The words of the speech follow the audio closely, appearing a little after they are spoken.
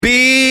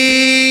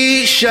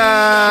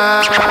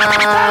B-Shot.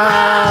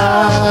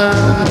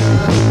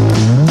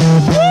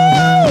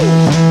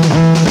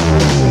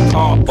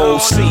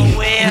 ROC,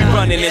 we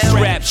running this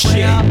rap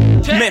shit.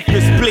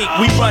 Memphis Bleak,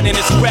 we running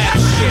this rap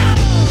shit.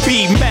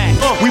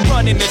 B-Mac, we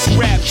running this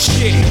rap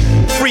shit.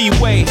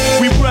 Freeway,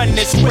 we running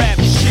this rap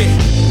shit.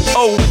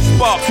 Old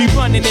Sparks, we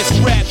running this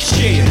rap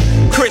shit.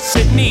 Chris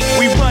and Neat,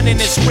 we running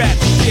this rap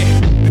shit.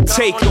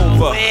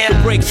 Takeover, the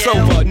break's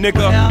over,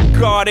 nigga.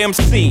 God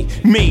MC,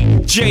 me,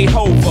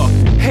 Jehovah.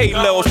 Hey,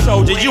 little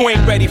soldier, you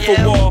ain't ready for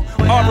war.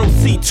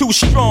 ROC too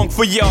strong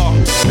for y'all.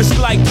 It's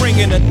like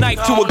bringing a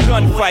knife to a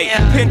gunfight,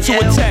 pin to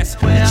a test,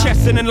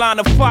 chest in a line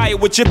of fire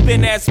with your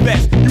thin ass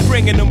vest. You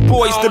bringing them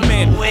boys to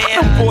men,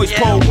 them boys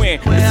pull win.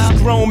 This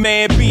is grown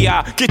man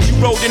B.I. Get you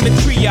rolled in the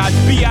triage,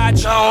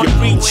 biatch. Your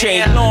reach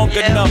ain't long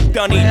enough,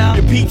 Dunny.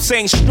 Your peeps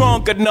ain't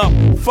strong enough,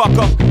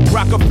 fucker.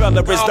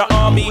 Rockefeller is the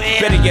army,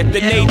 better yet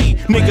the Navy.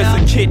 Niggas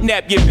will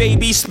kidnap your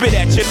baby, spit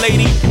at your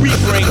lady. We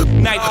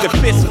bring knife to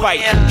fist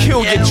fight,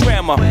 kill your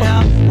drama.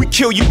 We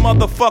kill you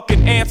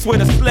motherfucking ants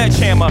with a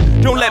sledgehammer.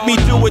 Don't let me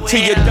do it to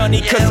you,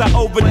 Dunny, cause I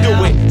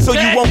overdo it. So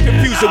you won't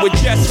confuse it with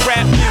just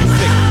rap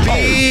music.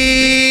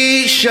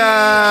 B-Shot.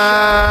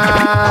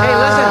 Hey,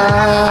 listen,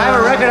 I have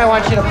a record I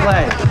want you to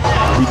play.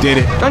 We did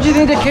it. Don't you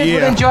think the kids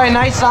would enjoy a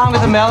nice song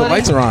with a melody? The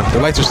lights are on. The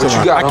lights are still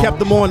on. got, I kept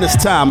them on this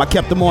time.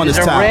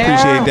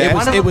 Appreciate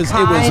that. It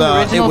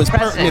was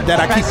pertinent that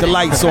I keep the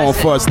lights on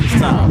for us this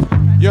time.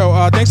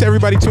 Yo, thanks to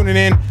everybody tuning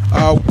in.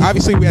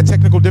 Obviously, we had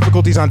technical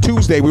difficulties on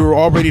Tuesday. We were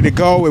all ready to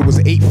go. It was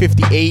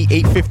 8:58,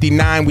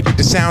 8:59. We did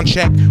the sound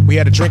check. We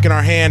had a drink in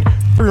our hand.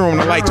 Free room,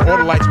 the lights. All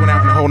the lights went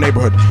out in the whole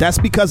neighborhood. That's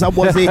because I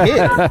wasn't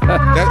here.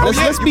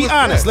 Let's be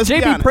honest.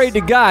 JB prayed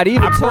to God.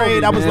 Even I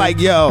prayed. I was like,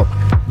 yo,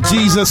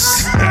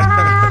 Jesus.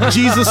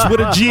 Jesus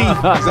with a G.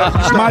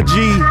 My G.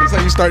 That's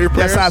how you start your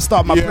prayers? That's how I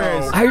start my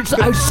prayers.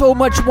 I so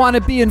much want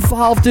to be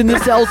involved in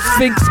this El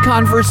Sphinx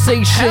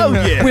conversation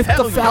with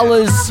the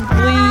fellas.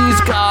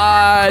 Please,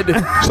 God.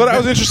 So that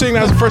was interesting.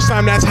 That was the first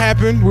time that's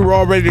happened. We were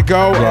all ready to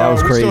go. Yeah, that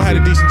was crazy. We still had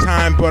a decent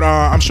time, but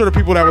I'm sure the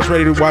people that was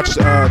ready to watch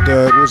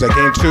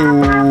Game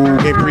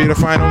 2, Game 3 of the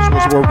finals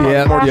were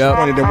more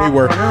disappointed than we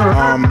were.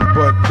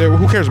 But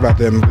who cares about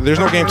them? There's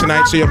no game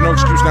tonight, so you have no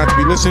excuse not to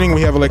be listening.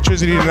 We have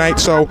electricity tonight,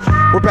 so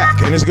we're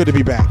back, and it's good to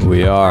be back.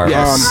 We are.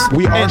 Yes.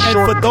 We are and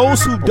for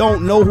those who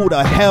don't know who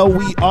the hell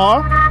we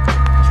are,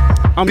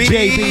 I'm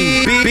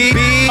JB.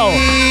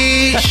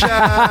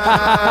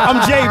 I'm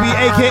JB,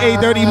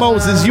 a.k.a. Dirty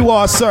Moses. You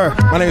are, sir.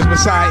 My name is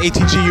Masai,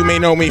 ATG. You may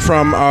know me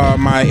from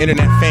my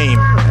internet fame.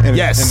 And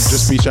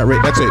just B-Shot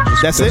Radio. That's it.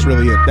 That's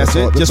really it. That's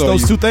it? Just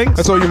those two things?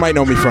 That's all you might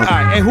know me from. All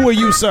right. And who are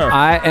you, sir?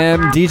 I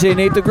am DJ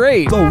Nate the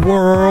Great. The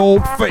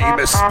world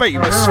famous.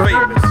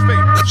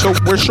 So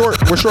we're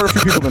short a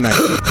few people tonight.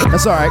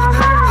 That's all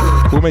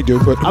right. We'll make do,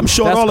 but I'm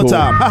short all the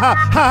time.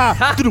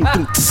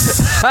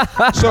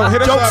 So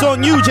hit us Jokes up.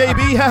 on you,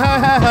 JB.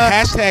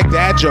 Hashtag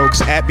dad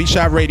jokes at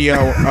B-Shot Radio.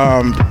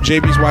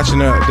 JB's watching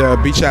the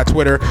B-Shot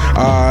Twitter.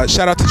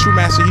 Shout out to True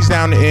Master. He's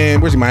down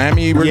in, where's he,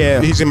 Miami?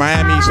 Yeah. He's in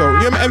Miami. So,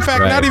 yeah, in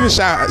fact, not even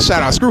shout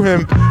out. Screw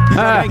him.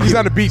 He's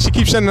on the beach. He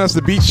keeps sending us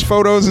the beach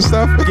photos and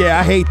stuff. Yeah,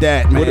 I hate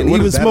that, man. He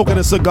was smoking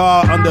a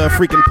cigar under a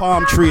freaking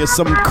palm tree or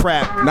some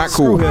crap. Not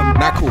cool. Screw him.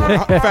 Not cool.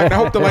 In fact, I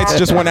hope the lights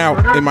just went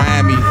out in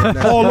Miami.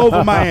 All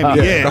over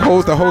Miami. Yeah.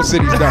 The whole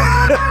city's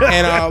done.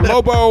 And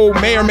Lobo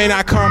may or may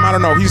not come. I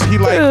don't know. He's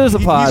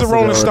a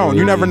Rolling Stone.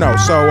 You never know.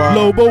 So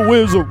Lobo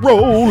is a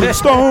Rolling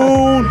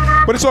Stone.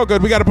 But it's all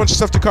good. We got a bunch of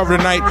stuff to cover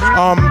tonight.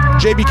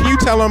 JB, can you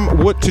tell them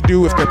what to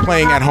do if they're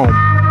playing at home?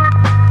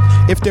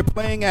 If they're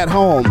playing at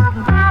home,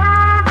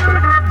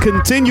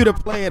 continue to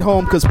play at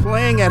home, because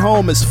playing at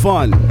home is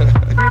fun.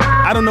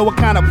 I don't know what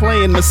kind of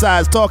playing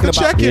Masai's talking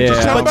about. Check-in.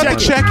 Just tell them about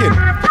the check-in.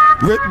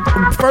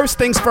 First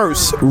things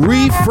first,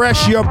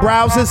 refresh your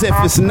browsers. If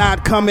it's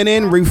not coming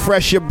in,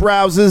 refresh your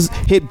browsers.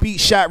 Hit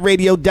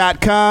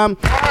beatshotradio.com.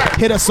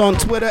 Hit us on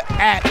Twitter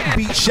at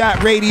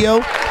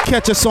beatshotradio.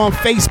 Catch us on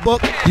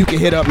Facebook. You can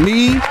hit up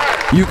me.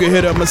 You can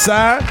hit up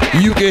Masai.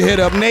 You can hit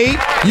up Nate.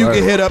 You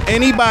can hit up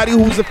anybody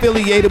who's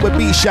affiliated with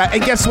B-Shot.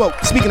 And guess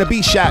what? Speaking of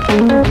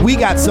B-Shot, we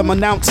got some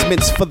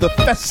announcements for the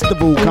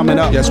festival coming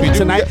up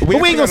tonight. But we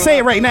ain't going to say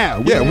it right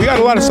now. Yeah, we got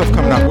a lot of stuff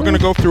coming up. We're going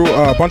to go through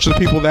a bunch of the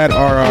people that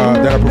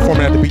are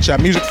performing at the B-Shot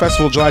Music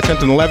Festival July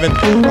 10th and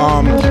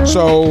 11th.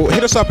 So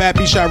hit us up at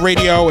B-Shot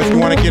Radio if you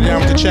want to get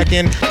down to check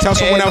in. Tell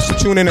someone else to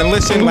tune in and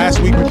listen. Last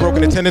week we broke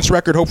an attendance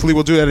record. Hopefully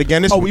we'll do that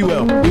again this week. We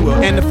will.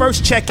 And the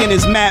first check-in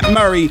is Matt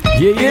Murray.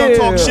 We're going to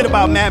talk shit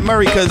about Matt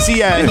Murray because he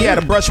had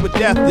a brush with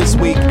death this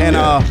week.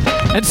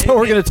 And so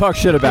we're going to talk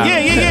shit about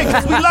him. Yeah,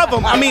 because we love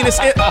him. I mean,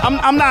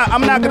 I'm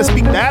not going to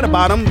speak bad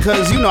about him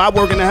because, I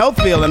work in the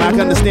health field and I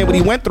can understand what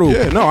he went through.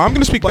 Yeah, no, I'm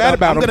going to speak bad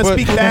about him. I'm going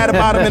to speak bad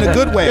about him in a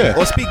good way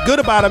or speak good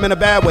about him in a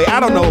bad way. I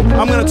don't know.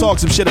 I'm going to talk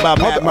some shit about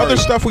Matt Murray. Other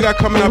stuff we got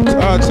coming up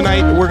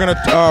tonight, we're going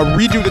to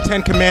redo the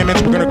 10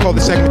 Commandments. We're going to call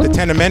the segment the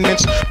 10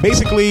 Amendments.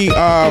 Basically,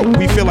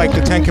 we feel like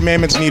the 10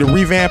 Commandments need a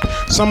revamp.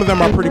 Some of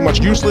them are pretty much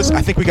useless.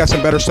 I think we got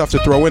some better stuff to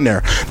throw in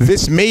there.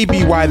 This may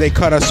be why they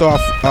cut us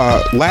off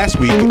last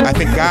week. I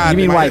think God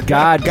mean why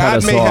God cut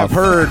us may off. have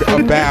heard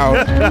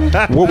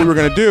about what we were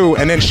going to do,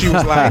 and then she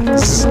was like,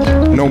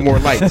 no more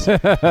lights. We're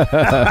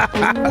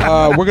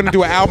going to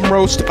do an album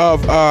roast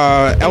of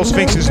El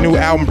Sphinx's new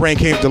album, Brain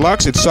Cave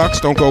Deluxe. It sucks.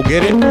 Don't go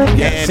get it.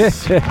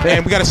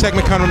 And we got a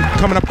segment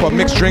coming up called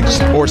Mixed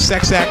Drinks or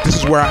Sex Act. This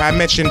is where I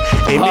mention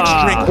a mixed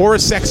drink or a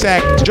sex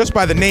act just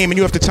by the name, and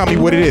you have to tell me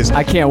what it is.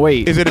 I can't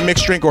wait. Is it a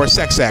mixed drink or a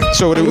sex act?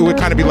 So it would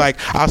kind of be like,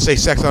 I'll say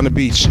sex on the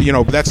beach. You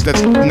know, that's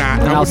not. And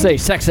I'll say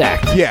sex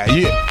act. Yeah,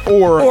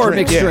 or a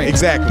mixed drink.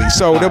 Exactly.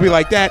 So they'll be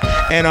like that.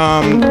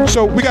 And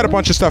so we got a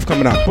bunch of stuff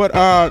coming up. But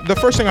the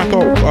first thing I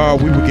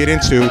thought we would get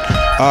into,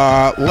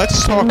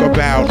 let's talk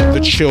about the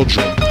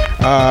children.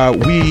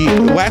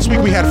 Last week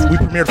we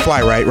premiered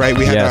Fly Right?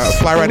 We had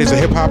Fly Right is a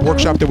hip hop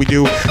workshop that we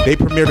do. They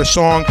premiered a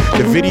song.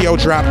 The video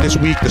dropped this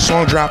week. The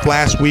song dropped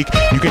last week.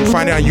 You can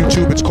find it on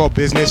YouTube. It's called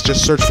Business.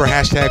 Just search for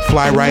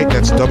 #Fly Right.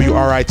 That's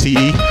WRITE.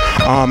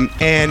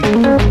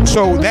 And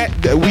so that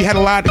we had a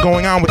lot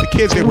going on with the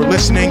kids. They were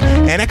listening,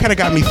 and that kind of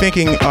got me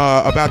thinking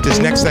about this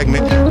next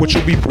segment, which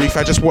will be brief.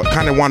 I just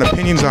kind of want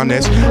opinions on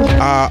this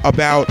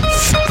about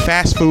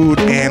fast food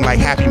and like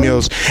Happy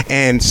Meals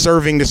and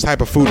serving this type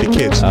of food to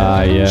kids.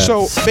 Yes.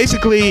 So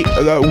basically,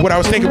 what I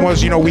was thinking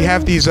was, we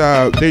have these.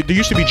 There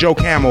used to be Joe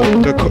Camel,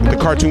 the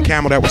cartoon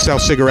camel that would sell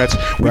cigarettes.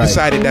 We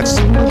decided that's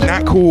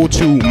not cool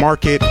to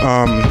market,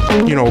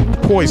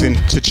 poison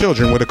to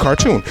children with a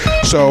cartoon.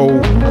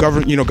 So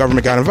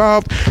government got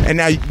involved, and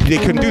now they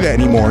couldn't do that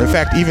anymore. In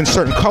fact, even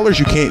certain colors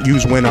you can't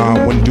use when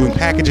doing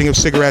packaging of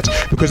cigarettes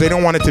because they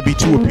don't want it to be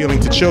too appealing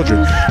to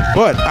children.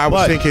 But I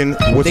was thinking,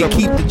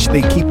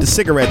 they keep the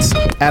cigarettes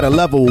at a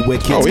level where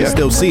kids can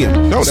still see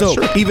them. No, that's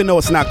true. Even though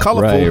it's not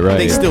colorful,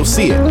 they still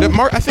see it.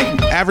 I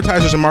think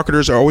advertisers and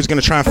marketers are always going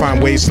to try and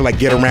find ways to like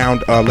get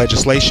around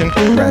legislation.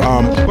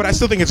 Right. But I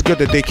still think it's good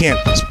that they can't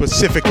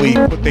specifically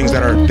put things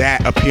that are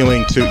that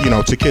appealing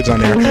to kids on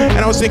there. And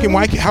I was thinking,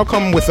 how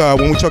come with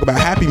when we talk about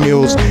Happy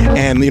Meals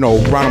and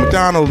Ronald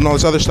McDonald and all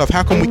this other stuff,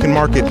 how come we can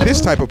market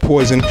this type of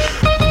poison?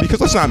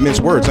 Because let's not mince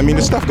words. I mean,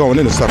 the stuff going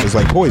into stuff is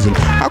like poison.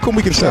 How come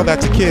we can sell that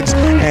to kids?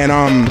 And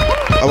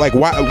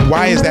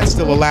why is that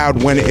still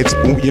allowed when it's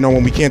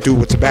when we can't do it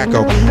with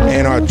tobacco?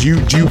 And do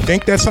you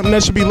think that's something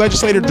that should be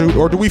legislated,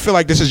 or do we feel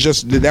like this is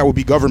just that would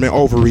be government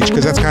overreach?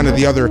 Because that's kind of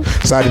the other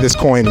side of this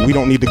coin. We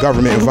don't need the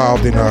government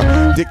involved in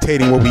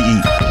dictating what we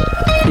eat.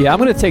 Yeah, I'm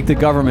going to take the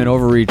government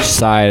overreach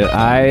side.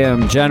 I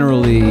am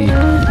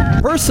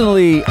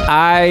personally,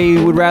 I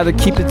would rather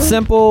keep it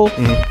simple,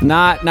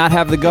 not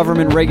have the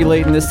government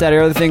regulating this, that,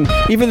 or other thing.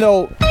 Even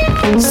though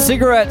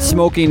cigarette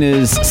smoking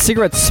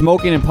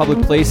in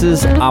public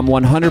places, I'm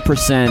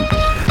 100%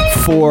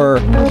 for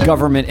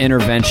government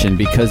intervention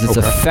because it's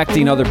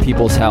affecting other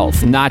people's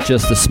health, not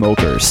just the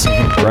smokers,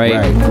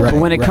 right? But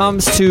when it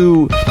comes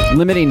to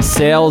limiting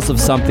sales of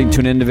something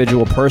to an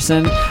individual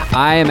person,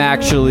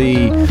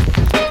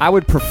 I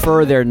would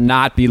prefer there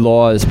not be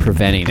laws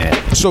preventing it.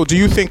 So do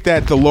you think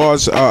that the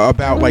laws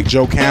about like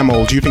Joe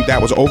Camel, do you think that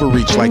was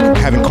overreach, like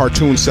having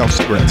cartoons sell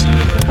cigarettes?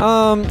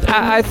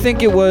 I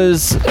think it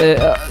was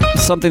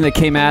something that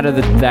came out of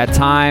that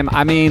time.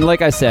 I mean,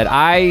 like I said,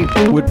 I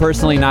would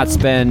personally not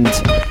spend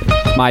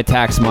my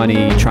tax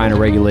money trying to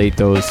regulate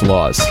those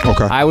laws.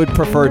 Okay. I would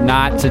prefer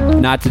not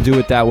to do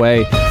it that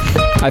way.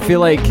 I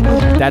feel like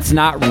that's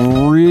not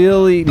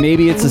really,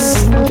 maybe it's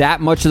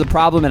that much of the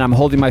problem, and I'm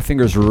holding my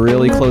fingers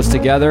really close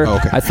together.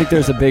 Okay. I think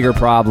there's a bigger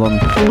problem.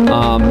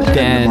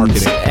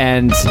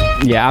 And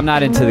yeah, I'm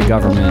not into the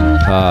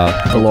government,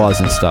 the laws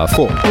and stuff.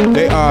 Cool.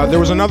 There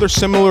was another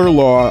similar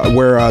law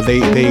where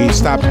they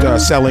stopped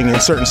selling in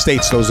certain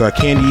states those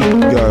candy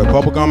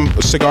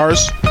bubblegum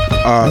cigars.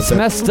 It's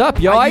messed up,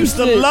 yo. I used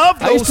to love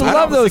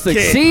those things.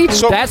 See,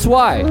 so, that's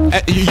why.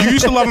 You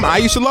used to love them. I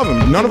used to love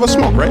them. None of us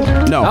smoke,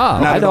 right? No,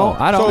 I don't.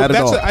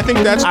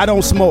 I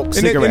don't smoke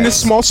cigarettes. In this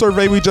small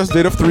survey we just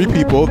did of 3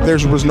 people, there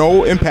was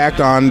no impact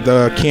on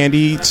the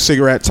candy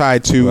cigarette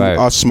tied to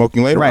us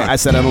smoking later. Right. I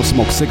said I don't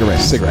smoke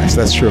cigarettes.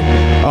 That's true.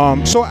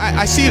 So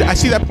I see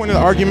that point of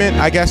the argument.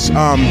 I guess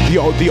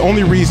the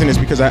only reason is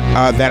because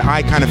that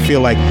I kind of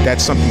feel like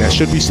that's something that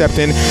should be stepped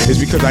in is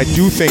because I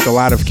do think a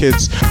lot of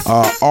kids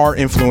are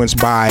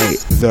influenced by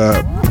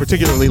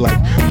particularly like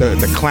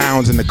the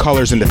clowns and the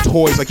colors and the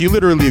toys. Like you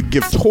literally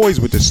give toys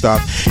with this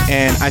stuff,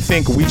 and I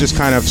think we just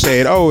kind of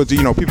say it. Oh,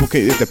 people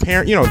can,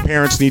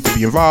 parents need to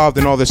be involved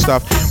and all this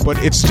stuff. But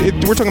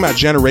we're talking about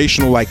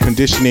generational like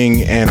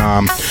conditioning, and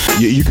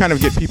you kind of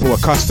get people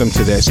accustomed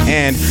to this.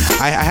 And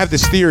I have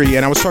this theory,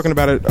 and I was talking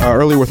about it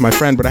earlier with my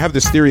friend. But I have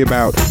this theory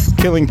about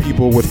killing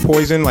people with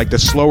poison. Like the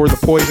slower the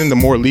poison, the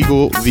more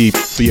legal the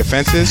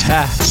offense is.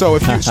 So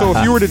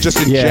if you were to just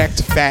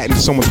inject fat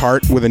into someone's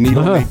heart with a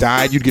needle and they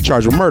died, you'd get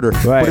charged with murder.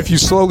 Right. But if you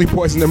slowly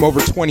poison them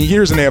over 20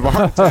 years and they have a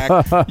heart attack,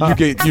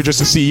 you're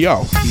just a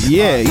CEO.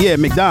 Yeah,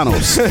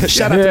 McDonald's.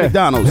 Shout out to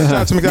McDonald's. Shout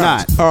out to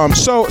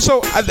McDonald's.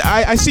 So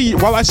I see.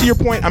 While I see your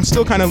point, I'm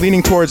still kind of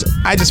leaning towards.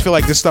 I just feel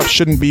like this stuff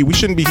shouldn't be. We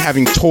shouldn't be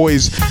having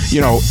toys,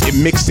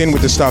 mixed in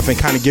with the stuff and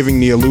kind of giving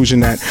the illusion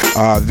that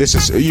this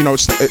is,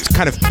 it's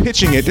kind of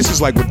pitching it. This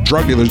is like what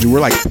drug dealers do. We're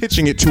like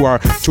pitching it to a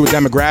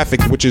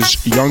demographic, which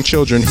is young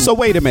children. So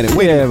wait a minute.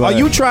 Are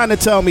you trying to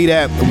tell me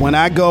that when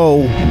I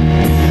go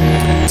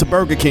to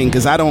Burger King,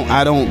 because I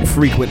don't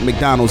frequent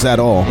McDonald's at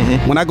all.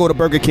 Mm-hmm. When I go to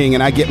Burger King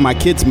and I get my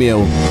kids'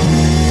 meal,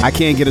 I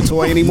can't get a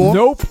toy anymore?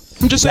 Nope.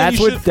 I'm just saying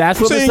that's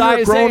what you're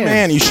a grown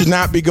man. You should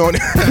not be going.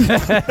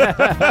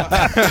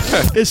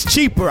 It's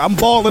cheaper. I'm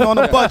balling on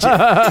a budget.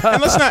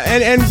 And let's not.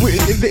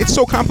 It's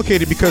so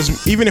complicated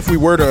because even if we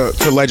were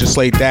to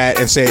legislate that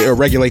and say or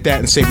regulate that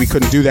and say we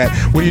couldn't do that,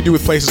 what do you do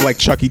with places like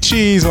Chuck E.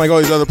 Cheese and like all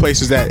these other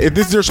places that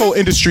there's whole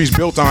industries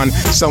built on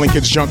selling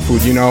kids junk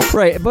food?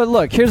 Right. But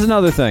look, here's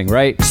another thing.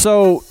 Right.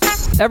 So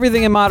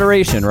everything in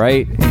moderation.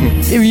 Right.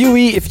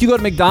 If you go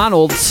to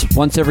McDonald's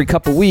once every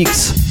couple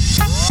weeks.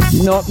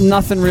 No,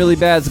 nothing really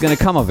bad is going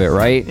to come of it,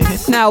 right?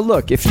 Now,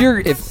 look,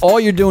 if all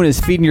you're doing is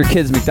feeding your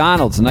kids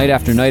McDonald's night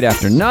after night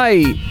after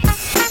night,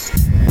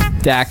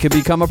 that could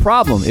become a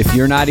problem. If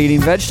you're not eating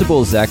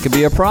vegetables, that could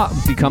be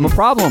become a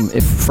problem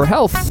for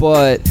health.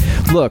 But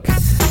look,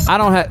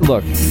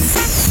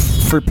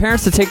 for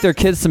parents to take their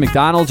kids to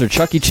McDonald's or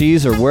Chuck E.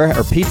 Cheese or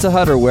Pizza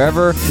Hut or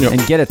wherever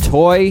and get a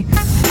toy.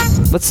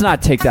 Let's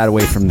not take that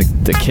away from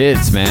the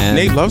kids, man.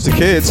 Nate loves the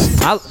kids.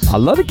 I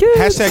love the kids.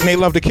 Hashtag Nate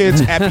love the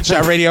kids at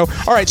Shot Radio.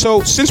 All right, so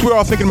since we're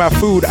all thinking about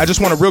food, I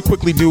just want to real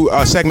quickly do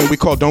a segment we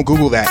call Don't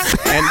Google That.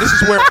 And this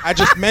is where I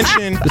just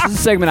mentioned... This is a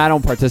segment I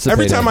don't participate in.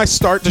 Every time I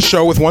start the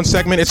show with one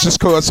segment, it's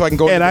just so I can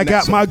go... And I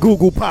got my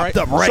Google popped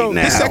up right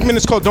now. This segment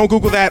is called Don't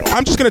Google That.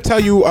 I'm just going to tell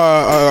you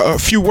a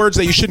few words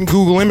that you shouldn't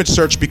Google image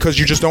search because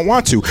you just don't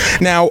want to.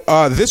 Now,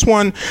 this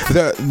one,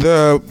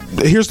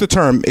 here's the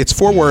term. It's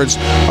 4 words.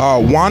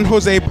 Juan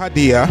Jose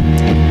Padilla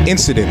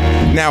incident.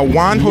 Now,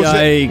 Juan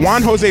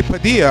Jose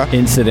Padilla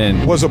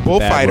incident was a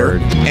bullfighter,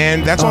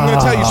 and that's all I'm going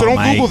to tell you. So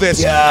don't Google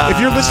this. God. If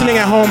you're listening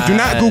at home, do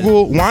not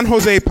Google Juan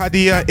Jose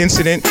Padilla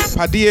incident.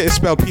 Padilla is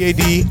spelled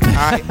Padilla,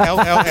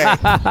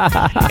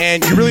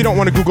 and you really don't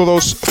want to Google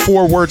those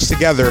 4 words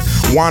together.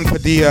 Juan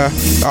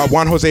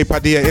Jose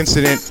Padilla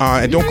incident,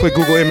 and don't click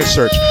Google image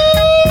search.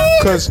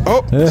 Because shit!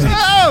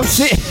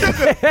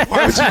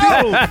 Why would you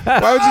do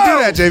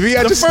that, JV?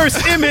 The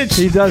first image.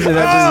 He does it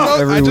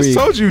every week. I just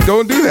told you,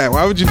 don't do that.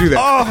 Why would you do that?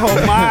 Oh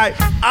my!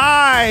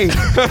 I.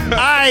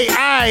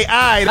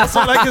 That's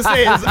all I can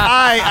say is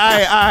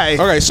I.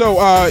 Okay, so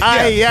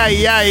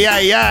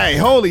I.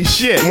 Holy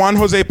shit! Juan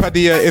Jose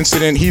Padilla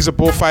incident. He's a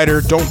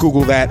bullfighter. Don't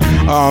Google that.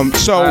 All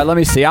right, let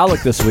me see. I'll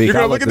look this week. You're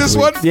gonna look at this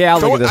one? Yeah,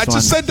 I'll look at this one. I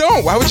just said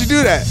don't. Why would you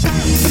do that?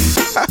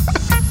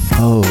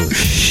 Oh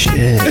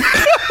shit!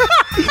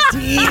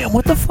 Damn,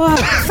 what the fuck?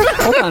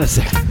 Hold on a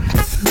second.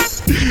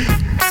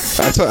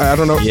 I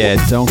don't know. Yeah,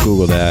 don't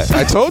Google that.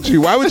 I told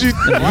you. Why would you?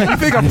 Why do you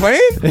think I'm playing?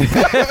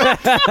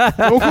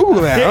 Don't Google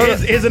that.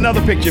 Here's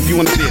another picture if you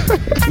want to see it.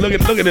 Look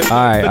at it. All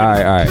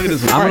right. Look at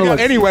this one. I'm gonna look.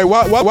 Anyway,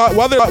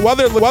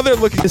 while they're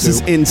looking, this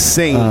is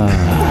insane,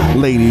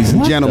 ladies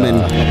and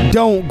gentlemen.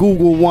 Don't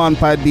Google Juan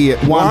Padilla.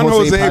 Juan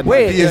Jose Padilla.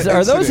 Wait,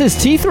 are those his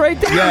teeth right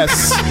there?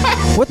 Yes.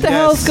 What the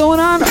hell is going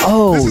on?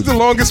 Oh, this is the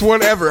longest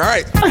one ever. All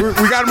right,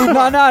 we got to move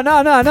on.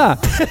 No.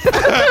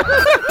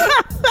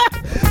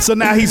 So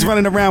now he's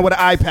running around with an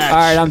eye patch. All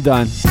right, I'm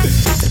done.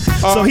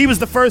 So he was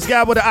the first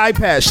guy with an eye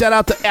patch. Shout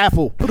out to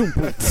Apple.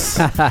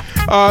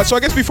 So I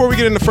guess before we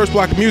get in the first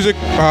block of music,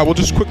 we'll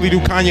just quickly do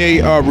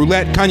Kanye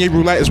Roulette. Kanye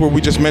Roulette is where we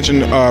just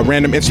mentioned a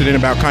random incident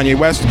about Kanye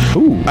West.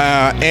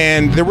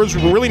 And there was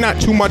really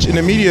not too much in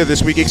the media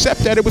this week,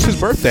 except that it was his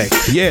birthday.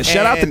 Yeah,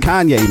 shout out to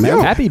Kanye, man.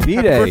 Happy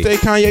B-Day. Happy birthday,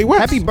 Kanye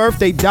West. Happy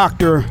birthday,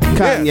 Dr.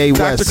 Kanye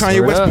West. Dr.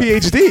 Kanye West,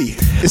 PhD.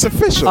 It's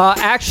official.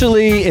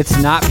 Actually, it's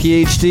not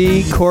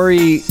PhD.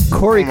 Corey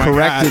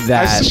corrected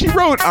that. She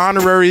wrote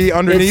honorary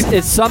underneath.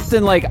 It's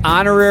something like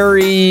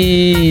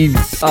honorary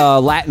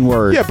Latin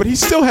word. Yeah, but he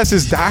still has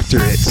his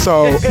doctorate,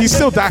 so he's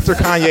still Dr.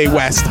 Kanye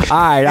West. All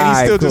right, and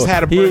he still just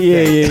had a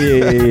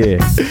birthday.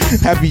 Yeah.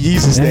 Happy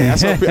Jesus Day. I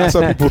saw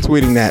people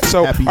tweeting that.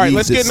 So, Happy all right,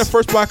 let's get in the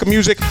first block of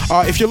music.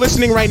 If you're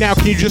listening right now,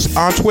 can you just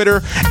on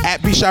Twitter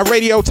at B-Shot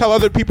Radio tell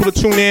other people to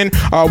tune in?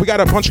 We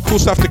got a bunch of cool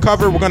stuff to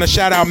cover. We're going to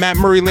shout out Matt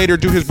Murray later,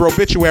 do his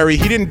obituary.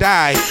 He didn't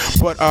die,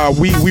 but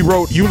we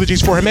wrote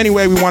eulogies for him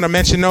anyway. We want to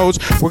mention those.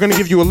 We're going to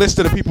give you a list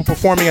of the people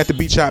performing at the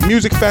Beat Shot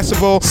Music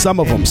Festival. Some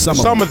of them,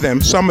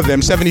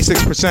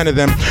 76% of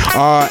them.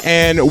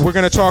 And we're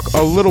going to talk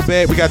a little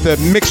bit. We got the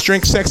Mixed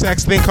Drink Sex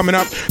Acts thing coming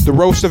up, the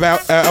roast of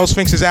El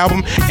Sphinx's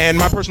album, and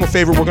my personal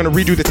favorite, we're going to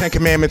redo the 10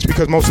 Commandments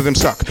because most of them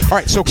suck. All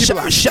right, so keep it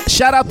locked.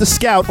 Shout out to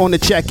Scout on the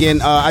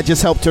check-in. I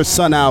just helped her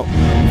son out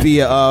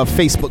via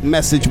Facebook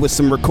message with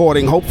some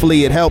recording.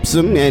 Hopefully it helps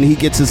him and he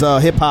gets his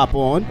hip-hop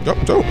on.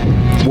 Dope.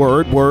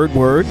 Word.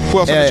 Who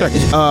else on the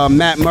check-in?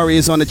 Matt Murray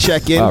is on the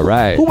check-in. All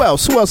right. Who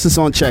else is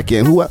on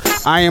check-in?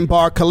 Iron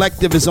Bar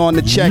Collective is on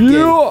the check-in.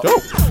 Yeah.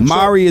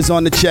 Mari is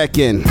on the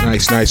check-in.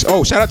 Nice.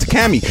 Oh, shout out to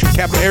Cammy.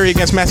 Capital Area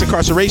Against Mass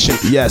Incarceration.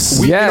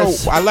 Yes.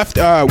 I left.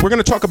 We're going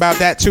to talk about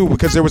that too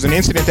because there was an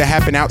incident that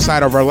happened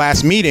outside of our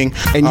last meeting,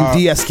 and you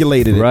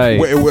de-escalated it. Right.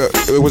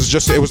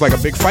 It was like a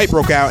big fight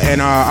broke out,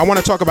 and I want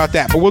to talk about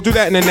that. But we'll do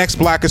that in the next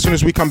block as soon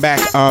as we come back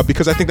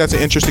because I think that's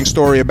an interesting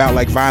story about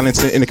like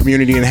violence in the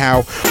community and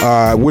how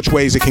which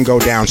ways it can go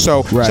down.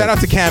 So shout out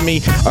to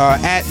Cammy.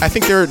 I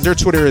think their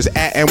Twitter is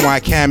at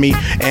NYCammy,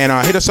 and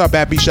hit us up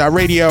at B-Shot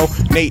Radio.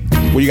 Nate,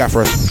 what you got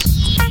for us?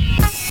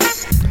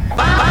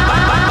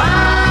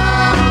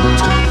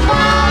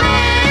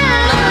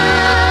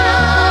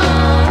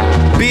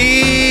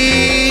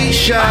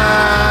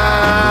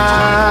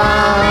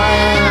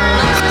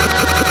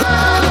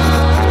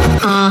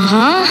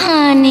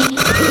 Honey.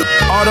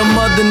 All them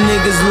other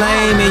niggas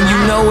lame and you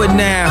know it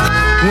now.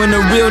 When a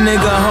real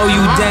nigga hold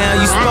you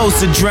down, you supposed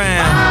to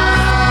drown.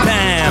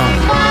 Down.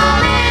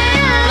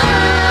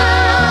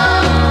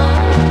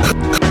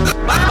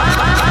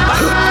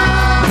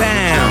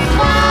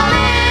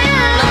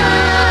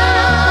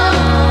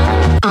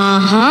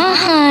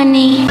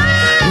 Honey.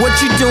 What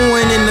you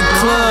doing in the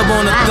club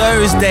on a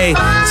Thursday?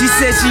 She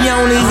said she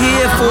only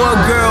here for a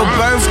girl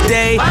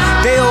birthday.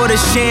 They order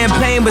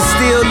champagne but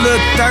still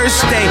look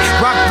thirsty.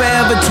 Rock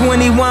forever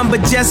 21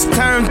 but just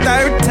turned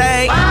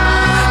 30.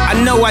 I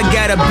know I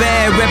got a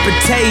bad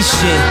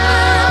reputation.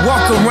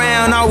 Walk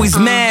around always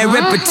mad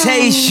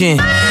reputation.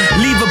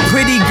 Leave a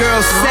pretty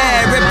girl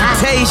sad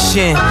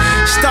reputation.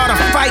 Start a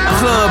fight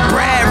club,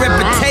 Brad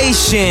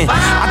reputation.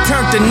 I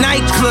turned the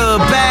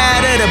nightclub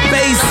bad at the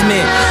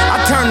basement.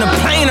 I turned the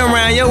plane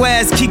around, your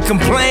ass keep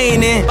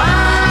complaining.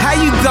 How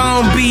you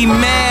gon' be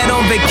mad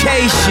on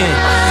vacation?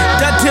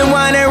 Dutton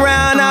whining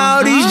around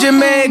all these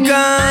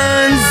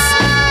Jamaicans.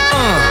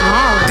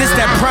 This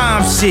that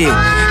prom shit.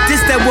 This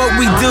that what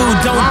we do,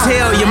 don't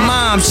tell your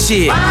mom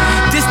shit.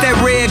 This that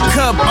red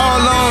cup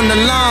all on the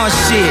lawn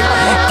shit.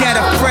 Got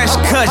a fresh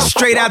cut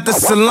straight out the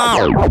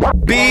salon.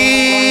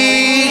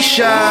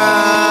 B-Shot.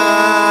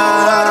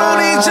 I don't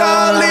need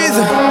y'all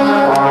either.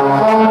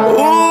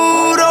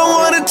 Ooh, don't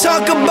wanna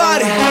talk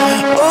about it.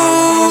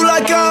 Ooh,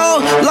 like I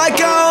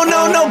don't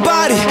know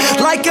nobody.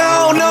 Like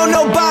I don't know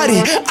nobody.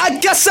 I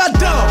guess I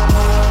don't.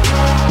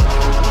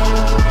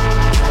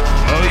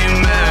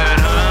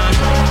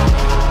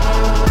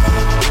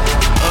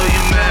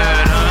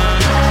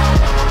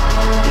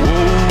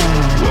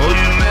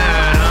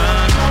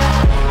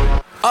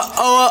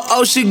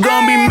 Oh, she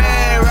gon' be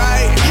mad,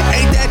 right?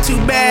 Ain't that too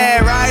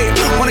bad, right?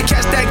 Wanna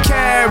catch that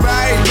cab,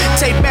 right?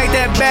 Take back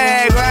that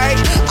bag, right?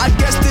 I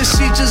guess that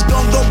she just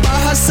gon' go buy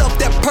herself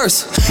that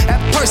purse. That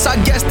purse, I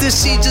guess that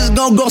she just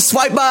gon' go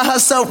swipe by her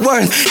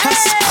self-worth.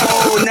 That's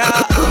cold, nah,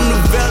 I'm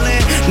the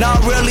villain.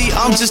 Not really,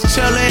 I'm just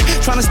chillin'.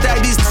 Tryna stack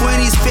these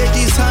 20s,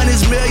 50s,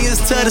 100s, millions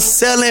to the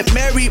ceiling.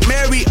 Mary,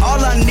 all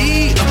I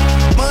need,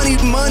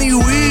 money,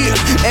 weed.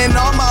 And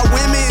all my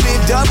women in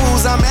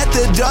doubles, I'm at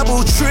the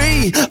double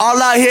tree. All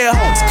I hear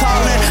hoes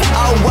calling,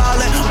 out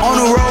wildin'. On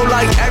the road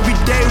like every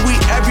day, we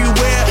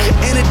everywhere.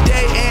 In a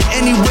day and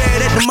anywhere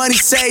that the money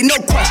say. No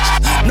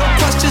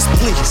questions,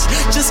 please.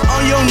 Just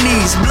on your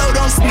knees, blow,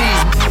 don't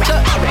sneeze.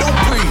 Don't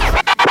breathe.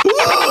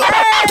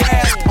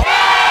 Gas.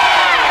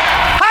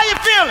 How you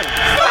feeling?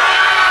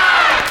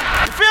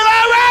 You feel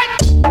all right?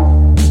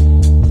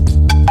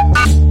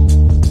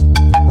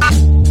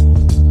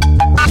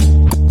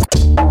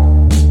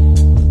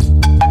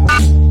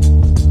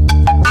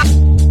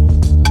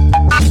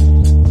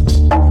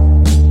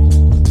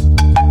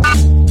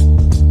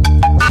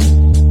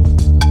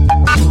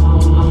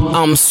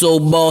 I'm so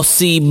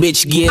bossy,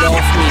 bitch, get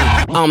off me.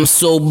 I'm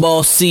so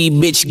bossy,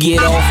 bitch,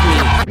 get off me.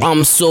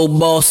 I'm so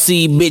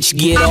bossy,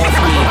 bitch, get off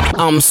me.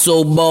 I'm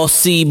so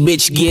bossy,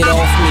 bitch, get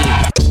off me.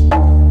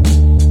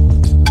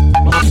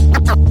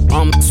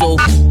 I'm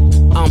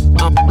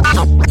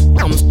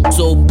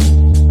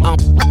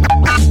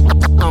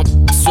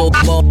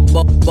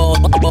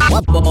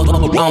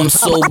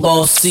so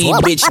bossy,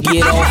 bitch,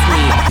 get off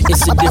me.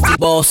 It's a different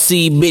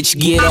bossy, bitch,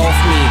 get off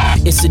me.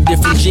 It's a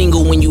different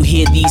jingle when you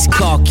hear these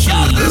car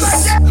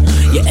keys.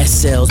 Your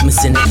SL's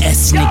missing an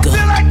S, nigga.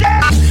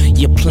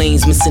 Your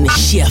plane's missing a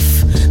chef.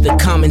 The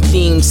common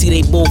theme, see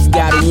they both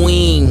got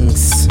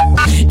wings.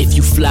 If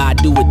you fly,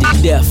 do it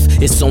to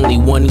death. It's only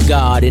one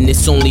God and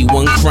it's only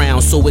one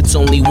crown. So it's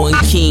only one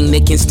king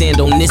that can stand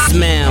on this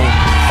mound.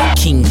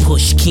 King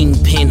push,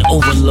 kingpin,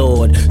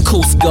 overlord.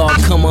 Coast Guard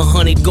come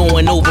 100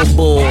 going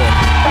overboard.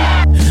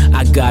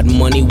 I got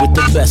money with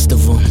the best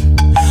of them.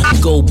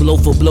 Go blow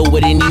for blow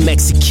with any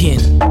Mexican.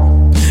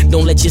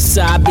 Don't let your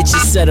side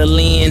bitches settle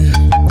in.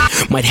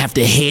 Might have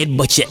to head,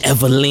 but you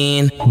ever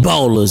land.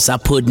 Ballers, I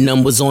put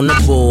numbers on the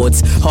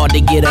boards. Hard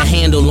to get a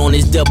handle on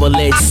this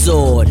double-edged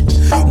sword.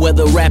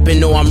 Whether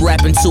rapping or I'm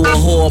rapping to a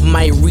whore,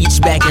 might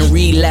reach back and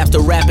read after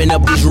wrapping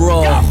up this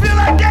raw.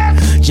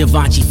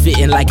 Givenchy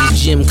fitting like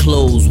his gym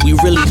clothes. We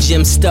really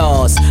gym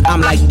stars.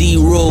 I'm like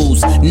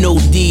D-Rose, no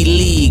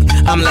D-League.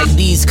 I'm like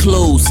these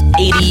clothes.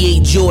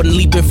 88 Jordan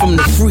leaping from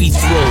the free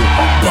throw.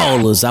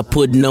 Ballers, I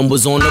put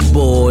numbers on the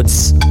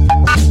boards.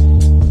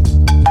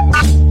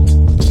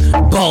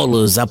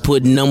 Ballers, I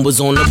put numbers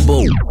on the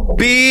board.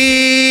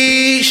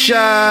 B-Shot.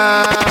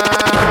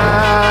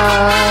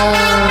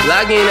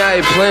 Block ain't out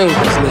here playing with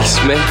these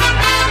niggas, man.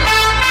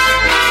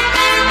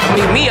 I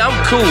mean, me, I'm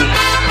cool,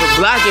 but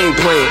Block ain't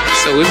playing,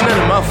 so it's none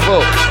of my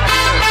fault.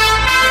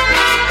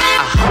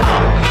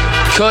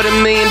 Caught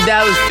 $1 million,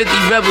 50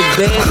 rubber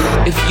bands.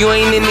 If you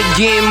ain't in the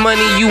game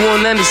money, you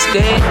won't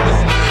understand.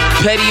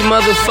 Petty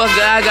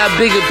motherfucker, I got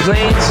bigger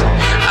plans.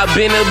 I've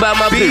been about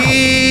my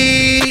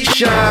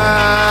B-Shot.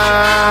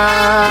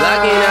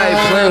 Block ain't out here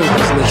playing with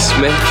these niggas,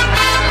 man.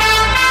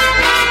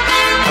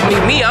 I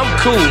mean, me, I'm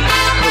cool,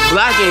 but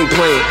Block ain't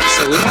playing,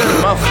 so it's none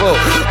of my fault.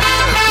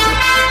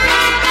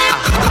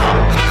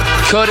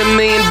 Caught $1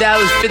 million,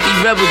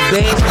 50 rubber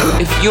bands.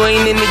 If you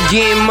ain't in the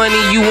game money,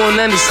 you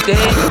won't understand.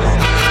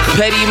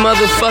 Petty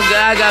motherfucker,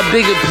 I got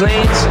bigger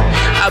plans.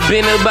 I've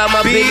been about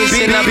my business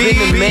and I've been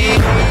the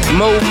man.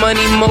 More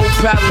money, more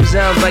problems,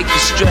 I invite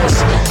the stress.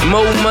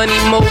 More money,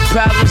 more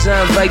problems, I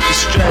invite the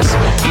stress.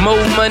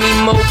 More money,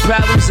 more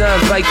problems, I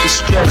invite the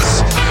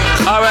stress.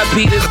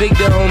 R.I.P. the big,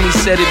 the homie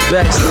said it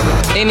best.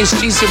 In the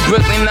streets of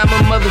Brooklyn, I'm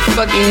a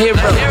motherfucking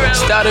hero.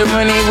 Started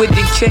running with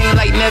the cane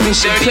like Nevin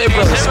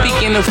Shapiro.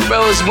 Speaking of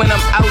froze, when I'm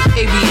out,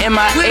 they be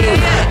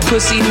MIA.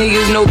 Pussy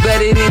niggas know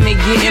better than they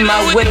get in my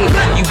way.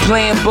 You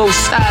playing both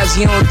sides,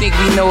 you don't think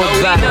we know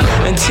about it.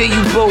 Until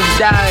you both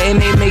die and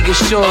they make a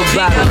show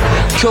about it.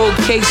 Cold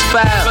case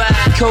file,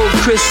 cold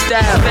crystal.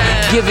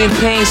 Giving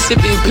pain,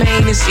 sipping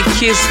pain, it's a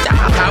kiss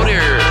style.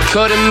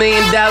 Caught $1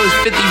 million,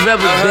 50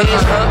 rubber bands.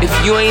 If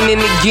you ain't in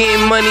the game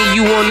money,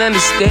 you won't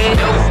understand.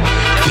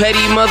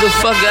 Petty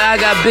motherfucker, I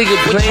got bigger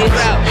plans.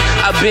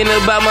 I've been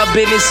about my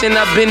business and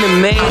I've been the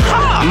man.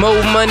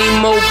 More money,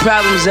 more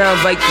problems, I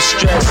invite the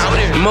stress.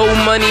 More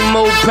money,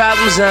 more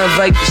problems, I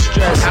invite the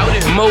stress.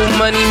 More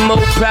money,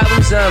 more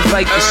problems, I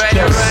invite the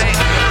stress.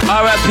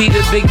 R.I.P.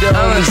 the big, the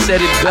homie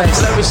said it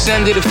best. I flourish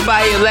under the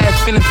fire,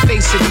 laugh in the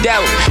face of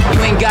doubt.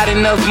 You ain't got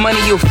enough money,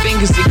 your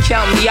fingers to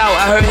count me out.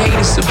 I heard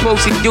haters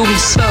supposed to do me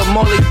something,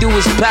 all they do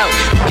is pout.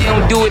 They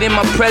don't do it in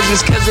my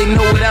presence cause they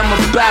know what I'm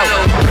about.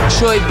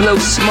 Troy blow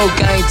smoke,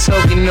 I ain't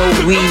talking no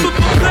weed.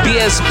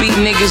 BSB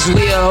niggas,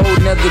 we a whole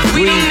nother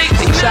breed.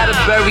 They try to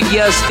bury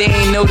us, they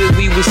ain't know that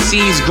we were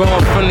seeds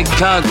growing from the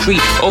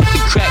concrete. Off the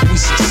crack, we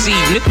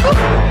succeed, nigga.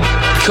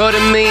 Caught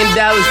 $1 million,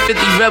 50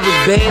 rubber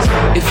bands.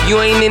 If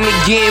you ain't in the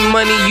game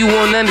money, you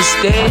won't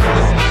understand.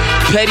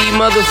 Petty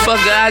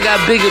motherfucker, I got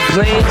bigger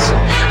plans.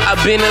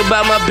 I've been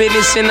about my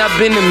business and I've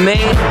been the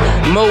man.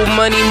 More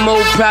money,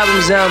 more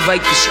problems, I invite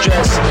the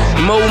stress.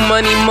 More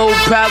money, more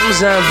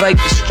problems, I invite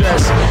the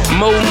stress.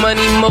 More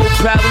money, more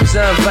problems,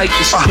 I invite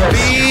the stress.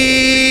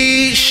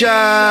 B-Shot.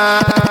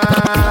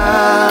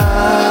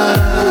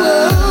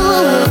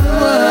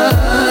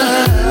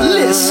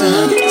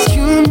 Listen,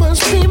 you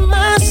must be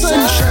my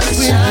sunshine.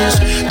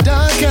 It's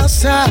dark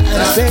outside,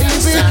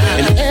 baby.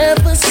 And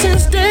ever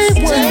since day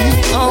one,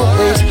 you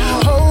always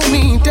hold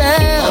me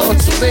down.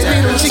 So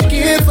baby, don't you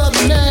give up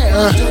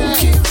now. Don't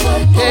give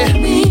up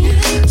on me.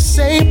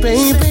 Say,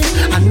 baby,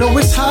 I know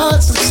it's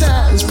hard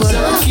sometimes, but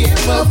don't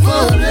give up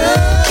on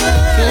us.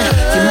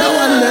 Yeah, you know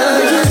I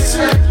love you.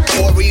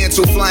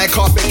 Oriental flying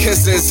carpet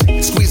kisses,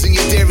 squeezing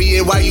your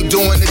derriere while you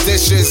doing the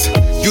dishes.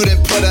 You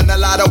done put in a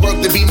lot of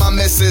work to be my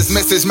missus.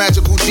 Mrs.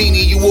 Magical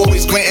Genie, you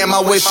always granting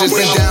my wishes.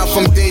 Been down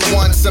from day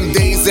one, some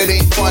days it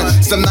ain't fun.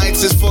 Some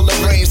nights it's full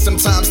of rain,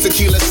 sometimes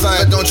tequila sun.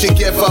 But don't you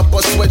give up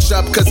or switch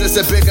up, cause it's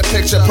a bigger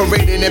picture.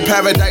 Parading in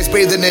paradise,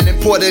 bathing in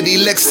imported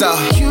elixir.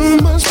 You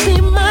must be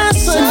my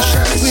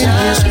sunshine.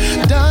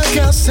 It's dark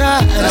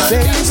outside,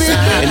 baby.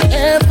 And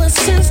ever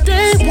since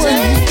day one,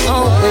 you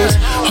always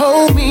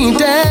hold me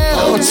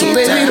down. So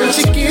baby, don't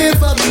you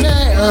give up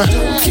now.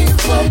 Don't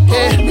give up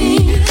on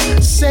me.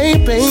 Say,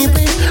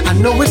 baby, I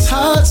know it's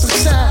hard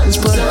sometimes,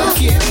 but don't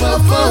give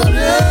up on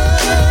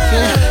us.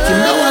 Yeah, you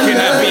know I love you.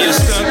 Can I be a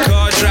stunt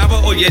car driver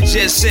or your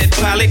jet set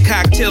pilot?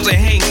 Cocktails and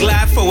hang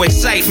glide for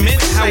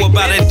excitement. How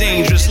about a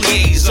dangerous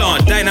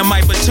liaison?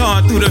 Dynamite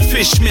baton through the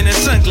fishman and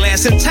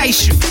sunglass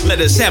entice you. Let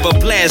us have a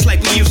blast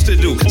like we used to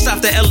do.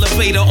 Stop the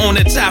elevator on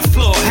the top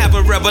floor. Have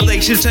a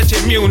revelation, touch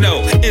a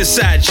Muno.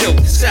 Inside joke,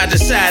 side to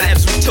side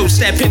as we toast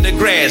that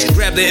pentagrass.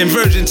 Grab the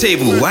inversion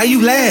table. Why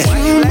you laugh?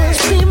 You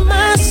must be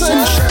my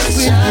sunshine.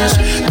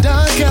 It's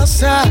dark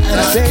outside,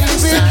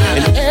 baby.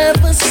 And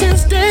ever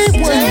since day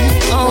one,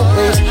 you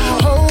always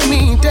hold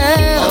me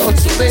down.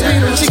 So baby,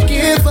 don't you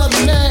give up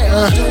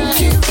now. Don't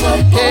give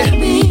up on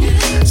me.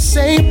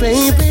 Say,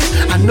 baby,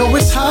 I know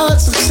it's hard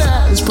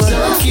sometimes, but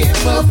don't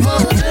give up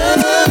on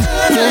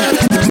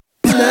us.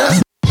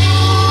 Yeah.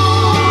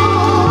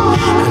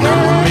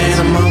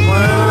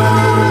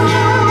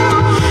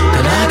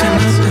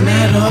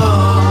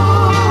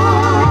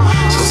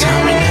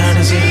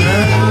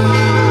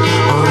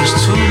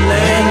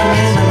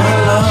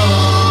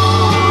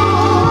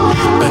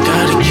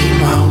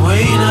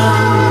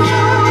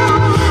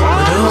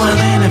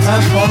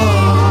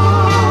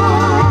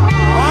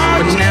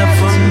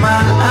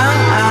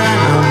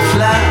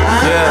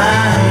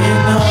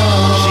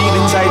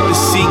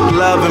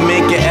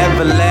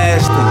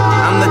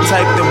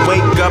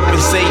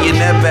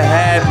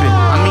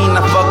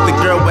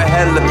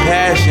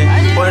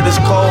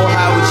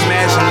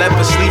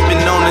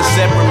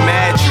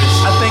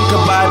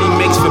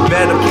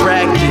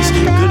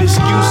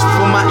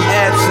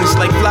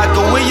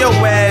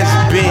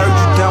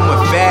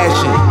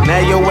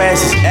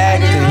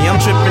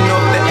 tripping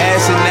off the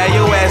acid. Now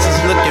your ass is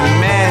looking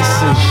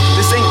massive.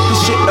 This ain't the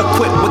shit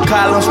equipped with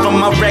columns from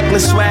my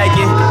reckless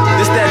wagon.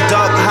 This that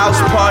dark house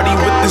party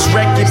with this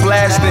record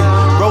blasting.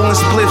 Rolling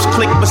spliffs,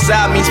 click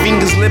beside me,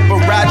 fingers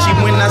Liberace.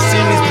 When I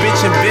seen this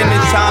bitch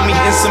invented Tommy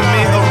and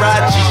Samir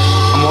Harachi.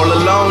 I'm all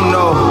alone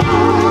though.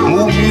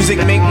 Mood music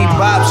make me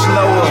bop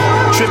slower.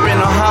 Tripping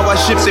on how I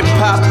shifted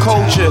pop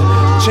culture.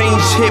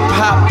 Change hip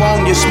hop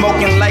on you.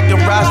 Smoking like a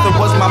Rasta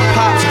was my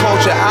pop's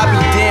culture. I'll be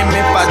damned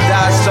if I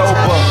die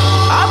sober.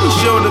 I'll be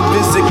sure to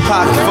visit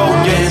Pac for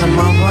you. In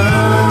my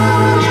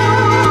world,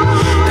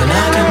 then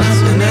I got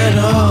nothing at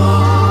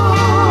all.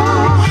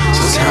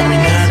 So tell me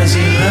now, does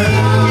it hurt?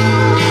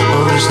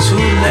 Or it's too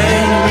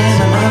late to raise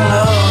my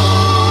love?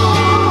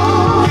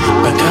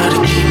 But gotta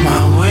keep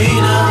my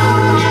weight up.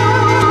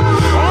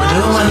 Where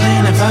do I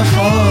land if I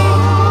fall?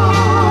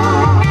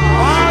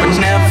 But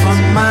never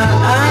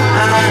mind,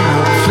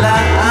 I'll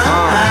fly.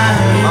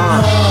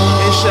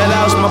 And shout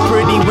outs my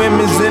pretty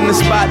women's in the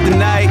spot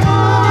tonight.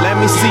 Let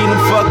me see them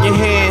fucking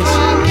hands.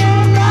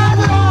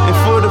 And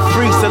for the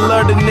freaks that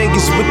love the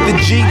niggas with the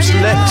Jeeps,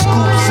 let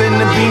scoops and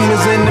the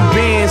beamers and the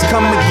bands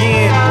come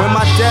again. When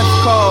my death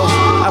calls,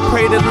 I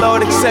pray the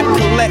Lord accept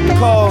collect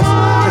calls.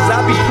 Cause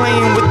I be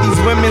playing with these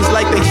women's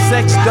like they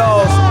sex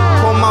dolls.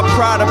 Call my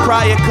Prada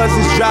prior cause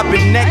it's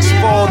dropping next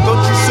fall.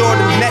 Don't you saw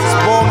the Nets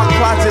ball? My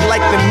closet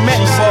like the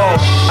Met ball.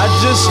 I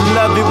just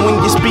love it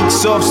when you speak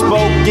soft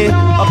spoken.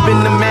 Up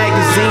in the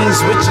magazines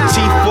with your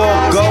teeth all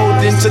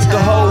golden. Took the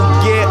whole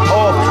year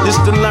off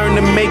just to learn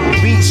to make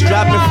beats.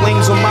 Dropping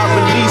flames on my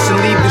release and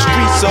leave the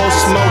streets all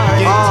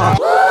smoking.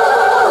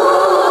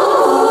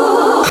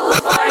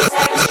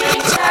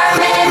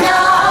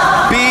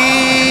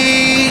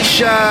 Beat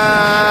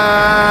Shot.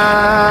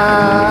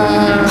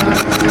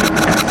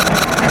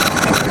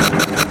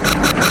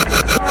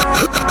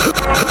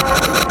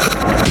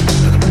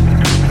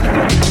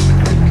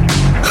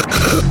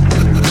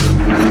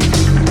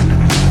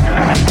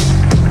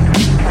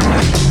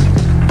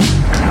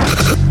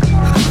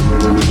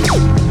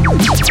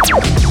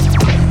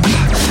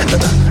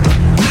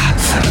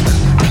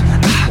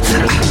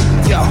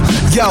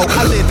 Yo,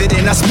 I live it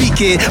and I speak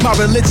it. My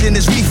religion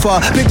is reefer.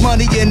 Big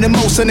money and the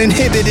most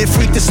uninhibited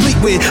freak to sleep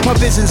with. My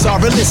visions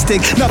are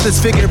realistic, nothing's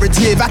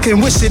figurative. I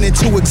can wish it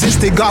into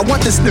existence. God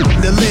want this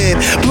nigga to live.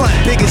 Blunt,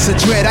 big as a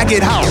dread. I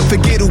get hot,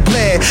 forget who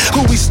bled.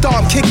 Who we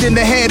stormed, kicked in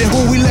the head, and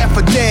who we left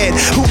for dead.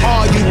 Who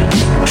are you?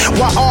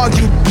 Why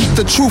argue?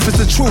 The truth is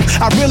the truth.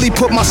 I really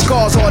put my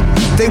scars on.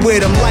 They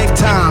wear them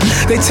lifetime.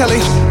 They telling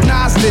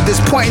Nas did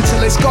this, pointing to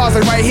their scars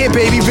like right here,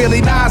 baby.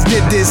 Really Nas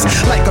did this,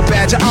 like a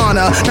badge of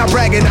honor. Not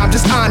bragging, I'm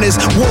just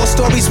honest. War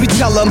stories we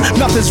tell them,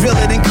 nothing's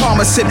realer than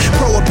karma. Sip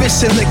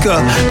prohibition liquor,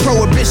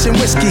 prohibition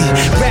whiskey.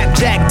 Rap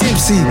Jack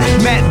Dempsey,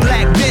 Matt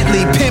Black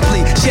Bentley,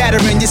 Pimply.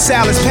 Shattering your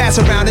salads, pass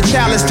around the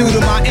chalice due to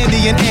my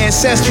Indian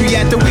ancestry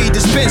at the weed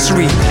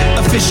dispensary.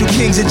 Official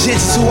kings of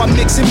jitsu I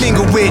mix and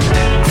mingle with.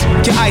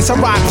 Your ice, I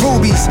rock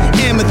rubies,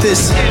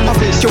 amethyst. I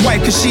fuck your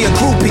wife cause she a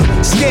groupie,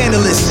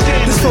 scandalous.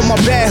 This for my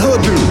bad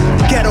hood,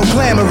 ghetto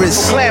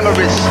glamorous. Yo,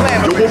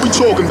 what we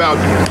talking about?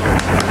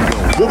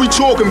 What we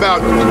talking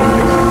about?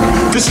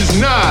 This is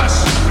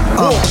Nas.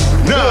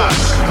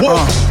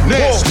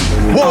 Nasty.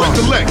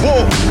 Recollect.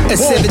 At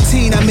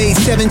 17, I made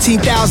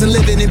 17,000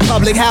 living in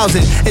public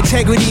housing.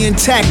 Integrity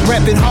intact,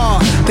 repping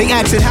hard. They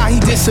asking how he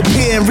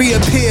disappeared and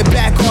reappeared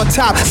back on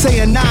top.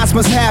 Saying Nas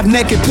must have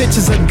naked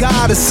pictures of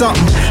God or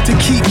something to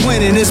keep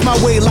winning. It's my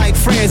way like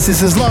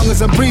Francis. As long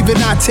as I'm breathing,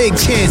 I take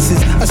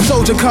chances. A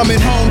soldier coming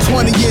home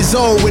 20 years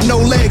old with no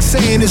legs,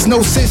 saying there's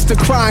no sense to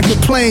cry and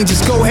complain.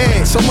 Just go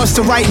ahead. So much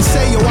to write and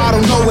say, yo, I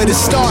don't know where to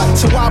start.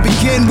 So I'll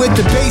begin with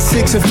the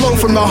basics and flow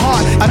from the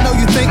heart. I know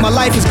you think my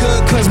life is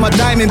good cause my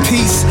diamond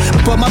piece,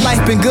 but my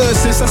life been good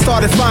since I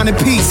started finding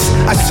peace.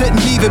 I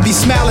shouldn't even be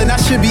smiling, I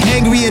should be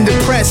angry and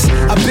depressed.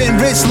 I've been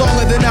rich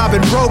longer than I've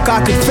been broke,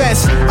 I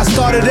confess. I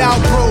started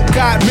out broke,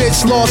 got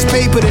rich, lost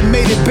paper, then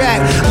made it back.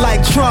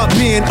 Like Trump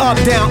being up,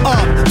 down,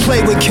 up,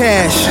 play with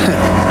cash.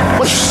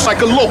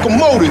 Like a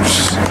locomotive.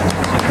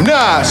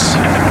 Nas,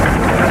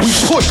 we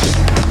push it,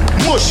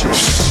 mush it.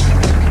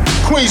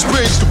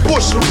 Queensbridge to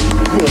Bushel.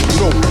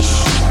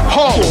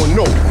 Hard,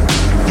 no.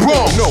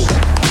 Wrong, no.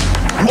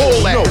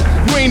 All that.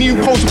 You ain't even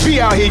supposed to be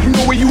out here. You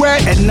know where you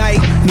at? At night,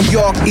 New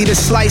York, eat a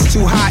slice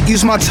too hot.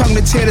 Use my tongue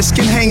to tear the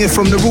skin hanging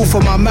from the roof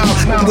of my mouth.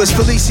 It was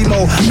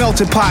Felissimo,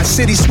 melting pot,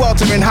 city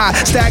sweltering hot,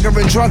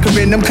 staggering,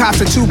 drunkerin', them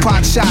cops a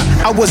Tupac shot.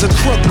 I was a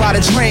crook by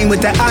the train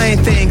with that iron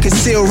thing,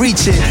 concealed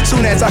reaching.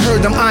 Soon as I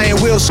heard them iron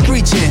wheels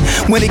screeching.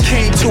 When it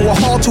came to a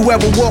halt,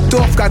 whoever walked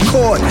off got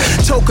caught.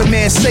 Token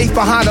man safe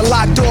behind a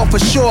locked door for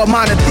sure.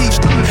 Minor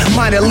thief,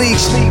 minor league,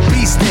 sneak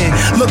beastin'.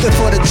 Looking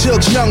for the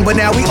jokes young, but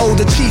now we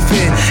older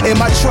chiefin'. In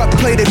my truck,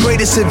 play the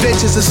greatest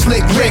adventures of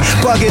Slick Rick.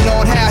 Bugging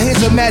on how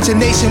his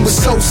imagination was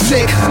so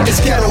sick. It's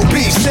ghetto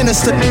beef,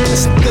 sinister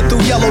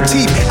through yellow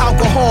teeth.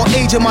 Alcohol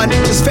aging my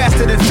niggas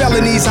faster than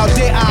felonies. How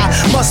dare I?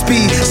 Must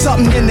be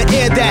something in the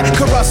air that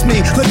corrupts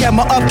me. Look at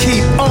my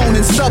upkeep, own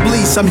and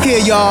sublease. I'm here,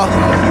 y'all.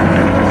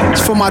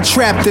 It's for my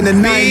trapped in the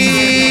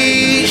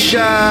 90s.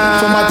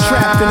 For my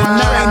trapped in the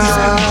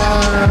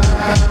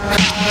 90s.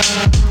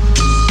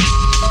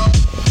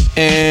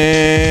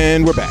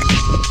 And we're back.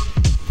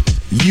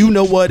 You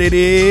know what it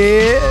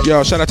is.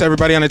 Yo, shout out to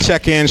everybody on the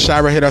check-in.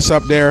 Shira hit us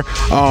up there.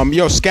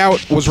 Yo,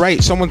 Scout was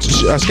right.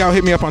 Scout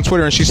hit me up on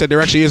Twitter, and she said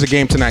there actually is a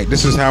game tonight.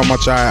 This is how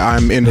much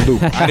I'm in the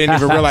loop. I didn't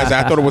even realize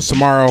that. I thought it was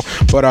tomorrow.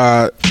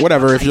 But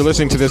whatever. If you're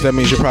listening to this, that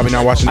means you're probably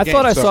not watching the game. I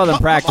thought I saw them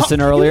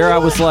practicing earlier. I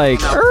was like...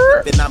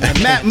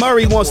 Matt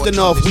Murray wants to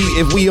know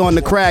if we on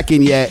the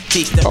Kraken yet.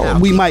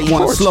 We might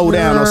want to slow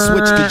down or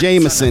switch to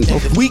Jameson.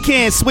 We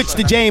can't switch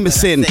to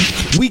Jameson.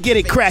 We get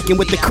it cracking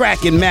with the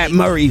Kraken, Matt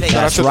Murray.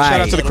 That's right.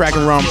 Shout out to the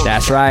Kraken rum.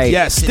 That's right.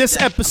 Yes, this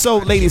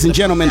episode, ladies and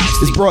gentlemen,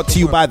 is brought to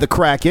you by the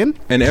Kraken.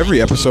 And every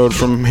episode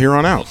from here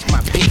on out.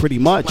 Pretty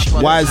much.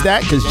 Why is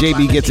that? Because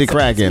JB gets it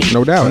cracking.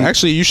 No doubt.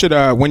 Actually, you should,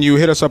 when you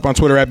hit us up on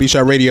Twitter at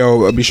Shot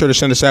Radio, be sure to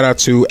send a shout out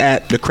to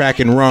at the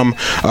Kraken Rum.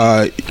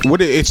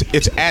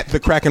 It's at the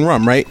Kraken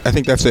Rum, right? I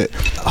think that's it.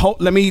 I'll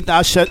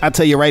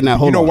tell you right now.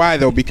 Hold on. Why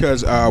though?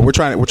 Because we're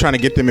trying to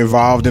get them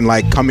involved in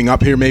like coming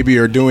up here maybe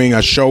or doing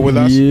a show with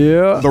us.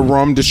 Yeah. The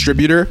rum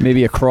distributor.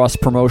 Maybe a cross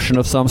promotion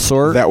of some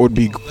sort. That would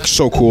be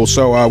so cool.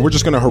 So we're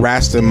just gonna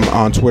harass them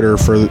on Twitter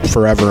for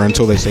forever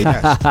until they say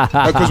yes.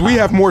 Because we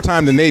have more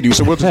time than they do,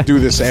 so we'll just do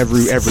this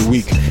every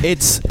week.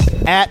 It's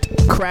at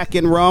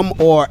Kraken Rum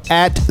or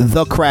at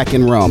the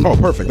Kraken Rum. Oh,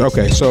 perfect.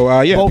 Okay, so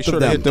both be sure of to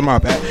them. hit them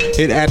up.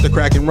 Hit at the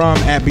Kraken Rum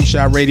at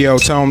Shot Radio.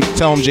 Tell them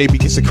JB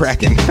gets a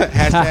Kraken.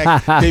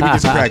 Hashtag JB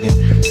gets a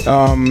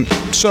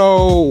Kraken.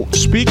 So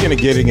speaking of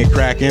getting it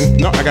cracking,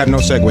 no, I got no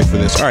segue for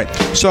this. All right.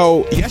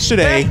 So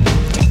yesterday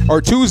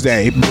or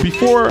Tuesday,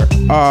 before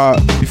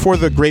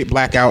the great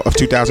blackout of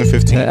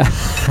 2015,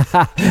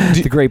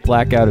 the great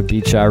blackout of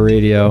Beat Shot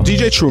Radio,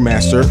 DJ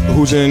Truemaster,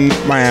 who's in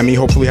Miami,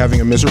 hopefully having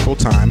a miserable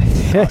time,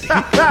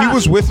 he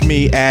was with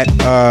me at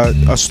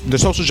the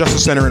Social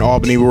Justice Center in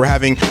Albany. We were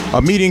having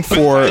a meeting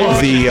for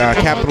the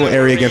Capital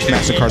Area Against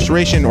Mass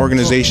Incarceration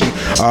organization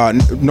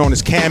known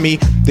as CAMI.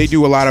 They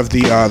do a lot of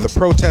the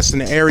protests in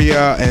the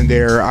area, and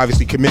they're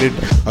obviously committed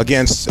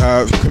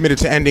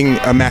to ending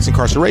mass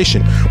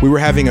incarceration. We were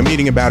having a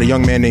meeting about a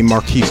young man named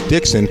Marquise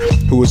Dixon,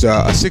 who was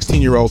a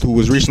 16-year-old who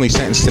was recently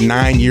sentenced to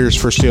 9 years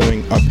for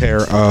stealing a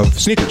pair of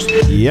sneakers.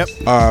 Yep.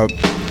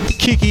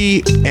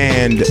 Kiki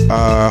and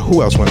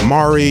who else went?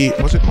 Mari.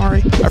 Was it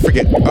Mari? I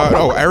forget.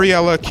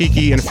 Ariella,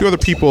 Kiki, and a few other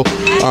people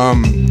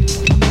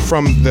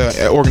from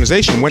the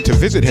organization went to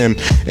visit him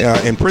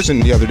in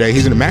prison the other day.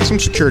 He's in a maximum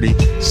security,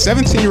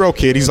 17-year-old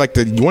kid. He's like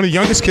one of the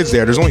youngest kids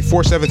there. There's only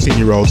 4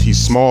 17-year-olds. He's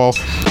small.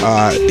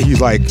 He's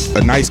like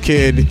a nice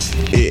kid.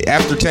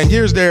 After 10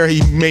 years there,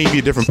 he may be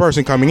a different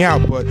person coming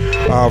out, but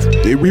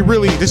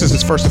this is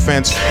his first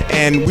offense,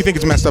 and we think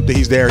it's messed up that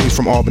he's there. He's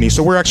from Albany,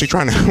 so we're actually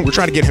trying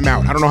to get him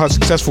out. I don't know how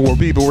successful we'll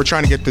be, but we're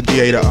trying to get the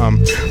DA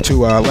to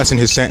lessen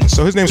his sentence.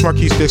 So his name's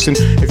Marquise Dixon.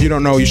 If you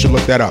don't know, you should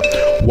look that up.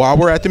 While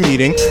we're at the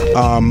meeting,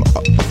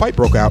 a fight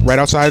broke out right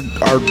outside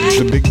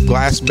the big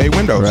glass bay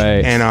windows.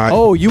 Right.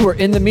 And you were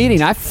in the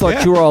meeting. I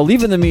thought you were all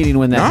leaving the meeting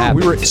when that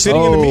happened. We were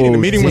sitting in the meeting. The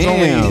meeting was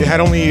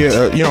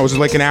it was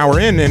like an hour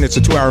in, and it's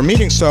a 2-hour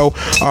meeting. So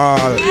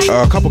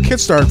a couple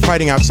kids started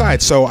fighting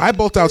outside. So I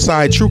bolt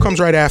outside. True comes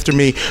right after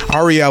me.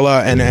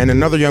 Ariella and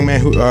another young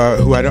man who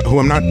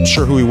I'm not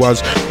sure who he was.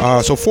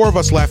 So 4 of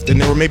us left, and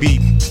there were maybe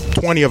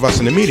 20 of us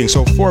in the meeting.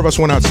 So 4 of us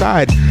went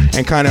outside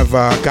and kind of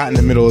got in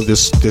the middle of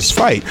this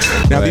fight.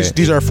 Now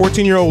these are 2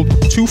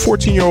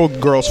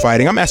 14-year-old girls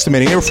fighting. I'm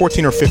estimating they were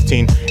 14 or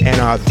 15,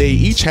 and they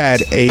each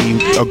had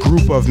a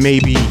group of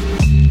maybe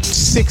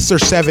 6 or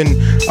 7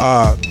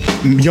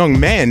 young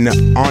men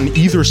on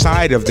either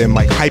side of them,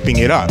 like hyping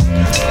it up.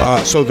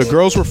 So the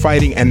girls were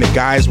fighting, and the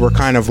guys were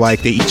kind of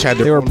like they each had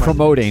their own,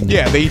 promoting.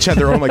 They each had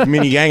their own like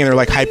mini gang, and they're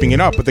like hyping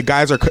it up. But the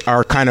guys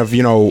are kind of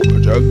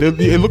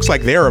it looks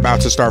like they're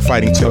about to start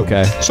fighting too.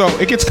 Okay. So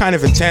it gets kind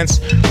of intense.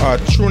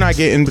 True and I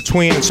get in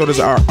between, and so does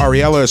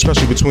Ariella,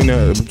 especially between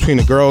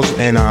the girls,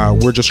 and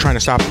we're just trying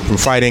to stop them from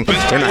fighting.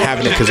 They're not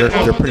having it because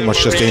they're pretty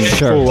much just in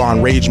full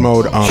on rage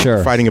mode,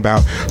 fighting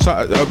about. So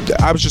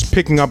I was just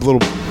picking up little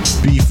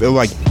beef,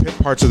 like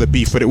parts of the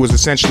beef, but it was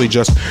essentially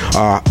just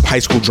high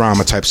school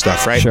drama type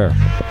stuff, right? Sure.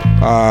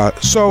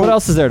 So what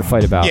else is there to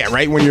fight about? Yeah,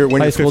 right. When you're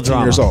 15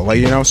 drama. years old,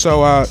 like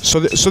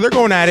so they're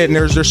going at it, and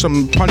there's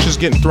some punches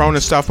getting thrown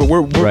and stuff, but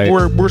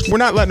we're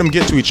not letting them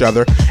get to each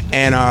other,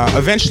 and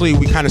eventually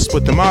we kind of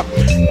split them up,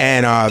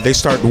 and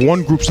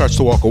one group starts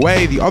to walk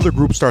away, the other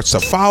group starts to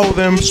follow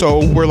them.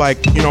 So we're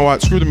like, you know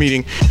what? Screw the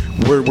meeting.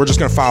 We're just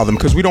gonna follow them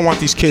because we don't want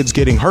these kids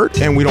getting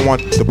hurt, and we don't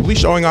want the police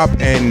showing up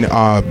and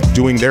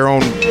doing their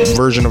own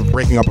version of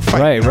breaking up a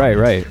fight.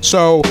 Right.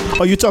 So,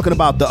 you're talking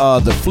about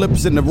the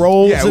flips and the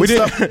rolls? Yeah, and we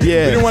did. Stuff?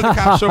 Yeah. We didn't want the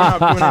cops showing up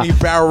doing any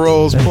barrel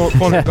rolls,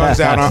 pulling their guns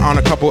out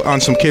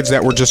on some kids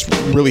that were just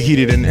really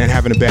heated and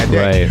having a bad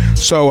day. Right.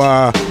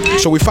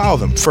 So we follow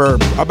them for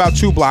about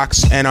 2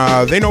 blocks, and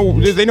they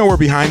know we're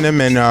behind them,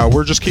 and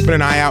we're just keeping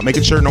an eye out,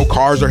 making sure no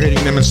cars are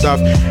hitting them and stuff.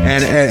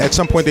 And at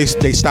some point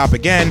they stop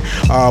again.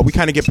 We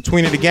kind of get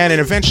between it again,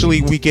 and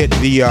eventually we get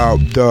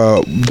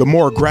the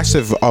more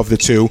aggressive of the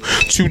two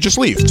to just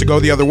leave, to go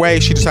the other way.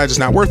 She decides it's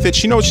not worth it.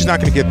 She knows she's not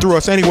going to get through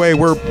us anyway.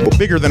 We're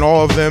bigger than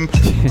all of them.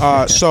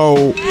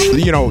 So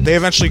they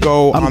eventually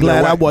go on their way.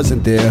 I'm glad I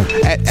wasn't there.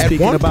 At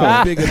one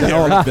point, bigger than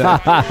all of them.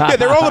 Yeah,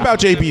 they're all about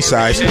JB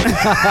size. So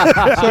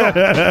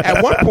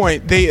at one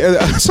point,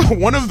 so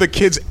one of the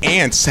kids'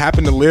 aunts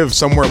happened to live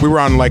somewhere. We were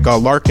on like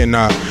Larkin.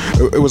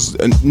 It was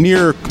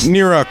near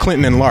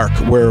Clinton and Lark,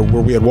 where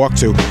we had walked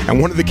to,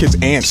 and one of the kids'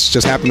 aunts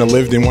just happened to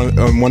live in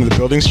one of the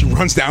buildings. She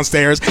runs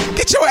downstairs,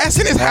 "Get your ass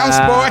in his house,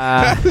 boy!"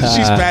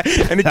 She's mad,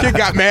 and the kid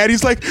got mad.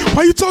 He's like,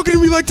 "Why are you talking to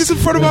me like this in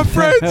front of my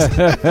friends?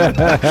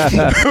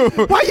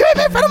 Why you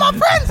in front of my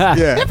friends?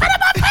 Yeah. In front of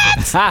my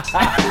friends."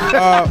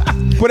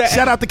 But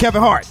shout out to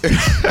Kevin Hart.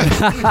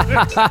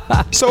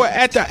 So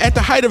at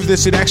the height of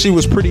this, it actually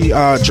was pretty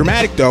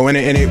dramatic, though, and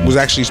it was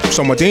actually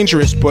somewhat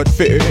dangerous. But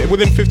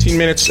within 15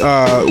 minutes,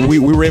 we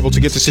were able to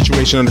get the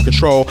situation under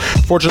control.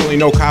 Fortunately,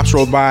 no cops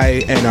rolled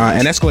by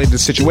and escalated the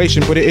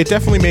situation. But it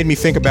definitely made me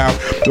think about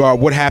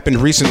what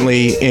happened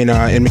recently in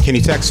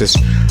McKinney, Texas.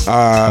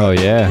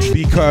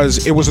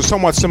 Because it was a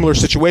somewhat similar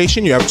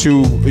situation. You have a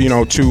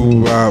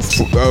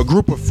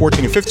group of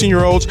 14 and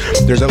 15-year-olds.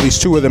 There's at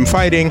least 2 of them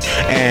fighting,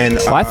 and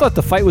I thought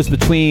the fight was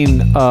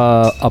between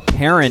a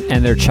parent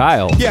and their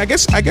child. Yeah, I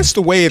guess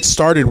the way it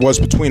started was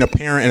between a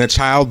parent and a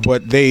child,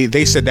 but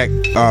they said that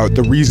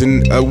the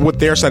reason, what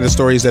their side of the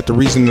story is that the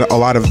reason a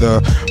lot of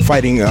the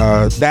fighting,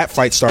 that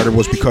fight started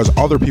was because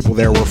other people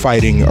there were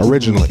fighting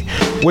originally,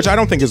 which I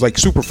don't think is like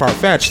super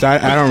far-fetched.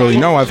 I don't really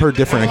know. I've heard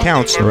different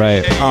accounts.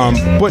 Right.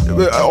 But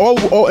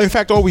in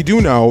fact, all we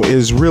do know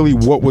is really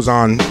what was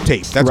on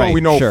tape. That's all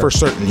we know for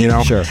certain,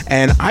 Sure.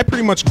 And I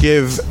pretty much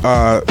give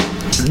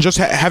just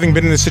having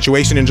been in this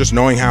situation and just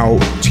knowing how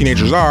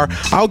teenagers are,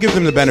 I'll give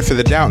them the benefit of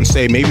the doubt and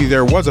say maybe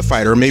there was a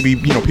fight, or maybe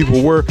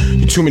people were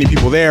too many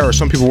people there, or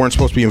some people weren't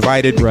supposed to be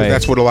invited, because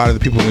that's what a lot of the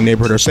people in the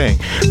neighborhood are saying.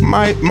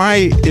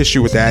 My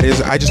issue with that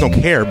is I just don't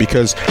care,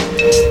 because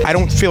I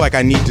don't feel like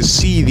I need to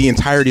see the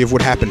entirety of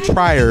what happened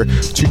prior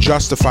to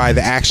justify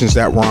the actions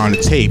that were on the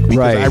tape.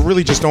 Because I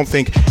really just don't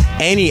think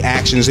any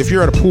actions, if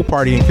you're at a pool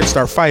party and kids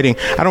start fighting,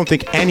 I don't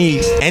think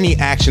any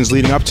actions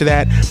leading up to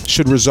that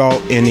should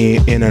result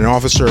in an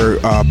officer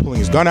pulling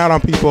his gun out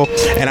on people.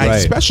 And I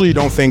especially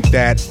don't think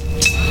that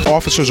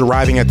officers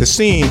arriving at the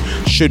scene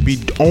should be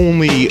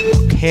only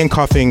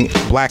handcuffing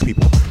black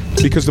people.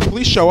 Because the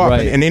police show up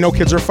and they know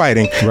kids are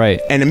fighting,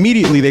 and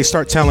immediately they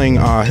start telling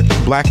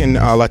black and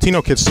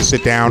Latino kids to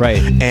sit down,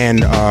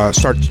 and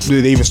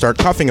they even start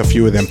cuffing a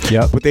few of them.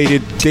 But they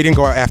didn't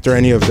go after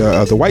any of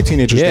the white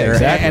teenagers there.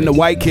 Exactly. And the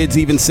white kids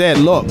even said,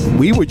 "Look,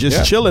 we were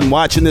just chilling,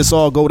 watching this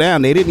all go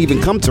down. They didn't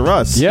even come to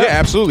us." Yeah,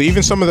 absolutely.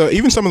 Even some of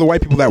the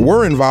white people that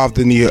were involved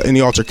in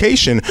the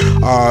altercation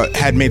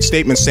had made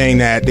statements saying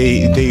that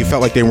they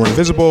felt like they were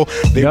invisible.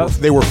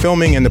 They were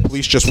filming, and the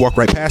police just walked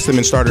right past them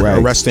and started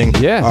arresting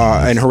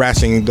and harassing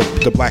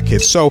the black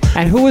kids.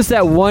 And who was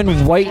that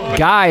one white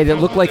guy that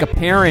looked like a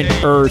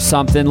parent or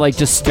something, like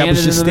just standing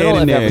in the middle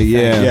of everything?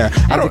 Yeah.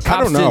 I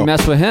don't know. Didn't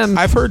mess with him.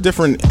 I've heard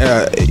different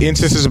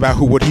instances about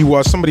what he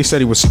was. Somebody said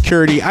he was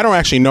security. I don't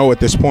actually know at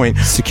this point.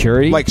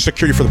 Security? Like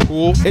security for the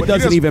pool. It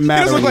doesn't even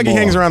matter. He doesn't look like he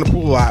hangs around the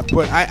pool a lot,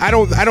 but I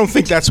don't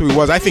think that's who he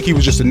was. I think he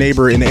was just a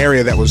neighbor in the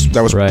area that was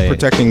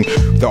protecting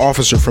the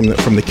officer from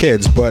the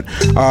kids. But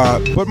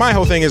my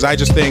whole thing is, I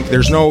just think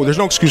there's no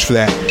excuse for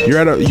that. You're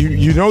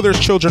at there's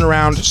children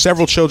around,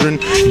 several children.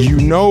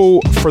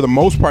 For the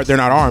most part, they're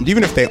not armed.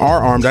 Even if they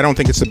are armed, I don't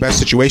think it's the best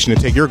situation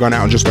to take your gun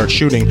out and just start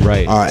shooting.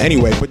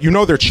 Anyway, but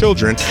they're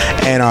children,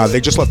 and they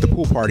just left the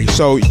pool party.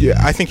 So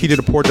I think he did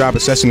a poor job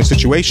assessing the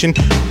situation.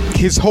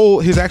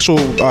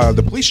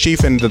 The police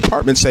chief and the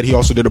department said he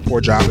also did a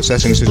poor job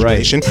assessing the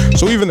situation.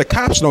 So even the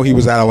cops know he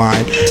was out of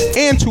line,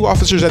 and 2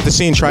 officers at the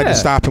scene tried to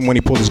stop him when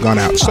he pulled his gun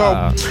out.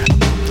 So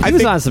he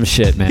was on some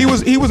shit, man.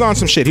 He was on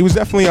some shit. He was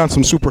definitely on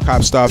some super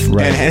cop stuff.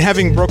 And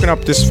having broken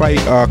up this fight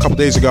a couple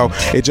days ago,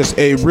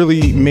 it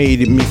really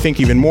made me think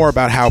even more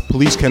about how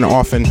police can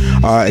often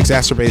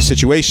exacerbate a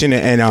situation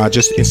and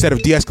just instead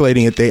of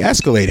de-escalating it, they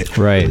escalate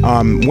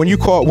it. When you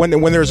call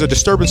when there's a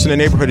disturbance in the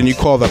neighborhood and you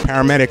call the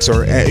paramedics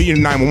or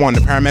 911,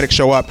 the paramedics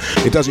show up,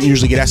 it doesn't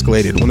usually get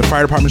escalated. When the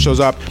fire department shows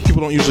up,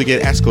 people don't usually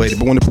get escalated.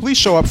 But when the police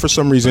show up, for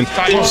some reason,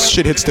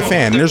 shit hits the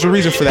fan. And there's a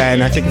reason for that,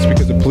 and I think it's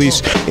because the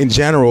police in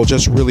general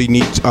just really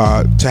need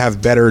to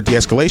have better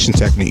de-escalation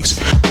techniques.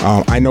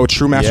 I know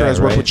True Master has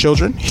worked with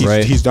children.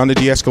 He's done the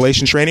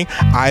de-escalation training.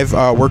 I've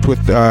worked with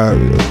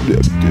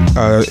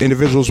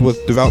individuals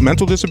with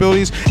developmental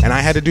disabilities, and I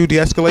had to do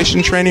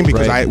de-escalation training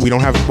because we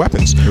don't have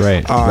weapons.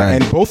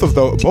 And both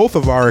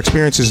of our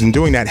experiences in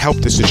doing that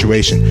helped the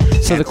situation.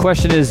 So the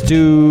question is,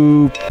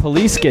 do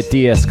police get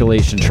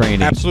de-escalation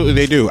training? Absolutely,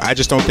 they do. I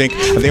just don't think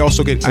they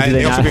also get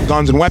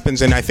guns and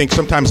weapons. And I think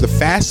sometimes the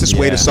fastest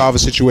way to solve a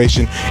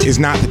situation is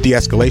not the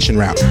de-escalation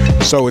route.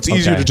 So it's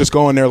easier to just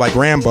go in there like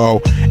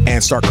Rambo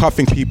and start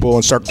cuffing people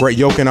and start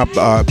yoking up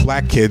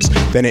black kids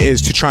than it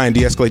is to try and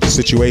de-escalate the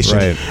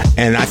situation.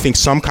 And I think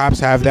some cops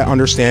have that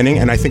understanding,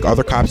 and I think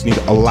other cops need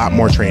a lot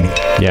more training.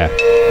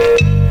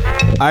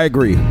 I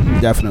agree,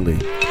 definitely.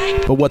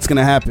 But what's going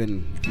to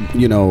happen,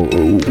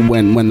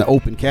 when the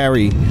open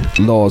carry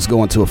laws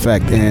go into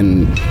effect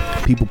and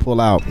people pull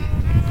out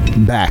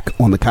back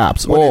on the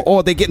cops,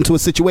 or they get into a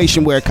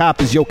situation where a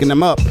cop is yoking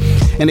them up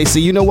and they say,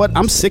 you know what,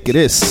 I'm sick of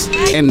this,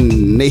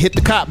 and they hit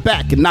the cop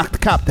back and knock the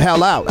cop the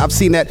hell out. I've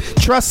seen that.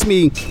 Trust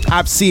me,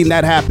 I've seen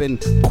that happen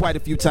quite a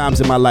few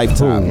times in my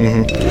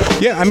lifetime.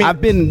 Yeah, I mean,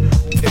 I've been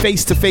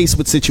face to face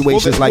with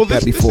situations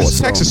that before. This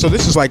is Texas, so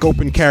this is like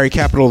open carry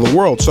capital of the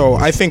world. So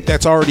I think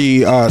that's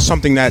already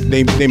something that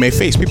they may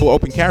face. People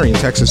open carry in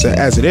Texas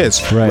as it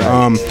is.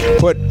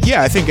 But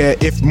yeah, I think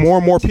if more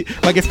and more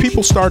if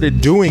people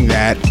started doing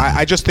that,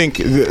 I just think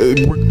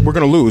we're going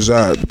to lose.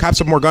 Cops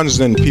have more guns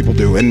than people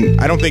do, and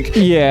I don't think.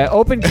 Yeah,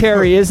 open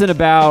carry isn't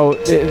about.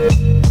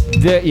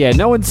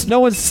 No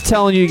one's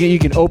telling you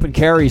can open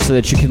carry so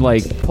that you can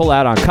pull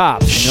out on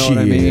cops. You know what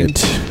I mean?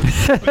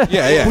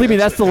 Yeah. Believe me,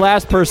 that's the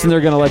last person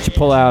they're going to let you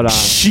pull out on.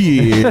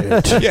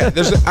 Yeah,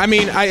 this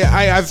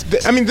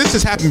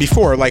has happened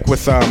before, like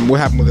with what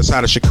happened with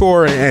Assata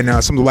Shakur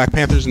and some of the Black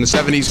Panthers in the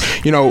 70s.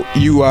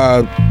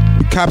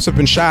 Cops have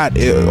been shot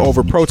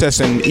over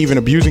protests and even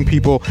abusing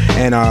people,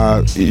 and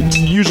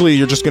usually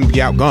you're just going to be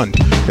outgunned,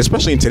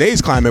 especially in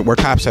today's climate where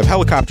cops have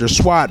helicopters,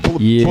 SWAT,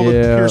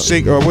 bulletproof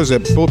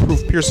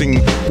piercing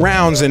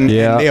rounds, and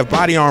they have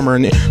body armor,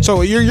 and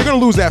so you're going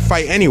to lose that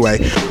fight anyway.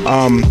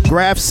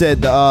 Graf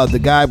said the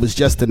guy was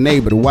just a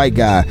neighbor, the white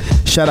guy.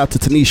 Shout out to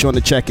Tanisha on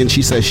the check-in.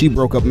 She says she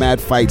broke up more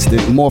fights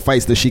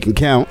than she can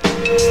count.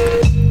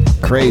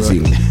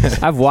 Crazy.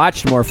 I've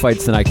watched more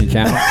fights than I can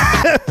count.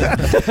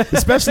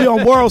 Especially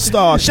on World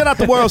Star. Shout out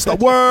to World Star.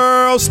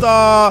 World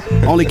Star.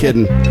 Only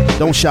kidding.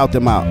 Don't shout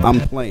them out. I'm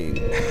playing.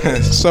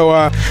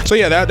 So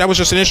yeah, that was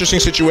just an interesting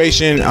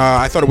situation.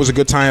 I thought it was a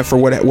good time for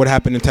what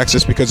happened in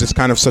Texas because it's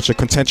kind of such a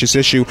contentious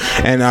issue.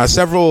 And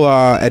several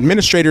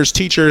administrators,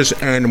 teachers,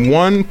 and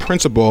one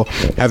principal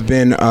have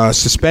been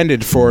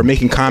suspended for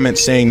making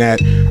comments saying that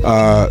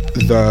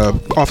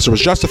the officer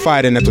was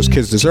justified and that those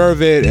kids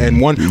deserve it.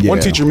 And one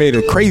teacher made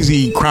a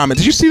crazy comment.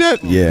 Did you see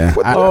that? Yeah.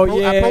 I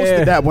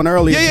posted that one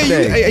earlier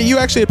today. You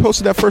actually had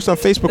posted that first on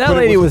Facebook. That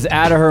lady was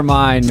out of her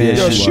mind, man.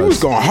 Yo, she was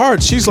going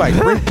hard. She's like,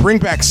 bring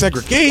back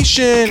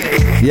segregation.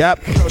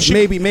 Yep.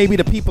 Maybe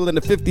the people in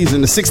the 50s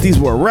and the 60s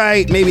were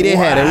right. Maybe they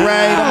had it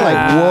right. I'm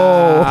like,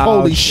 whoa,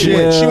 holy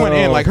shit. She went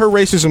in like her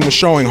racism was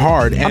showing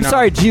hard. And, I'm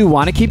sorry. Do you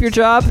want to keep your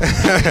job?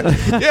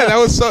 Yeah, that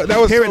was.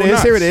 Here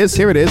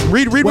it is.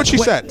 Read what she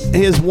said.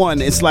 Here's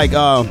one. It's like,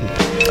 oh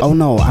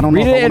no, I don't know.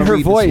 Read it in her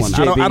voice,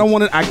 JB. I don't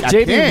want to.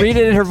 JB, read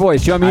it in her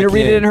voice. Do you want me to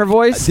read it in her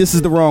voice? This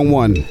is the wrong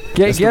one.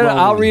 Get it.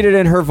 I'll read it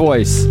in her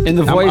voice. In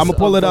the voice. I'm gonna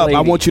pull it up. Lady.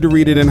 I want you to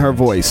read it in her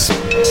voice.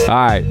 All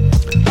right.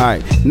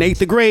 Nate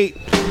the Great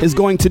is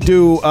going to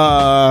do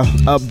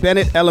a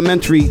Bennett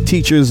Elementary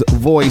teacher's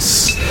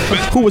voice,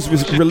 who was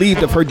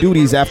relieved of her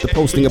duties after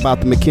posting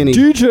about the McKinney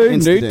DJ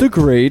incident. Nate the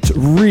Great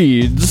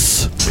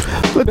reads.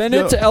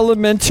 Bennett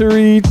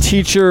Elementary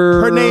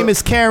teacher. Her name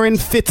is Karen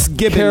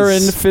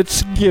Fitzgibbons.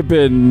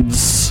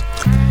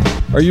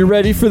 Are you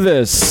ready for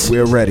this?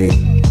 We're ready.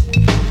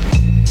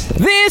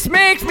 This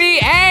makes me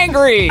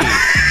angry.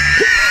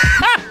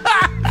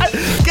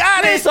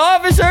 This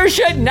officer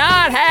should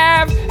not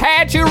have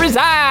had to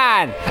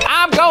resign.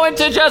 I'm going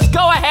to just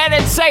go ahead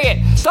and say it.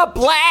 The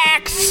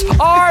blacks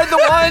are the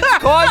ones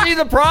causing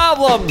the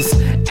problems.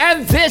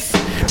 And this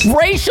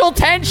racial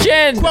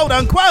tension, quote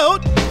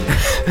unquote,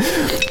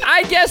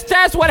 I guess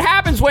that's what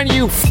happens when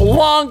you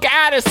flunk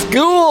out of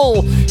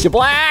school, you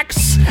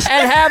blacks,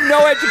 and have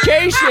no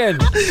education.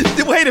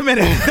 Wait a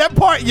minute. That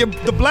part,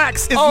 the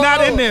blacks, is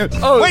not in there.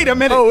 Wait a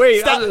minute. Oh,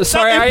 wait. Stop,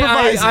 sorry.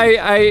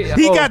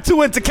 He got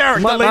too into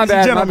character, ladies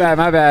and gentlemen.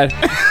 My bad.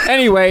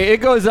 Anyway, it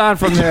goes on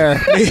from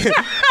there.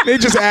 They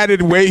just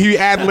added he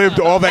ad-libbed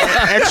all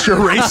that extra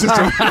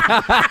racism.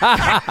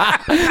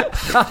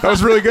 That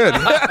was really good.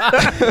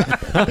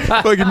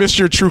 I feel like you missed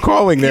your true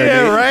calling there.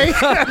 Yeah,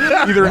 Nate.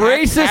 right? Either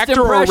racist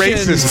actor or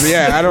racist.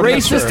 Yeah, I don't know.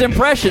 Racist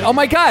impression. Oh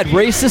my God,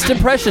 racist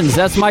impressions.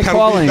 That's my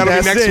calling. That'll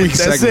be next week's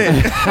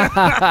segment.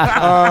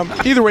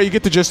 Either way, you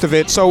get the gist of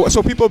it. So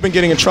people have been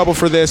getting in trouble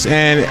for this,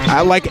 and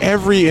I like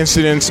every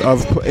incident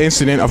of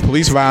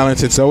police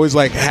violence. It's always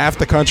like half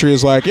the country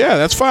is like, yeah,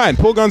 that's fine.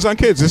 Pull guns on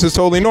kids. This is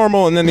totally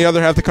normal, and then the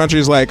other half the country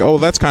is like, oh,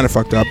 that's kind of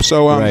fucked up.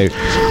 So I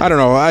don't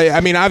know. I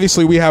mean,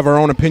 obviously we have our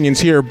own opinions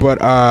here, but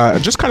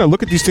just kind of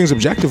look at these things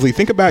objectively.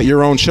 Think about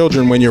your own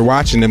children when you're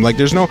watching them. Like,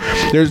 there's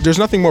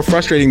nothing more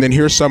frustrating than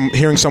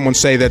hearing someone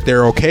say that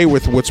they're okay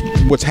with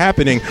what's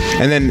happening,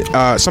 and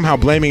then somehow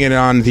blaming it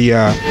on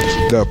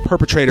the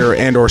perpetrator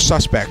and or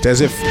suspect,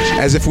 as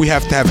if we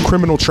have to have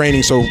criminal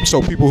training,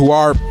 so people who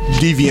are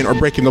deviant or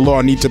breaking the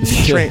law need to be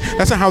trained.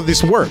 That's not how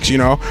this works, you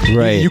know.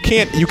 Right. You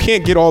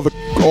can't get all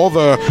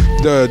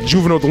the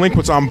juvenile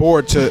delinquents on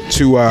board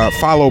to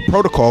follow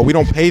protocol. We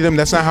don't pay them.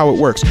 That's not how it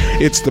works.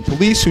 It's the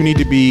police who need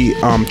to be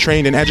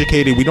trained and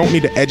educated. We don't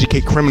need to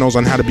educate criminals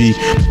on how to be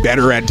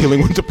better at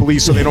dealing with the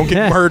police so they don't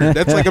get murdered.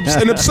 That's like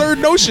an absurd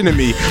notion to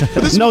me.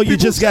 No, you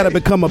just got to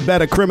become a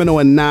better criminal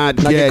and not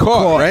get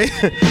caught. Right?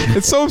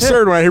 It's so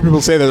absurd when I hear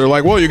people say that. They're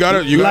like, well, you got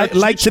to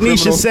like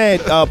Tanisha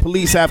said,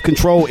 police have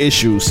control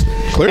issues.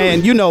 Clearly.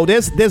 And you know,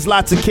 there's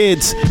lots of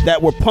kids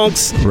that were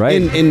punks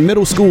in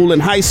middle school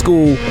and high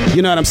school,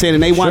 you know what I'm saying,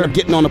 and they wind up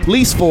getting on the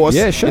police force,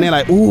 and they're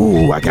like,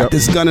 ooh, I got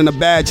this gun and a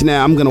badge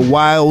now, I'm gonna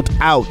wild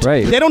out.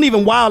 Right. They don't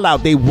even wild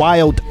out, they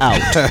wild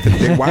out.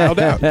 They wild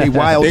out. They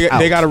wild out.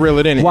 They gotta reel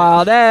it in.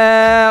 Wild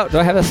out. Do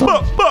I have that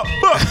song?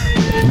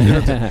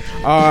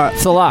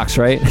 It's the Locks,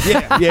 right?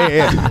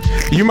 Yeah.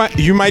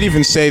 You might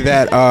even say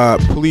that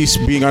police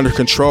being under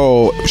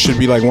control should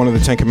be like one of the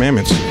 10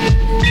 Commandments.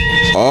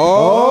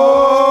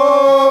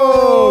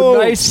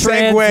 Nice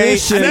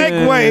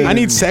segue. I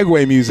need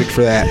segue music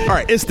for that. All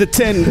right, it's the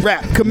 10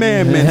 rap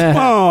commandments.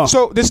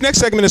 So this next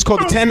segment is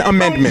called the 10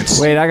 Amendments.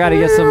 Wait, I gotta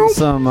get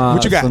some.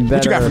 What you got?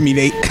 What you got for me,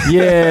 Nate?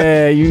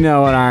 Yeah, you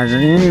know what I got.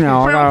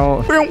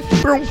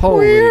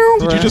 Holy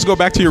Did you just go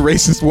back to your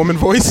racist woman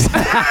voice?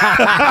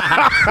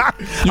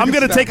 I'm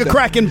gonna take a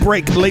cracking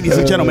break, ladies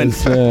and gentlemen.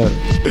 All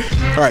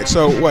right,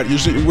 so what do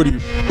you?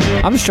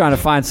 I'm just trying to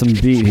find some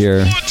beat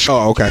here.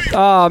 Oh, okay.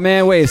 Oh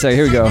man, wait a second.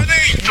 Here we go.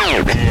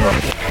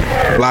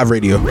 Live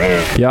radio.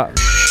 Yeah.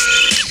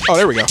 Oh,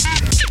 there we go.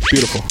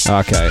 Beautiful.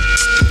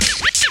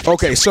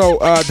 Okay, so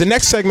the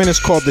next segment is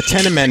called the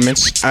 10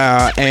 Amendments,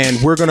 and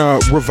we're going to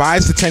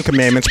revise the 10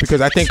 Commandments because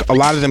I think a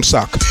lot of them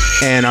suck.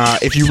 And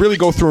if you really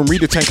go through and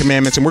read the 10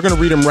 Commandments, and we're going to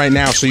read them right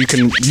now, so you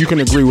can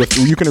agree with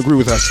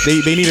us.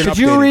 They need an update. Could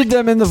you read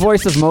them in the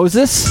voice of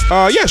Moses?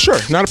 Yeah, sure.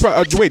 Not a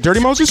problem. Wait,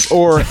 Dirty Moses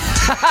or?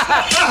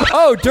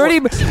 Dirty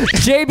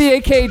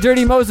JBAK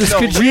Dirty Moses. No,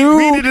 could you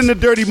read it in the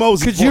Dirty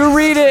Moses? Could you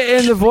read it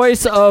in the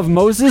voice of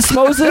Moses?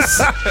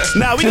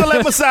 Nah, we gonna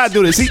let Masai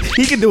do this.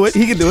 He can do it.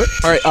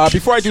 All right.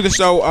 Before I do this,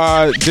 though,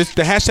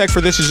 the hashtag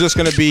for this is just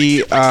going to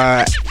be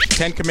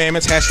 10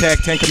 Commandments,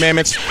 hashtag 10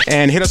 Commandments,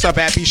 and hit us up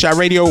at B-Shot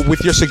Radio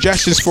with your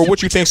suggestions for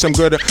what you think some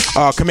good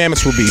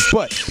commandments will be.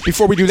 But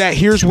before we do that,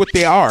 here's what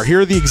they are. Here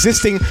are the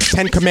existing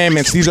 10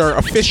 Commandments. These are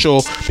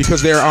official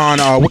because they're on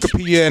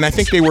Wikipedia, and I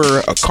think they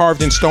were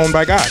carved in stone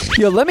by God.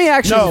 Yo, let me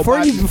actually,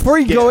 before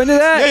you go into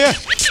that,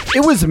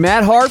 it was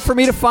mad hard for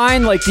me to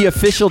find like the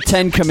official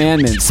 10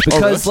 Commandments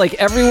because like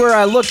everywhere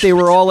I looked, they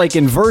were all like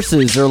in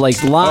verses or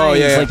like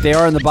lines like they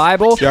are in the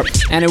Bible. Yep.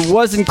 And it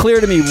wasn't clear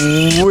to me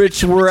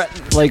which were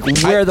like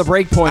where the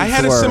breakpoints were. I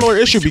had a similar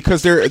issue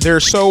because they're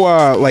so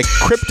like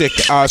cryptic.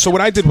 So what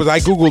I did was I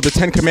googled the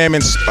 10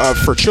 Commandments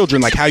for children,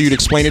 like how you'd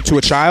explain it to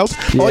a child.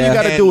 All you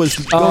got to do is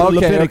go to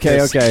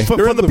Leviticus. Okay.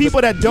 For the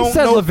people that don't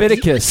know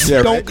Leviticus.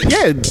 Go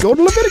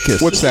to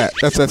Leviticus. What's that?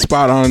 That's that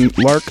spot on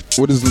Lark.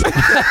 What is it?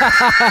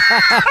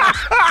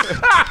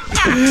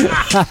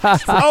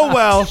 Oh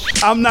well,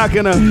 I'm not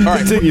gonna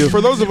continue.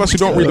 For those of us who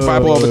don't read the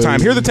Bible all the time,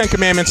 here are the 10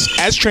 Commandments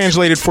as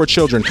translated for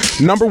children.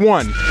 Number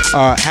 1,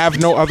 have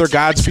no other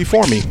gods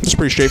before me. It's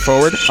pretty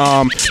straightforward.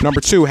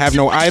 Number 2, have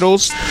no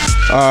idols.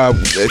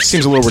 It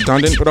seems a little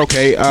redundant, but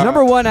okay.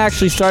 Number 1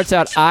 actually starts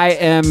out, I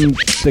am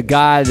the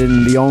God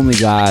and the only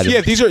God.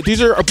 Yeah,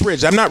 these are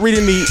abridged. I'm not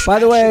reading the... By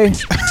the way,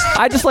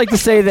 I just like to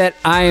say that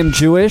I am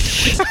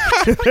Jewish.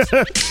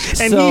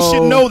 And he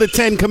should know the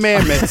 10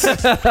 Commandments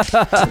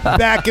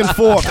back and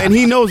forth. And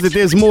he knows that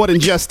there's more than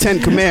just 10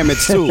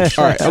 Commandments, too.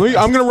 All right. I'm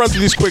going to run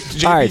through these quick.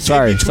 All right.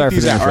 Sorry for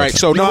that. All right.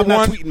 So, number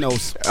 1.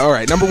 All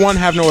right. Number 1,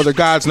 have no other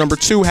gods. Number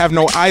 2, have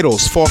no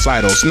idols, false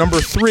idols. Number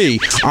 3,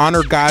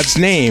 honor God's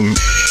name.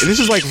 This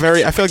is like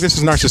I feel like this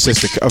is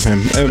narcissistic of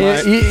him.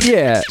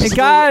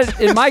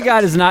 And my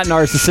God is not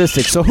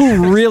narcissistic. So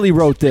who really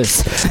wrote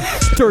this?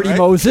 Dirty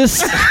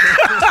Moses.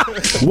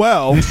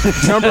 Well,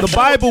 the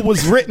Bible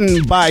was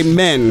written by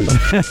men.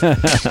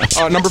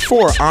 Number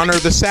 4, honor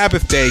the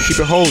Sabbath day, keep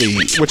it holy.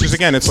 Which is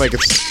again, it's like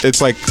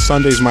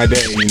Sunday's my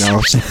day, you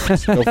know.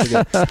 Don't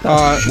forget.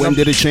 When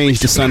did it change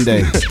to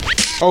Sunday?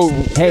 Oh,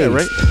 hey,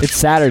 right? It's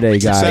Saturday,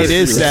 guys. It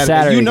is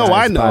Saturday. You know,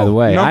 guys, I know. By the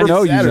way, I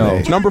know you know.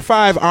 Number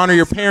 5, honor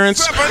your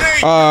parents.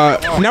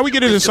 Now we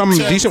get into some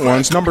decent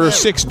ones. Number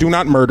 6, do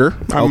not murder.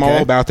 I'm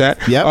all about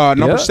that. Yep.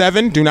 Number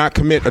 7, do not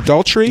commit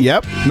adultery.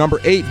 Yep.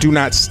 Number 8, do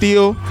not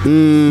steal.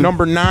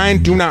 Number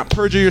 9, do not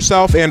perjure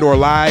yourself and or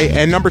lie.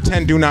 And number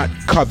 10, do not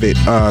covet,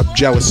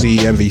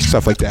 jealousy, envy,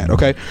 stuff like that.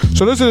 Okay.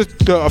 So those are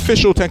the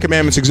official 10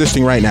 Commandments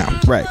existing right now.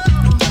 Right.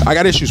 I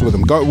got issues with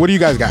them. What do you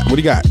guys got? What do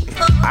you got?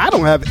 I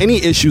don't have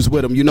any issues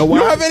with them. You know why?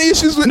 You don't have any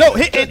issues with No,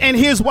 and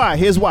here's why.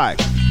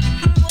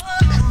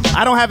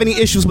 I don't have any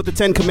issues with the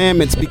 10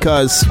 Commandments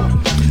because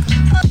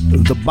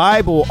the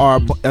Bible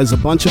is a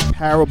bunch of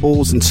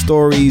parables and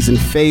stories and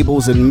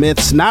fables and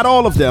myths, not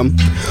all of them,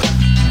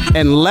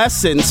 and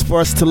lessons for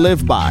us to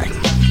live by.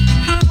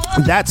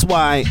 That's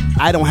why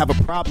I don't have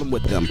a problem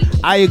with them.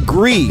 I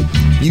agree.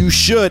 You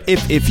should,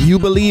 if you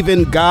believe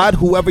in God,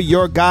 whoever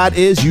your God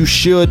is, you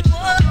should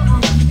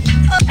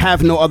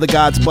have no other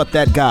gods but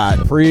that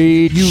God.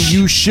 Preach.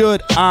 You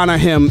should honor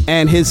him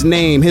and his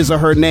name, his or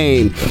her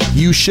name.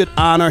 You should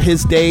honor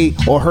his day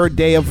or her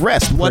day of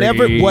rest,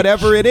 whatever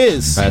it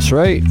is. That's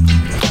right.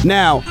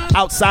 Now,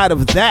 outside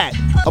of that,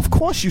 of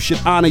course you should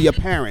honor your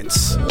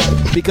parents,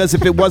 because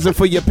if it wasn't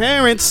for your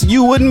parents,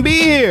 you wouldn't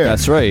be here.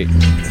 That's right.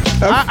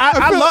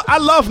 I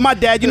love my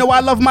dad. You know why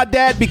I love my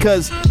dad?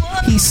 Because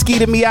he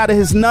skeeted me out of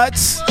his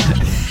nuts.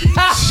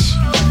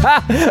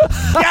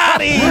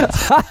 Got him.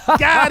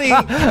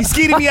 He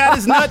skeeted me out of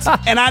his nuts.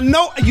 And I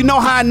know, you know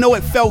how I know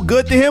it felt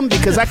good to him?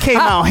 Because I came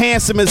out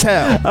handsome as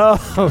hell.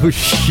 Oh,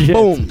 shit.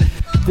 Boom.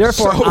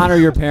 Therefore, honor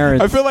your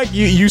parents. I feel like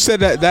you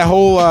said that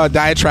whole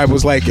diatribe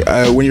was like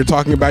when you're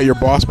talking about your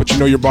boss, but you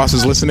know your boss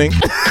is listening.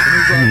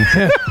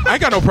 I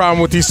got no problem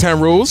with these 10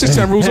 rules. These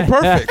 10 rules are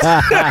perfect.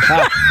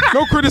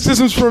 No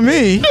criticisms from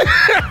me.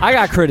 I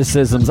got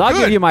criticisms. I'll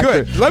give you my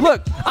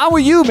Look, I'm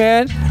with you,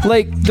 man.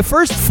 Like, the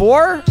first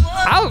 4,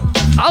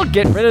 I'll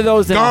get rid of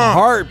those in a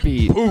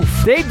heartbeat.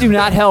 Oof. They do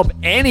not help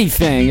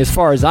anything as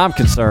far as I'm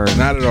concerned.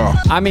 Not at all.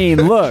 I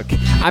mean, look.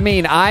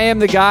 I am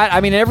the God.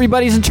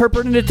 Everybody's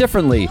interpreting it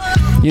differently.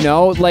 You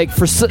know, like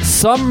for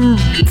some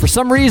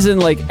reason,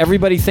 like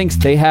everybody thinks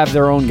they have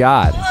their own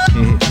God.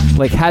 Mm-hmm.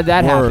 Like, how'd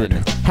that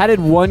happen? How did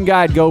one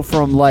God go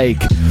from like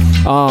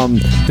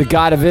the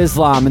God of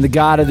Islam and the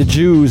God of the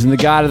Jews and the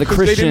God of the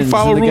Christians? They didn't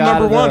follow rule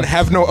number 1: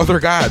 have no other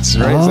gods.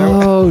 Right?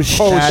 Oh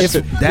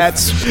shit!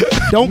 That's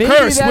don't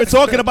curse. We're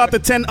talking about the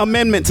 10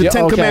 Amendments, the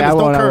 10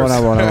 Commandments. Don't curse. I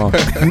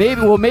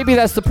won't. Maybe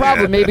that's the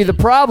problem. Maybe the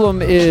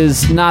problem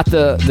is not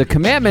the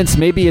commandments.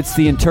 Maybe it's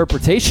the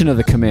interpretation of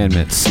the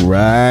commandments.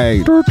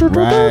 Right.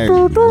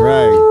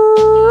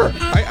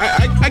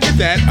 I get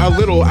that a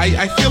little.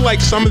 I feel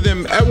like some of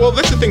them. Well,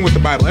 that's the thing with the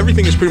Bible.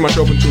 Everything is pretty much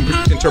open to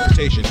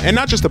interpretation, and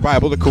not just the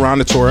Bible, the Quran,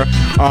 the Torah,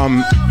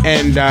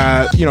 and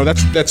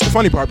that's the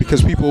funny part,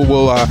 because people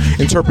will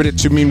interpret it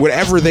to mean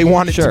whatever they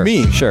want it to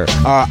mean. Sure.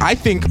 I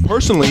think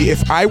personally,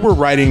 if I were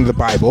writing the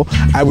Bible,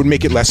 I would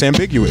make it less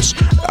ambiguous.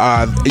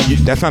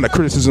 That's not a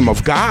criticism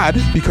of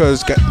God,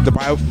 because the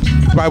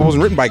Bible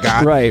wasn't written by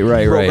God. Right. He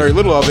wrote very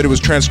little of it. It was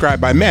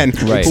transcribed by men.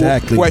 Right.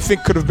 Exactly. Who I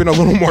think could have been a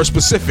little more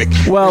specific.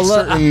 Well,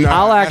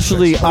 I'll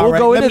actually. We'll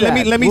go into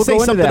that. Let me say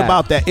something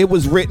about that. It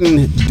was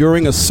written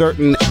during a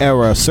certain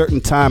era, a certain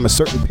time, a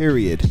certain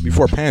period.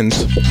 Before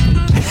pens.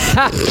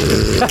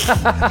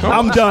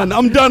 I'm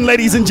done,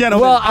 ladies and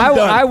gentlemen. Well,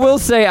 I will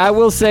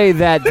say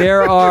that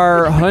there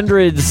are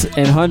hundreds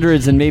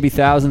and maybe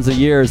thousands of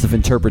years of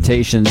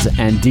interpretations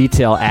and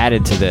detail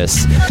added to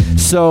this.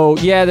 So,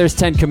 yeah, there's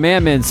 10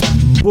 Commandments,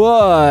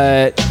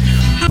 but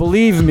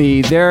believe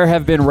me, there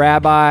have been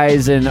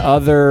rabbis and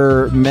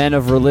other men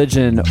of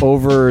religion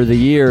over the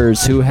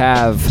years who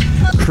have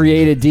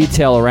created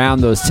detail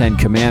around those 10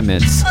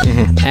 Commandments.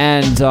 Mm-hmm.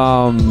 And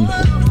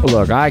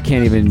look, I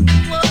can't even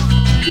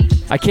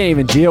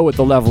deal with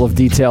the level of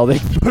detail they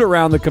put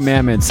around the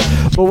commandments.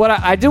 But what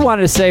I did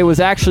want to say was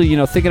actually,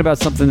 thinking about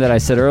something that I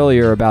said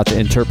earlier about the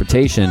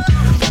interpretation.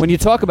 When you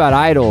talk about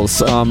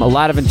idols, a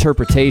lot of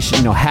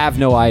interpretation, have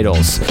no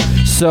idols.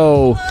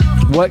 So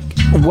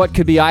what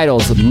could be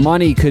idols?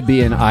 Money could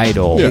be an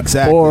idol. Yeah,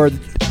 exactly. Or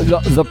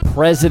the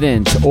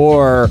president,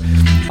 or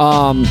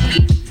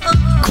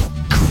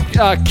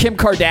Kim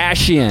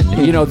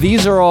Kardashian.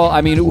 These are all.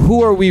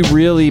 Who are we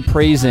really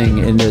praising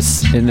in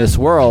this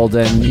world?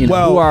 And who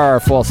are our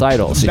false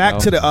idols? Back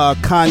to the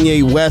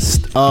Kanye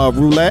West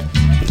roulette.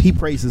 He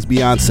praises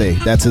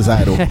Beyonce. That's his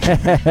idol.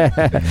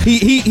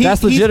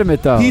 That's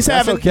legitimate, though. He's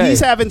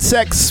having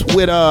sex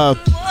with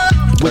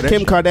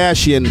Kim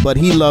Kardashian, but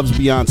he loves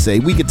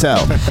Beyonce. We could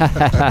tell.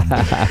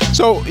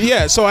 So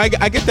I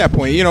get that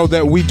point.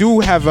 That we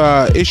do have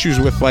issues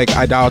with like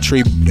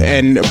idolatry,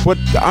 but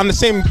on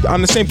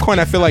the same coin,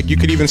 I feel like you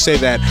could even say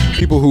that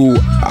people who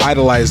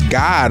idolize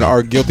God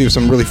are guilty of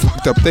some really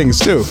fucked up things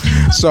too.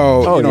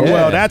 So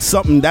well, that's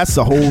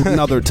a whole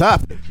nother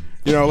topic.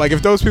 Like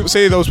if those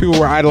people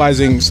were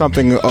idolizing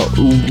something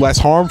less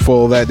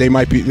harmful, that they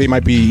might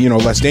be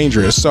less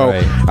dangerous. So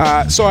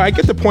right. So I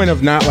get the point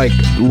of not like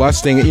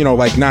lusting,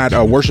 like not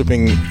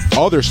worshiping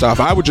other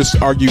stuff. I would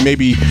just argue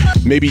maybe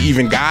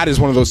even God is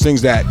one of those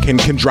things that can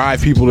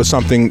drive people to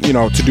something,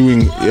 to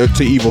doing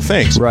to evil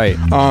things. Right.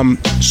 Or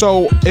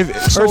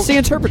it's the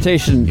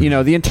interpretation.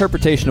 The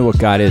interpretation of what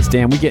God is.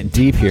 Damn, we getting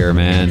deep here,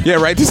 man. Yeah,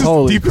 right. This is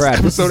the deepest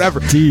episode ever.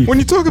 Deep. When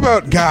you talk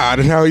about God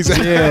and how he's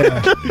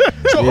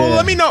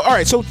let me know. All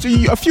right, so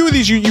a few of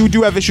these you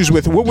do have issues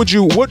with. What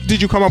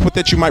did you come up with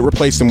that you might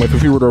replace them with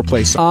if you were to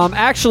replace them?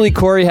 Actually,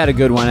 Corey had a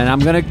good one, and I'm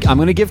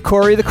gonna give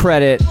Corey the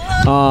credit.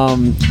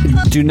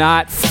 Do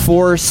not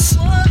force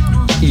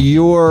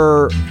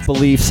your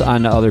beliefs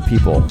onto other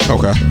people.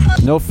 Okay.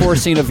 No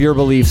forcing of your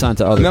beliefs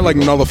onto other people. That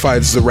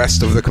nullifies the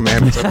rest of the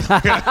commandments.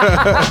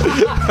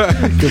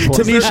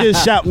 Tanisha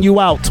is shouting you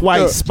out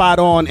twice, spot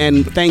on,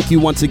 and thank you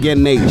once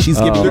again, Nate. She's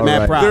giving you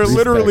mad props. They're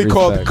literally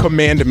called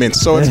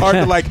commandments, so it's hard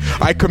to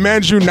I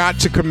command you not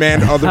to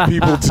command other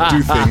people to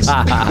do things.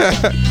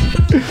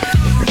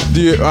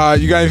 Do you got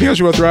anything else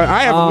you want to throw out?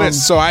 I have a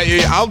list, so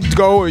I'll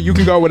go, or you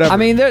can go, whatever. I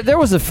mean, there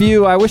was a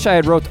few. I wish I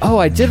had wrote. Oh,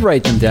 I did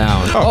write them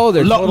down.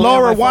 They're totally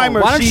Laura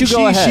Weimer. Why don't you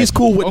go ahead? She's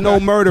cool with no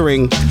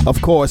murdering,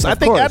 of course. I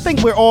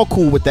think we're all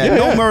cool with that. Yeah.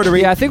 No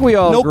murdering. Yeah, I think we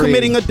all No agree.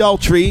 committing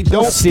adultery.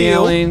 Don't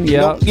stealing.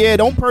 steal.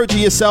 Don't perjure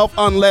yourself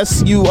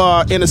unless you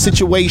are in a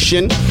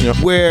situation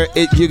where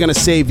you're going to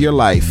save your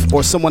life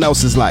or someone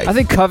else's life. I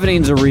think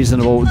coveting's a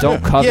reasonable.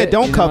 Don't covet. Yeah,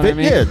 don't covet.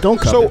 Yeah, don't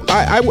covet. So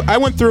I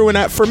went through,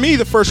 and for me,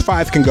 the first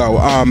 5 can go.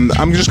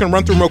 I'm just going to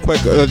run through them real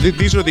quick.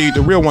 These are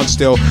the real ones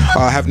still.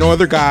 Have no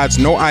other gods,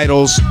 no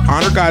idols,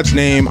 honor God's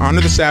name,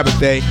 honor the Sabbath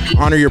day,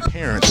 honor your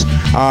parents.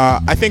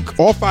 I think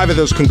all 5 of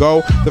those can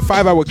go. The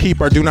 5 I would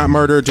keep are do not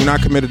murder, do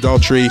not commit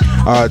adultery,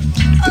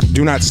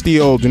 do not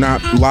steal, do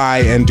not lie,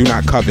 and do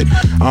not covet.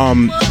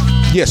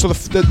 So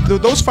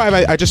those 5,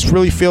 I just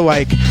really feel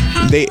like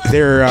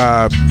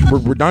they're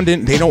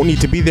redundant. They don't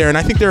need to be there, and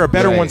I think there are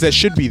better ones that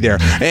should be there.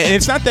 And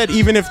it's not that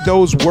even if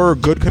those were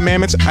good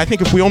commandments, I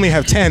think if we only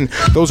have 10,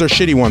 those are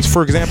shitty ones.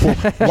 For example,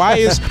 why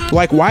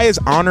is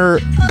honor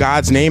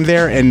God's name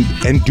there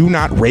and do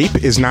not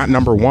rape is not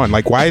number 1?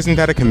 Like, why isn't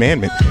that a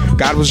commandment?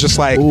 God was just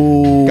like,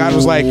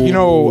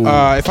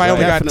 if I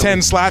only got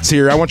 10 slots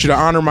here, I want you to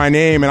honor my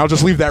name, and I'll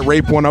just leave that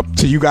rape one up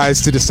to you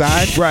guys to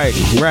decide.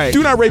 Right.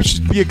 Do not rape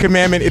should be a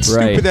commandment. It's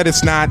stupid that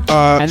it's not.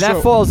 And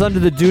that falls under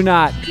the do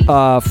not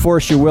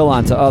force your will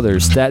onto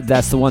others.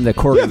 That's the one that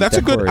Corey. Yeah, that's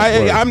a good.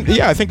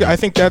 I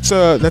think that's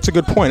a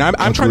good point.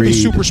 I'm trying to be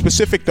super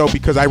specific though,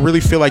 because I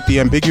really feel like the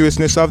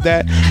ambiguousness of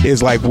that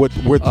is like what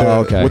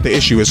the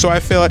issue is. So I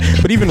feel like,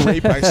 but even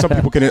rape, some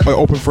people can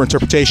open for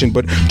interpretation.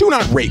 But do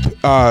not rape.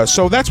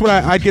 So that's what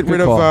I'd get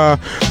rid of.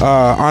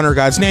 Honor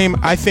God's name.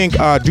 I think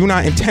do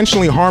not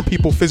intentionally harm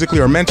people physically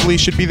or mentally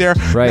should be there.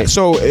 Right.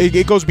 So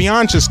it goes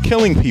beyond just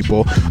killing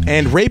people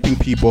and raping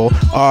people.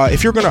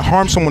 If you're going to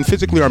harm someone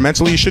physically or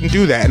mentally, you shouldn't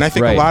do that. And I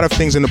think a lot of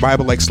things in the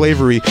Bible, like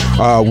slavery,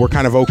 were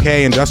kind of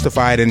okay and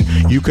justified. And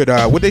you could,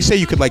 what they say,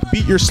 you could like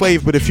beat your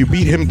slave, but if you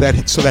beat him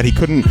so that he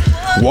couldn't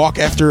walk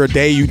after a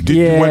day, you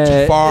went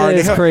too far.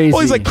 It's crazy. All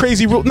these like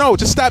crazy rules. No,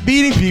 just stop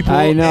beating people.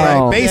 I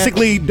know. Right.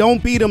 Basically,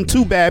 don't beat them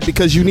too bad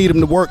because you need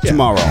them to work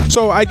tomorrow.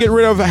 So I get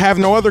rid of have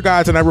no other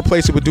gods, and I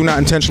replace it with do not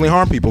intentionally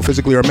harm people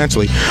physically or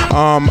mentally.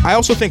 I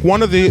also think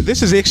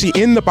this is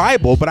actually in the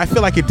Bible, but I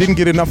feel like it didn't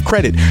get enough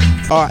credit.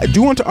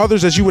 Do unto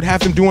others as you would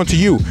have them do unto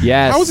you.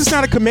 Yes. How is this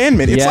not a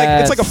commandment? It's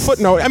like a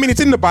footnote. I mean, it's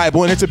in the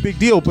Bible and it's a big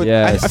deal, but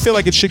I feel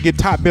like it should get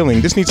top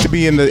billing. This needs to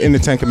be in the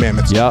 10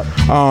 Commandments. Yep.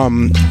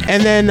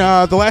 And then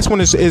the last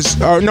one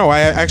is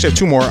I actually have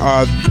 2 more.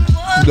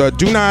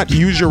 Do not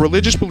use your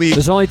religious beliefs.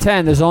 There's only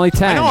 10.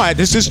 I know.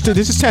 This is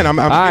 10. I'm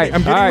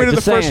getting rid of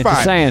the first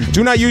 5.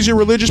 Do not use your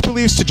religious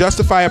beliefs to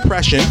justify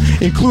oppression,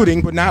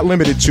 including but not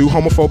limited to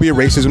homophobia,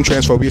 racism,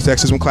 transphobia,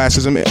 sexism,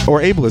 classism,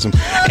 or ableism.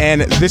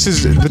 And this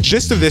is the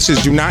gist of this: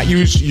 is do not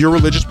use your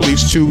religious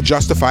beliefs to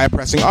justify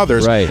oppressing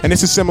others. Right. And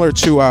this is similar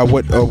to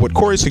what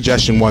Corey's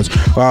suggestion was,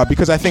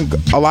 because I think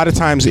a lot of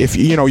times if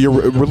your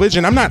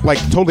religion, I'm not like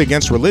totally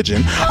against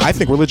religion. I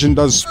think religion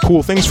does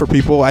cool things for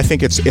people. I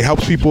think it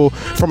helps people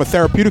from a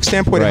therapeutic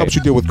standpoint. It helps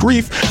you deal with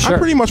grief. Sure. I'm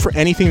pretty much for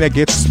anything that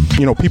gets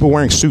people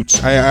wearing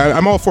suits.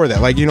 I'm all for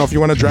that. Like if you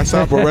want to dress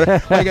up or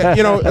whatever.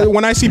 Like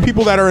when I see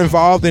people that are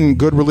involved in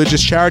good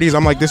religious charities,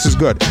 I'm like, this is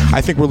good.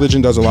 I think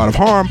religion does a lot of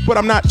harm, but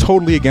I'm not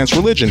totally against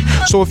religion.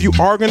 So if you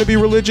are going to be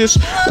religious,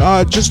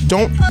 just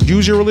don't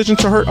use your religion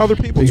to hurt other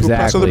people, to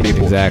oppress other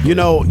people. Exactly.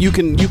 You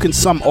can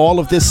sum all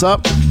of this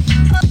up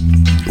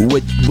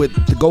with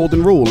the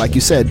golden rule, like you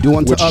said, do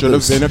unto Which others.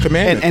 Which should have been a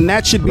commandment. And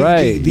that should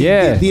be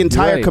the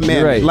entire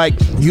commandment. Right. Like,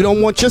 you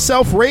don't want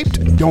yourself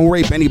raped, don't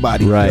rape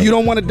anybody. Right. You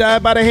don't want to die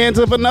by the hands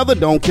of another,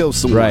 don't kill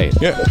someone. Right.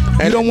 Yeah.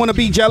 You don't want to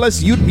be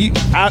jealous.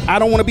 I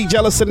don't want to be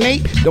jealous of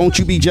Nate. Don't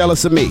you be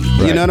jealous of me.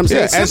 Right. You know what I'm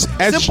saying?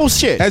 Yeah, simple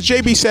shit. As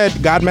JB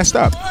said, God messed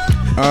up.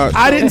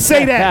 I didn't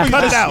say that.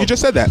 Cut it out. You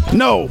just said that.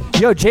 No.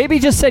 Yo, JB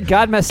just said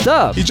God messed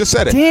up. He just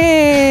said it.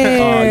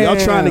 Damn.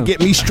 Y'all trying to get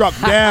me struck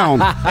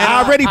down.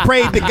 I already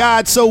prayed to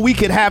God so we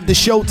could have the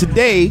show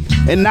today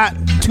and not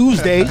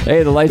Tuesday.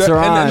 Hey, the lights are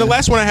on. And the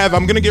last one I have,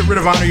 I'm going to get rid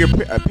of honor your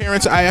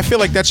parents. I feel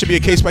like that should be a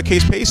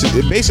case-by-case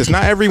basis.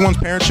 Not everyone's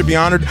parents should be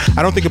honored.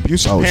 I don't think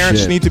abusive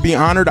parents need to be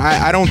honored.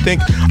 I don't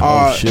think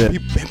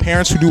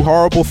parents who do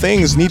horrible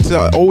things need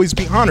to always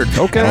be honored.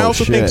 Okay. And I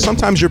also think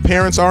sometimes your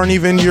parents aren't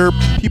even your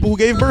people who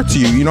gave birth to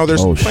you.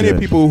 There's plenty of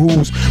people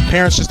whose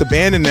parents just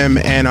abandoned them,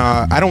 and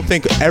I don't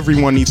think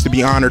everyone needs to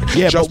be honored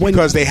just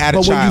because they had a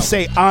child. But when you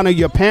say honor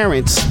your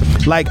parents,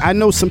 like I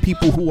know some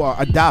people who are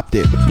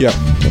adopted. Yeah.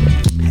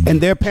 And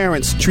their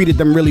parents treated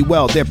them really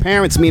well. Their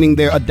parents, meaning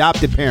their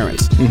adopted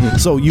parents. Mm-hmm.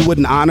 So you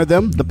wouldn't honor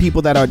them? The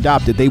people that are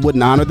adopted, they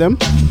wouldn't honor them?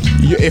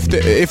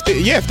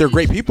 If they're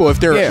great people, if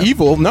they're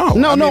evil, no.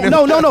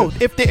 No.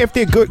 If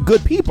they're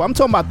good people, I'm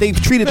talking about they've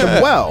treated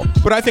them well.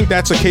 But I think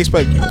that's a case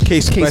by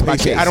case.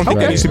 I don't think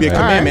that needs to be a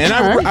commandment.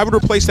 And I would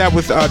replace that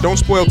with don't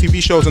spoil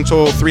TV shows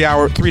until 3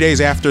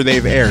 days after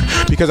they've aired,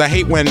 because I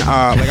hate when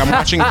like I'm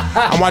watching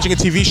a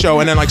TV show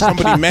and then like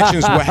somebody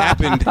mentions what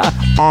happened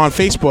on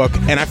Facebook,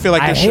 and I feel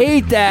like I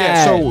hate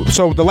that. Yeah,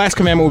 so the last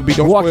commandment would be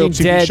don't spoil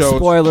TV Dead shows.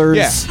 Spoilers.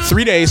 Yeah,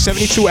 3 days,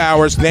 72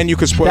 hours, then you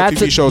can spoil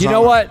TV shows. You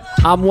know what?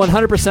 I'm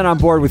 100% on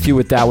board with you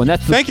with that one.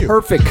 That's the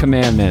perfect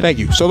commandment. Thank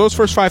you. So those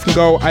first 5 can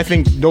go. I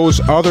think those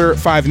other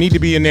 5 need to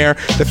be in there.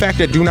 The fact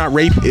that do not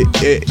rape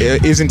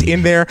isn't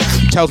in there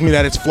tells me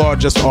that it's flawed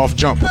just off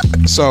jump.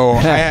 So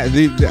I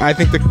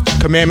think the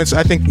commandments,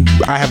 I think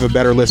I have a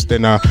better list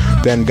than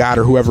God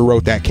or whoever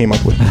wrote that came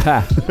up with.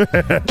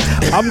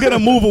 I'm going to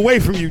move away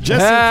from you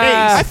just in case.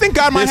 I think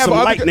God might have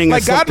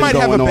God might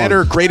have a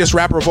better greatest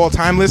rapper of all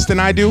time list than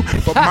I do,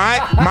 but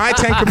my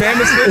 10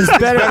 commandments list is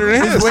better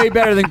than his. It's way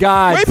better than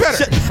God. Way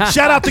better.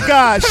 Shout out to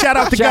God. Shout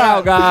out to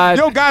God.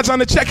 Yo, God's on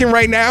the check-in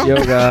right now.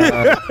 Yo,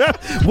 God.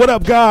 What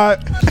up,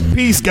 God?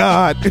 Peace,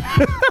 God.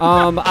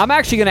 I'm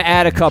actually going to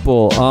add a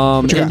couple.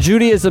 In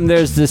Judaism,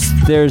 there's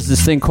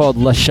this thing called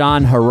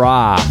Lashon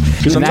Hara,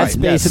 and that's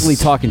basically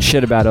talking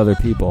shit about other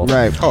people.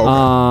 Right.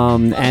 Oh,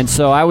 okay. And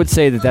so I would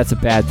say that that's a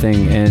bad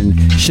thing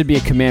and should be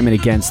a commandment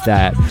against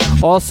that.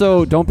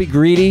 Also, don't be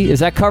greedy. Is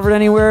that covered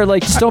anywhere?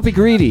 Like, just don't be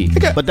greedy.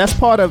 But that's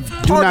part of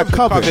do not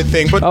covet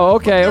thing. But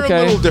okay. They're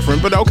a little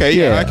different, but okay,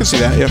 yeah, I can see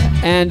that. Yeah.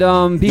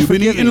 And be You've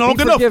been eating long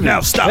enough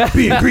now. Stop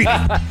being greedy.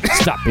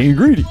 Stop being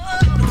greedy.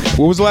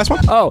 What was the last one?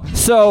 Oh,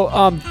 so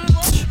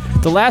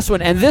the last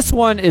one, and this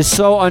one is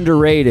so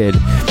underrated.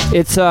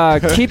 It's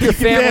keep your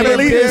family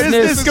and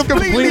business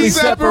completely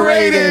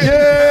separated.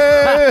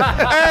 Hey!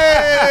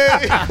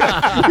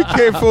 We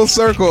came full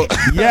circle.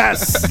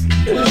 Yes.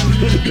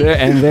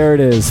 And there it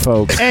is,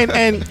 folks.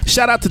 And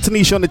shout out to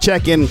Tanisha on the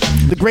check-in.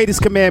 The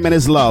greatest commandment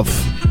is love.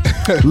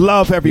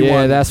 Love everyone.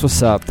 Yeah, that's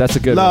what's up. That's a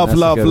good one.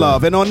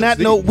 Love. And on that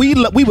note, we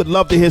would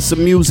love to hear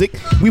some music.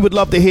 We would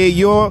love to hear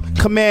your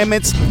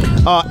commandments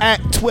at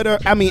Twitter.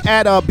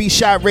 At Be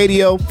Shot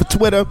Radio for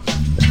Twitter.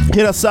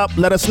 Hit us up.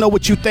 Let us know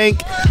what you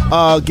think.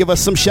 Give us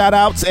some shout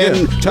outs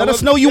and let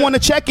us know you want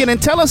to check in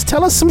and tell us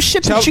some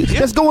shit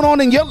that's going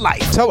on in your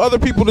life. Tell other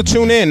people to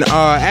tune in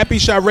at B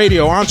Shot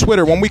Radio on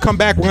Twitter. When we come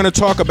back, we're going to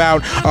talk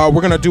about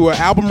we're going to do an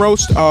album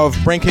roast of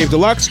Brain Cave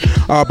Deluxe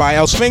by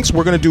El Sphinx.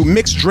 We're going to do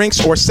mixed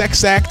drinks or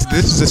sex act.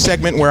 This is a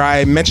segment where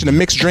I mention a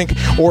mixed drink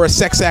or a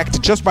sex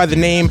act just by the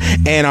name,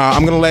 and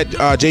I'm going to let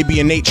JB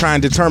and Nate try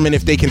and determine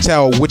if they can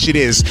tell which it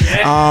is.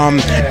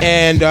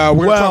 And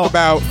we're going to talk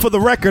about. For the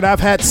record,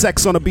 I've had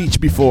sex on a beach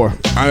before.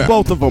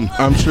 Both of them.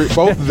 I'm sure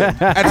both of them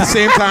at the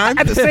same time.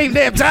 At the same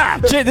damn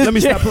time. Let me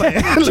stop playing.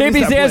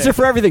 JB's the answer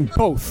for everything.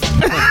 Both.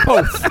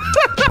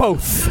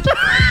 Both.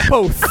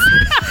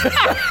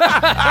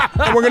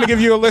 And we're going to give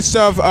you a list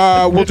of.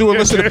 We'll do a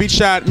list of the Beat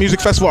Shot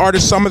Music Festival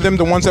artists. Some of them,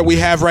 the ones that we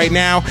have right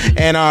now,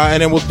 and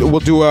then we'll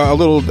do a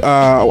little.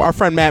 Our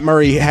friend Matt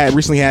Murray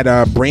recently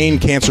had brain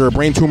cancer, a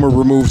brain tumor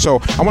removed. So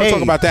I want to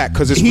talk about that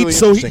because it's really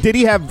interesting. Did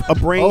he have a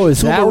brain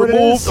tumor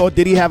removed, or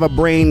did he have a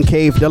Brain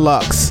Cave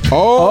Deluxe?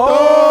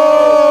 Oh.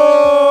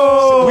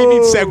 We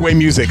need segue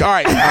music. All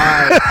right.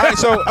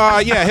 So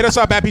hit us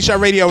up at B Shot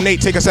Radio.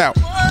 Nate, take us out.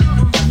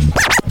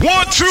 1,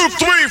 2,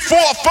 3, 4,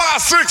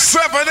 5, 6,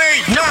 7,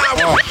 8, 9.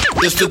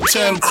 It's the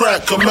 10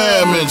 crack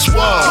commandments.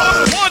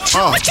 Wow. 1,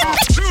 2,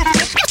 3,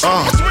 4.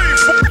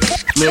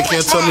 Man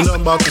can't tell me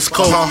nothing about this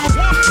coke.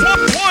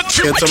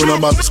 Can't tell me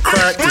nothing about this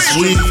crack, this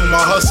weed, my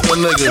hustler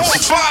niggas.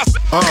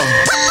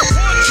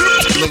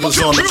 Niggas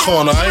on the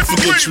corner. I ain't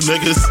forget you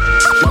niggas.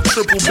 My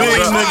triple B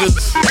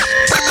niggas.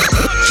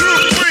 2,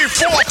 3,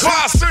 4,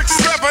 5, 6,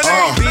 7,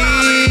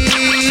 8.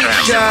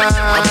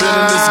 I've been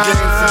in this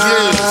game for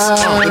years.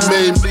 It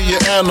made me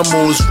an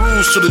animal. It's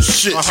rules to the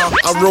shit.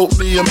 I wrote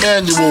me a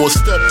manual, a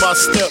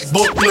step-by-step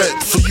booklet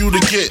for you to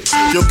get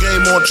your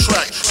game on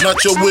track. Not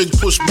your wig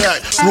pushed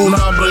back. Rule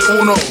number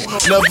uno.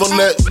 Never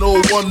let no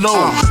one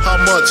know how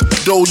much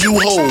dough you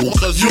hold.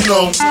 Cause you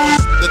know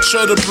that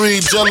try to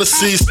breed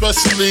jealousy,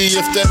 especially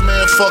if that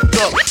man fucked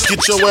up.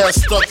 Get your ass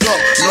stuck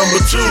up.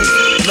 Number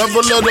 2,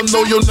 never let them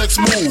know your next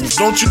move.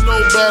 Don't you know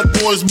bad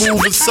boys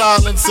move in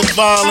silence and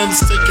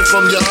violence? Take it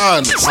from your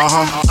highness.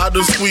 I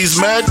done squeeze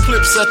mad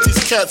clips at these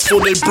cats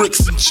for they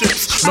bricks and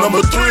chips.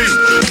 Number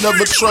 3,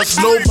 never trust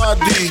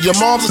nobody. Your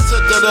mama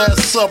set that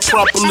ass up,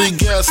 properly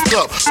gassed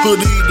up,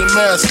 hoodie the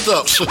masked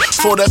up.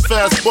 For that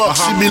fast buck,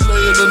 she be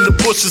laying in the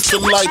bushes to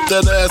light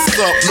that ass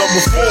up.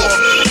 Number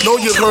 4, know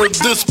you heard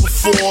this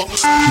before.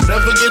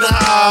 Never get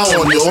high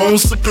on your own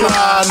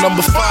supply.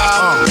 Number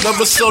 5,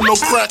 never sell no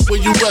crack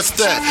where you rest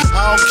at.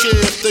 I don't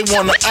care if they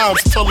want an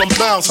ounce, tell them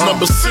bounce.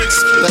 Number 6,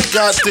 that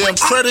goddamn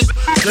credit,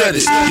 get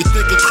it. You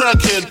think a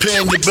crackhead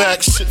paying you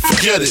back, shit,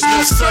 forget it.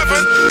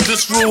 7,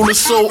 this rule is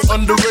so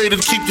underrated.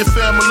 underrated. Keep your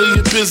family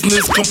and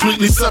business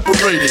completely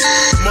separated.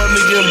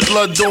 Money and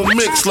blood don't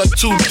mix like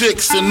two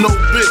dicks and no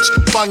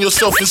bitch. Find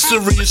yourself in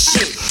serious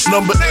shit.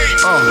 Number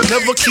 8,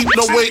 never keep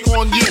no weight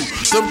on you.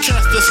 Them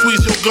cats that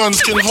squeeze your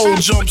guns can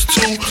hold jumps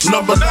too.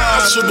 Number 9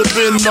 should have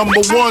been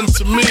number 1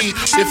 to me.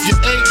 If you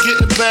ain't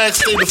getting back,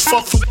 stay the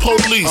fuck from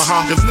police.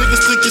 If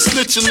niggas think you're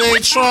snitching, they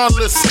ain't trying to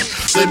listen.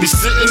 They be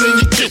sitting in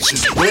your kitchen,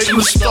 waiting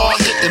to start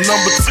hitting.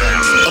 Number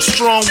 10, a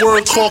strong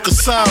word called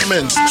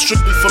consignment.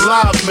 Strictly for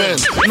live men,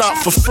 not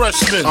for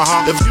freshmen.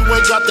 If you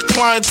ain't got the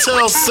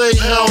clientele, say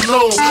hell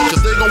no.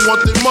 Cause they gon'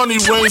 want their money,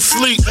 rain,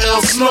 sleet,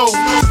 hell, snow.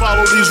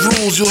 Follow these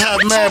rules, you'll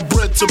have mad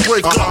bread to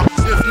break up.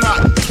 If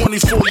not,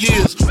 24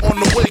 years on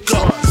the wake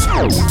up.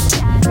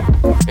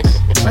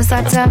 What's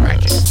that time?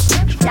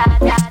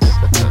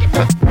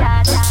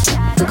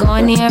 We're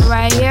going in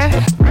right here.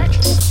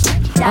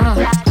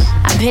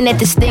 I've been at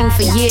this thing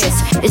for years.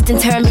 It's done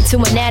turned me to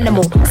an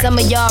animal. Some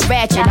of y'all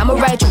ratchet. I'm a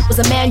ratchet. It was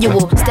a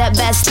manual. Step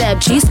by step.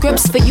 G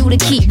scripts for you to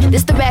keep.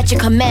 This the ratchet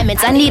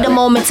commandments. I need a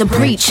moment to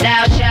preach.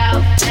 Thou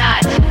shalt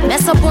not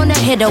mess up on the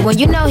hitter when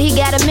you know he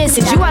got a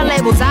message. You are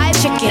labels, I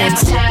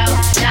chickens. Thou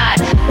shalt not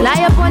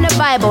lie up on the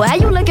Bible. How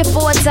you looking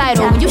for a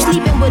title when you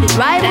sleeping with his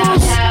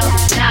rivals? Thou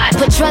shalt not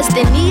put trust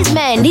in these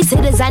men. These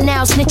hitters are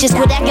now snitches.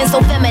 Quit acting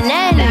so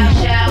feminine. Thou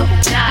shalt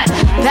not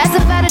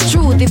pacify the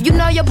truth. If you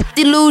know your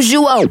pussy lose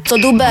you out, so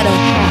do better.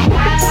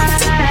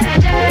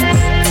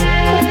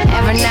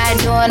 Every night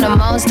doing the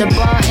most up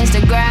on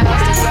Instagram.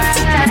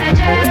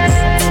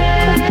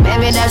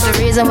 Maybe that's the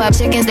reason why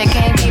chickens they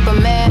can't keep a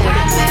man.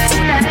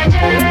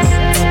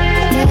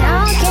 They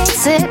all can't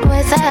sit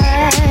with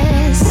us.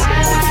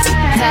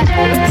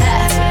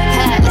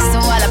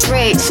 Listen while I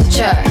preach,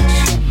 church.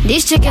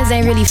 These chickens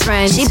ain't really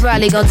friends. She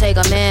probably gon' take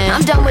a man.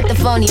 I'm done with the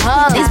phony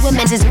hugs. These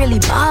women just really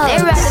bug.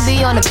 They'd rather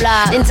be on the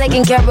block than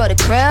taking care of the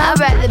crib. I'd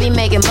rather be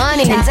making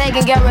money than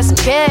taking care of some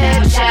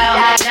kids.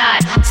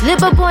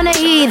 Slip up on a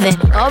heathen.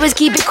 Always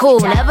keep it cool.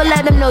 Never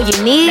let them know you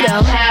need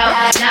them.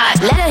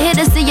 Let her hit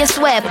us see your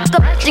sweat. Fuck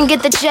up and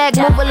get the check.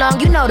 Move along,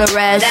 you know the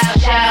rest.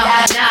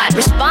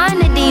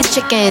 Respond to these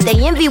chickens. They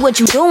envy what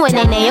you doing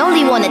and they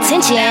only want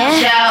attention.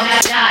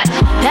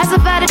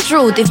 Pacify the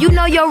truth. If you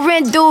know your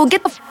rent due,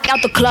 get the fuck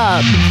out the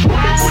club.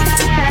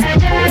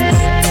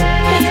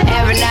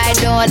 Every night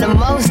doing the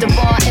most up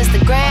on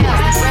Instagram.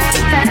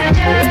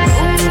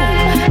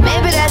 Ooh,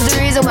 maybe that's the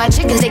reason why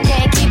chickens they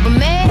can't keep a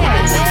man.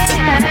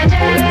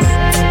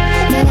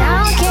 They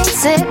all can't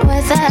sit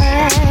with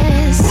us.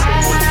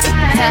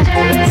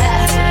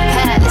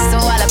 Listen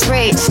while I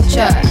preach,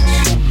 church.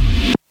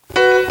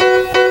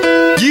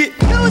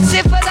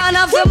 Lucifer, dawn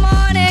of the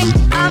morning,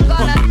 I'm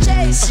gonna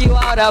chase you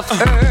out of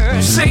earth.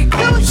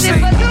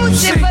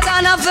 Lucifer,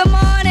 dawn of the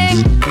morning.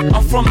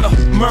 I'm from the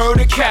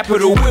murder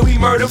capital, where we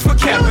murder for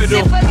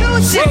capital.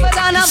 Lucifer,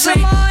 dawn of the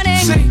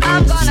morning,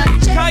 I'm gonna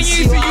chase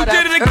you out of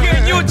earth. You did it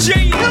again, you're a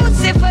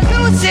genius.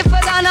 Lucifer,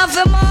 dawn of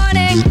the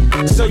morning.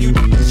 So you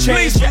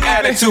changed your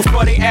attitude,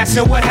 for they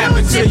asking what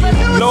happened to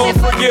you. Lord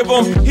forgive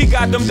him, he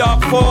got them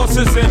dark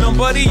forces in him,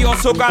 but he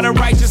also got a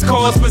righteous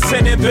cause for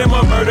sending them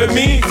a murder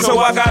me. So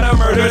I gotta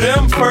murder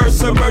them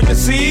first,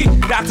 emergency.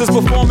 Doctors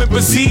performing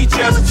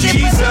procedures,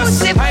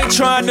 Jesus. I ain't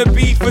trying to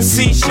be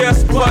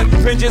facetious, but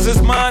vengeance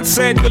is mine,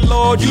 said the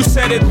Lord. You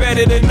said it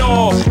better than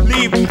all.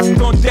 Leave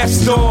on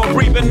death's door,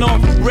 breathing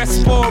on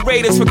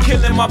respirators for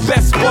killing my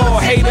best ball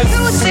haters.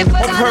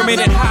 On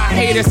permanent high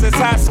haters as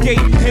I skate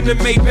in the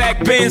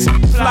Maybach Benz,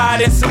 fly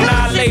this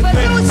annihilate.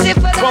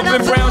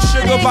 Bumping brown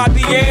sugar by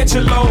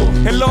D'Angelo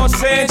in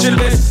Los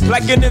Angeles,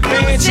 like an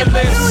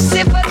evangelist.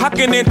 I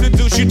can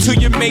introduce you to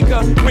your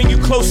maker, bring you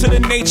closer to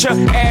nature.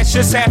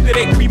 Ashes after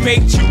they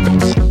cremate you.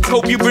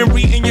 Hope you've been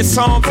reading your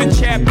psalms and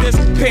chapters,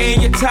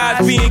 paying your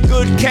tithes, being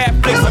good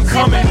Catholics. I'm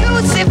coming.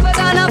 Lucifer,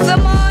 dawn of the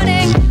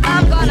morning,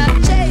 I'm gonna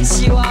chase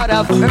you out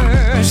of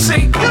earth.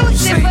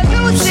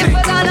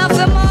 Lucifer, dawn of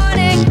the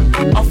morning.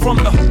 I'm from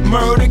the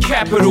murder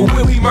capital,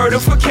 where we murder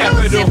for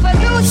capital.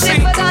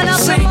 Lucifer, dawn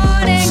of the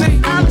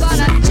morning, I'm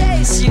gonna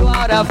chase you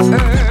out of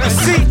earth.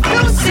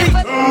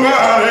 Lucifer.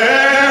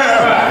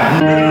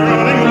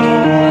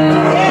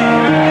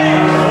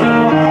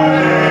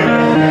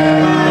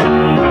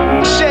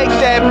 Shake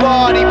that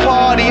body,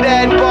 party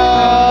that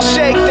ball.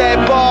 Shake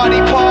that body,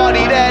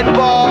 party that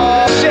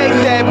ball. Shake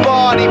that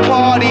body,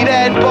 party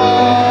that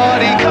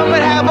body. Come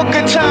and have a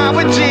good time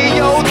with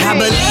G.O.D. I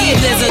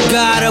believe there's a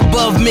God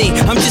above me.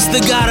 I'm just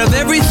the God of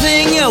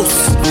everything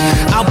else.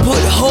 I'll put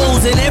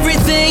holes in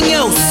everything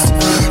else.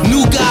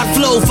 New God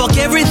flow, fuck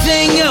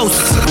everything else.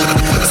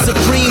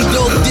 Supreme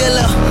dope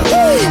dealer.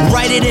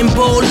 Write it in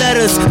bold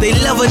letters. They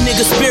love a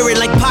nigga spirit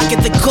like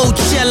Pocket the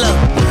Coachella.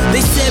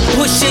 They said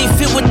push ain't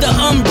fit with the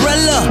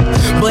umbrella,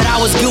 but I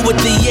was good with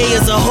the Ye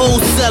as a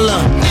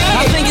wholesaler.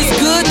 I think it's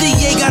good the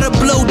Ye got a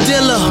blow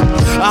dealer.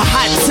 A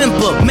hot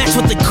temper, match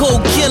with the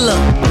cold killer.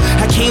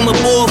 I came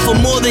aboard for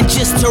more than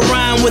just to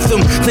rhyme with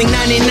them. Think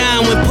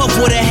 99 when Puff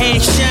with a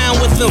hand shine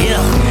with them.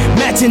 Yeah.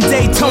 Matching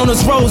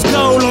Daytonas, rose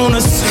gold on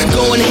us.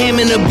 Going ham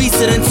in the beats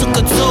that then took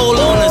a toll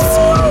on us.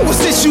 Well,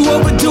 since you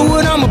overdo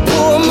it, I'ma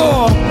pour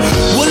more.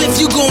 Well, if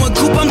you going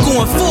coupe, I'm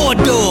going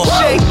 4-door.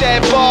 Shake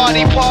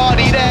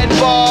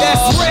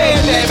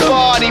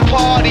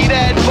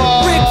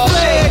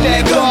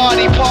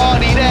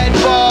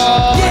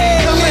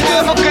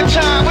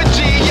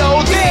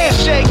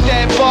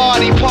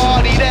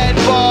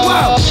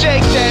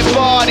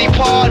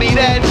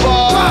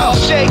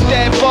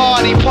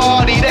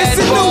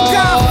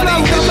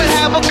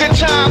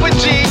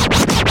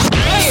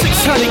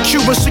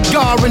you a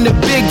cigar in the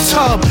big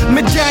tub.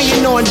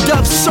 Medallion on,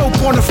 Dove soap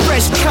on a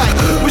fresh cut.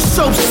 With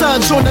soap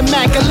suds on the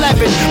Mac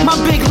 11. My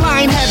big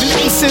line having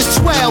 8 since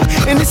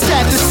 12, and it's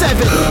at the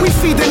 7. We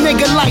feed the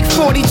nigga like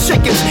 40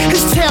 chickens.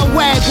 His tail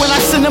wag when I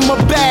send him a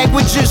bag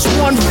with just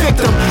one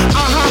victim.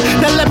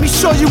 Now let me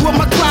show you what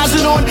my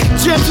closet on.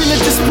 Gems in the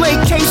display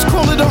case,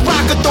 call it a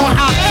rockathon.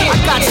 I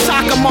got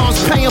soccer moms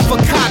paying for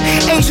cock.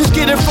 Asians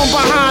get it from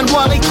behind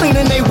while they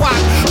cleaning they wok.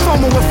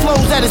 Foaming with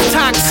flows that is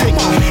toxic.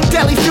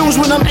 Deadly fumes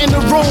when I'm in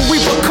the room.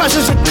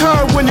 Repercussions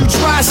occur when you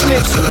dry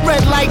snitch.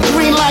 Red light,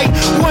 green light,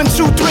 1,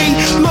 2,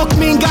 3. Look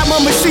mean, got my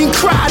machine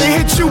cry to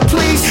hit you,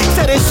 please.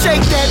 Said it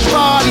shake that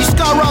body,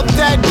 scar up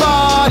that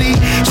body.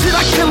 Should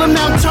I kill him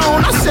now,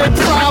 Tone? I said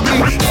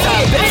probably.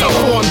 Side bets are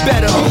horn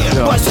better.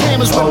 Bust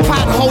hammers with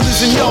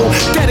potholders and yo,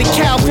 dead a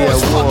cow for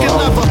his fucking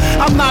leather.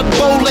 I'm not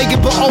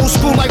bow-legged but old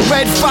school like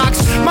Red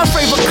Fox. My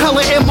favorite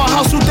color in my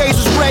hustle days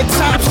was red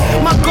tops.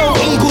 My gold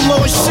eagle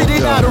Lord shit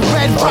it out of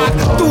red rock.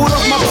 Threw it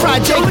off my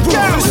project roof,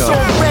 it's on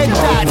red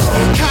dots.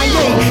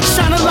 Kanye,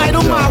 shine a light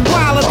on my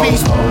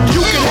wallabies.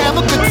 You can have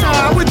a good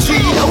time with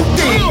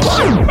G.O.D.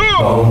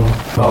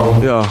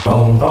 Yeah.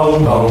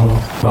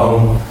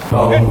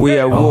 We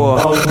at war.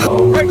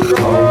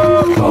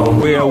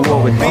 We at war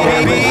with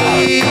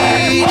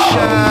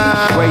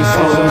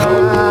racism.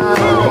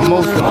 But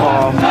most of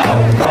all,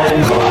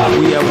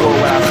 we at war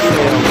with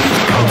ourselves.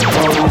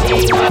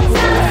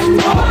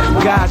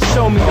 God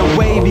show me the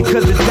way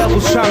because the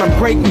devil's trying to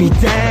break me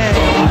down.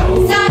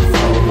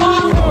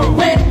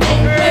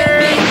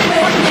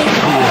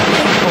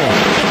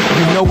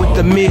 You know what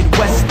the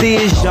Midwest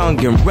is,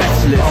 young and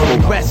restless,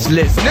 but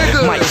restless.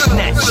 Nigga. Might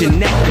snatch your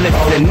necklace,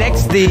 the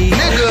next thing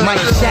might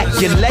jack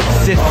your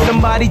Lexus.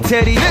 Somebody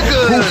tell these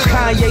who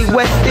Kanye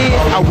West is.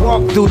 I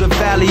walk through the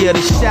valley of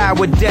the shadow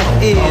where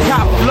death is.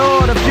 Top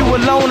floor, if you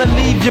alone and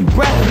leave you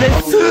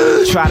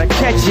breathless. Try to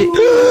catch it,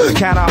 it's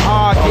kinda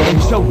hard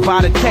getting choked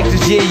by the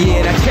Texas. Yeah,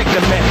 I check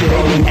the method.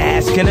 They be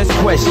asking us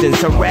questions,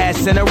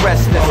 harassing,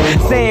 arresting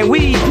us, saying we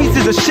eat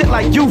pieces of shit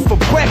like you for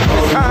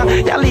breakfast, huh?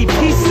 Y'all eat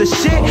pieces of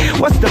shit?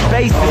 What's the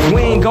basis?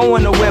 We ain't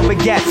going nowhere but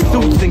got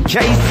suits and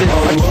cases.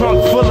 A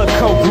trunk full of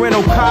coke,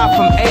 rental car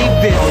from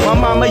Avis. My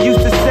mama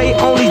used to say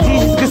only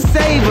Jesus could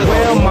save us.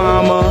 Well,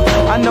 mama,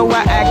 I know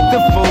I act the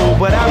fool,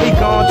 but I'll be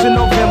gone to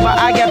November.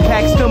 I got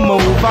packs to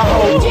move. I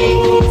hope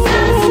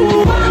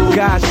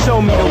God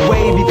show me the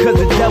way because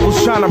the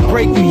devil's trying to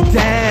break me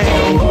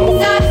down.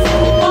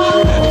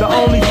 The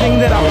only thing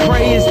that I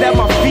pray is that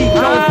my feet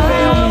don't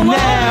fail me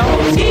now.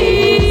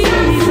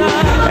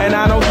 And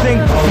I don't think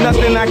there's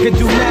nothing I can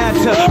do now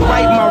to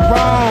right my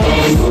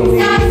wrongs.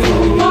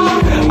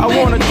 I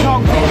wanna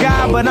talk to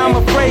God, but I'm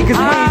afraid cause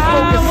we ain't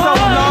spoken so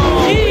long.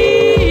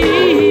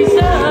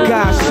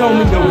 God show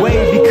me the way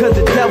because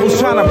the devil's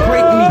trying to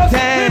break me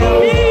down.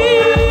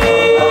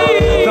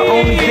 The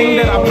only thing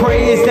that I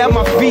pray is that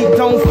my feet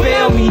don't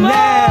fail me now.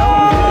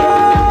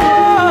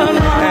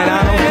 And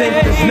I don't think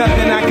there's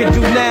nothing I can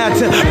do now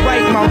to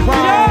right my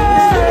wrongs.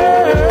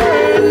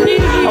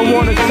 I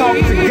wanna talk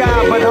to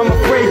God, but I'm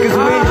afraid cause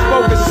we ain't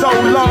spoken so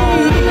long.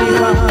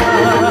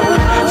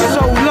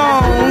 So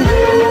long.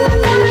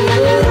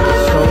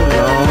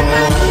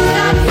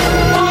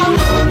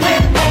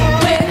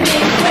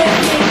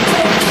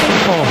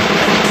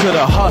 To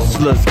the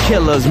hustlers,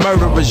 killers,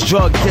 murderers,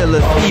 drug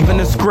dealers, even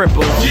the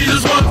scribblers.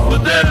 Jesus walks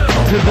with them.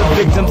 To the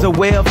victims of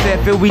welfare,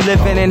 feel we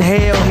living in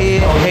hell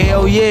here.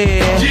 Hell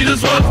yeah.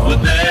 Jesus walks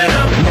with them.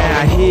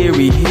 Now hear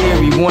he,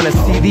 wanna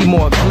see thee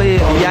more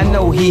clearly. I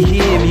know he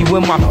hear me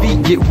when my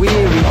feet get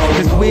weary.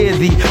 Cause we're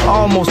the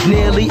almost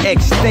nearly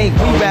extinct.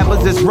 We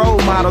rappers as role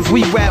models,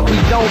 we rap, we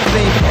don't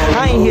think.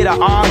 I ain't here to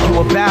argue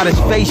about his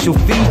facial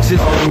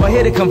features or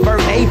here to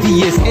convert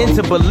atheists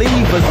into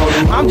believers.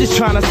 I'm just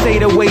trying to say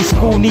the way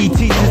school need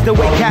teachers, the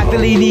way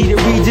Catholic needed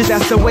Regis,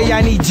 that's the way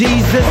I need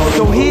Jesus.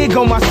 So here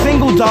go my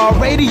single,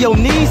 dog, radio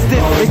needs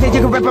this. They say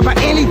you can rap about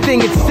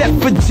anything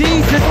except for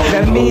Jesus.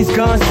 That means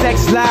gun,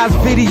 sex, lies,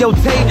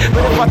 videotape.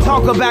 But if I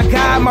talk about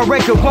God, my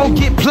record won't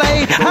get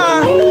played,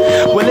 huh?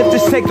 Well, if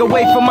this take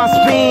away from my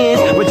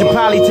spins, which will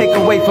probably take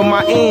away from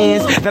my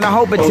ends, then I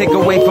hope it take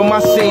away from my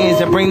sins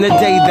and bring the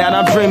day that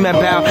I'm dreaming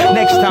about.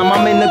 Next time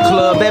I'm in the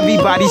club,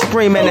 everybody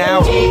screaming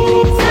out.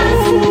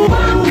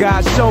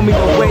 God show me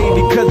the way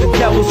because the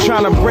devil's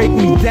trying to break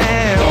me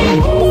down.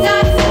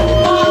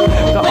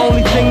 The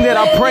only thing that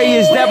I pray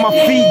is that my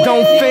feet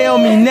don't fail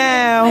me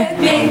now.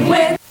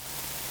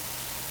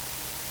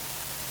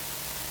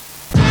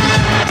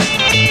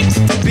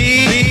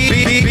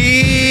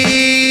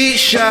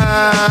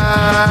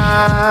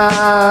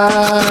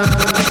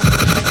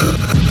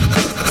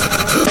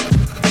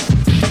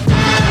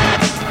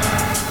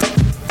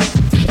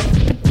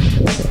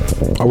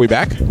 Are we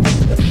back?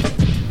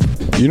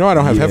 You know I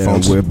don't have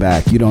headphones. We're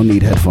back. You don't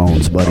need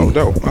headphones, buddy. Oh,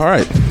 no. All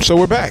right. So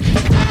we're back.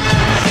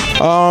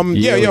 I'm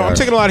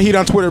taking a lot of heat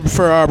on Twitter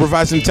for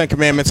revising the 10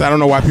 Commandments. I don't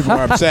know why people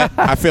are upset.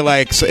 I feel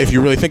like if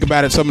you really think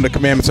about it, some of the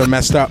commandments are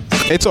messed up.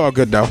 It's all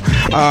good, though,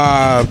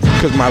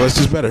 because my list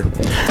is better.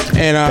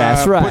 And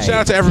that's right. But shout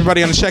out to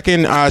everybody on the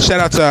check-in. Shout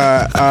out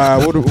to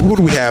who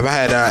do we have? I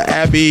had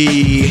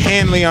Abby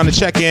Hanley on the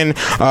check-in.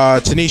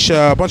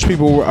 Tanisha, a bunch of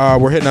people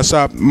were hitting us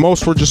up.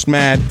 Most were just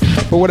mad,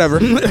 but whatever.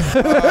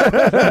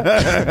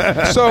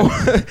 So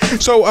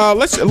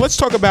let's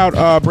talk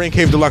about Brain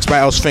Cave Deluxe by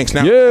El Sphinx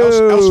now.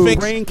 El Sphinx.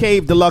 Brain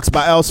Cave Deluxe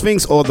by El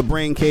Sphinx or the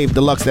Brain Cave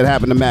Deluxe that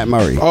happened to Matt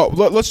Murray? Oh,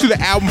 let's do the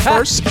album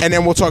first, and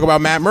then we'll talk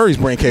about Matt Murray's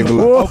Brain Cave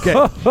Deluxe. Okay.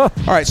 All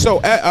right. So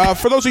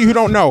for those of you who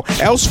don't know,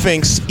 El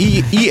Sphinx,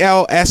 ELSPHINX,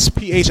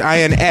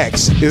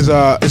 is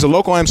a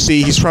local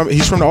MC. He's from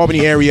the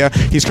Albany area.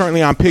 He's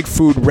currently on Pig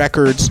Food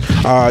Records.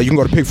 You can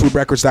go to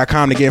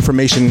pigfoodrecords.com to get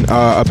information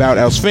about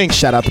El Sphinx.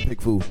 Shout out to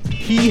Pig Food.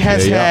 He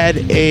has had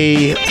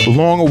a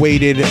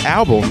long-awaited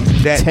album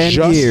that 10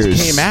 just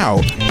years. came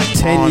out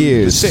 10 on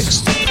years. the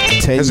 6th.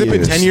 10 Has it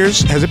been 10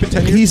 years? Has it been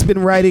 10 years? He's been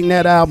writing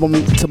that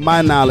album, to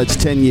my knowledge,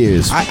 10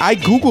 years. I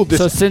Googled this.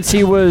 So since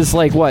he was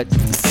like, what,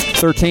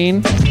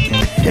 13?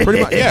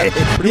 Pretty much, yeah.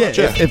 Pretty much,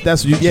 yeah. If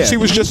that's, yeah. Since he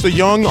was just a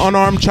young,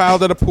 unarmed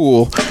child at a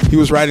pool, he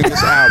was writing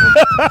this album.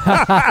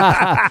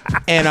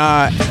 And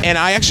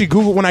I actually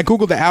Googled, when I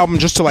Googled the album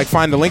just to like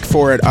find the link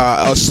for it,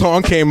 a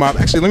song came up.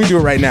 Actually, let me do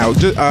it right now.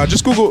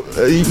 Just Google,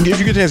 if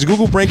you get a chance,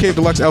 Google Brain Cave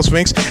Deluxe El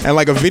Sphinx, and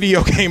like a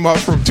video came up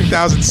from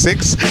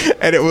 2006,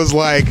 and it was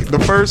like the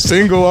first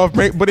single of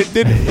Brain, but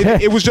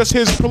it was just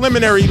his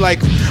preliminary like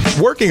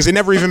workings. It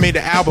never even made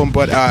the album,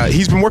 but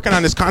he's been working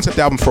on this concept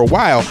album for a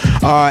while,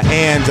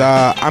 and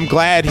I'm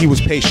glad he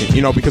was patient,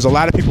 because a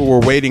lot of people were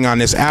waiting on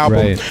this album.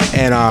 Right.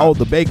 And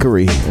the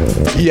bakery.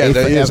 Yeah,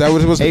 is that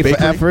what it was? A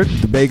for effort,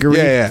 the bakery.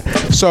 Yeah.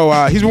 So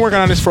he's been working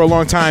on this for a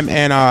long time,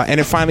 and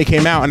it finally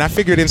came out. And I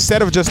figured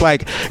instead of just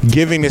like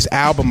giving this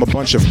album a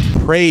bunch of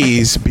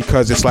praise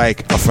because it's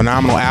like a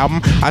phenomenal album,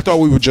 I thought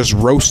we would just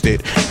roast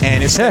it.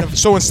 And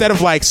instead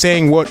of like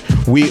saying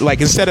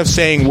instead of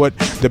saying what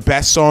the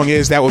best song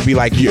is, that would be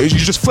like you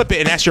just flip it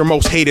and that's your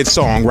most hated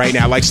song right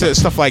now, like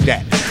stuff like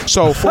that.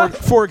 So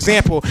for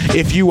example,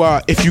 if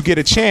you get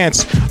a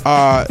chance,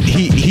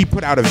 he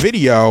put out a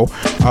video.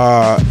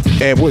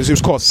 It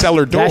was called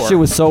Cellar Door. That shit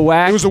was so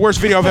whack. It was the worst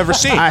video I've ever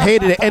seen. I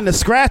hated it, and the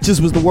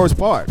scratches was the worst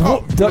part.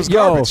 Oh, it was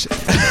garbage.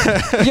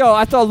 Yo,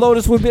 I thought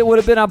Lotus would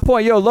have been on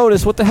point. Yo,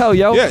 Lotus, what the hell,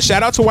 yo? Yeah,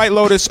 shout out to White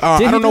Lotus. I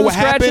don't know what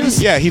happened.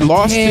 Yeah, he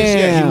lost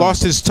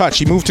his touch.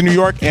 He moved to New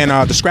York, and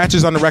the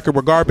scratches on the record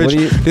were garbage.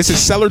 This is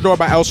Cellar Door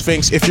by El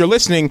Sphinx. If you're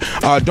listening,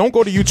 don't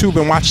go to YouTube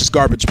and watch this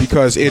garbage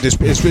because it's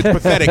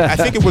pathetic. I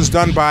think it was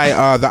done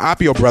by the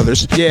Apio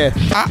brothers. Yeah.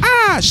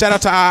 Shout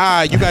out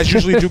to you guys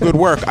usually do good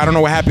work. I don't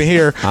know what happened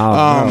here.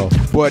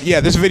 But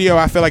yeah, this video,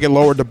 I feel like it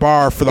lowered the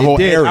bar for the whole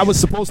area. I was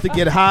supposed to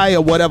get high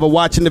or whatever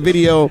watching the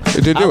video.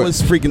 I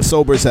was freaking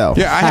sober as hell.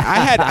 Yeah, I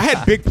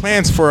had big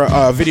plans for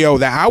a video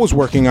that I was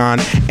working on,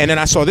 and then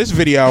I saw this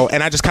video,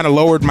 and I just kind of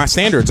lowered my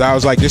standards. I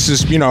was like, this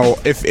is,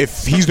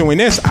 if he's doing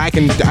this, I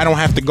don't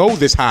have to go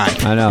this high.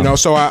 I know.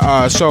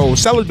 So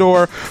Cellar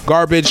Door,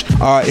 garbage.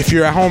 If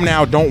you're at home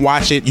now, don't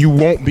watch it. You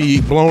won't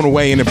be blown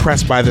away and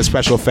impressed by the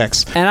special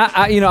effects. And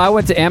I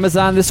went to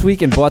Amazon this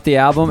week and bought the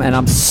album, and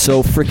I'm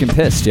so freaking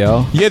pissed,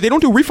 yo. Yeah, they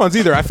don't do refunds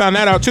either. I found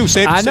that out too.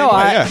 I know.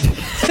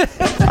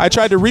 I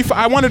tried to refund.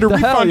 I wanted to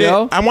refund it.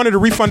 I wanted to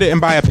refund it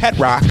and buy a pet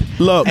rock.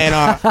 Look, and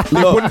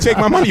wouldn't take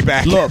my money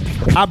back. Look,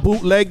 I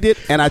bootlegged it,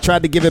 and I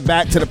tried to give it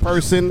back to the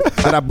person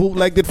that I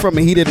bootlegged it from,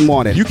 and he didn't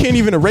want it. You can't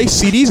even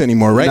erase CDs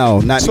anymore, right? No,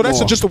 not so anymore.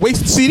 That's just a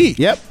wasted CD.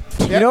 Yep.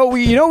 You know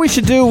what we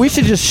should do? We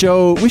should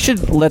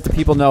let the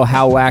people know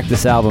how whack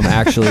this album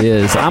actually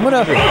is. I'm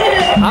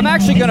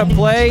actually gonna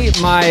play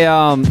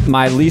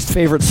my least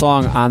favorite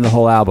song on the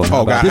whole album.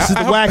 Oh God, this is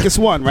the wackest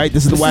one, right?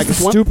 This is the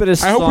wackest one.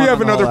 Stupidest. I hope we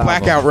have another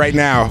blackout right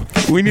now.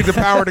 We need the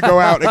power to go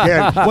out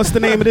again. What's the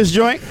name of this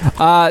joint?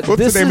 What's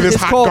the name of this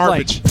hot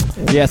garbage?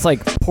 It's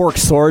like Pork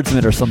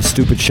Swordsman or some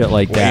stupid shit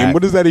like that.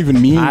 What does that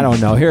even mean? I don't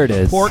know. Here it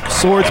is. Pork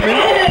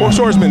Swordsman. Pork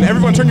Swordsman.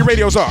 Everyone, turn your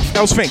radios off.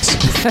 El Sphinx.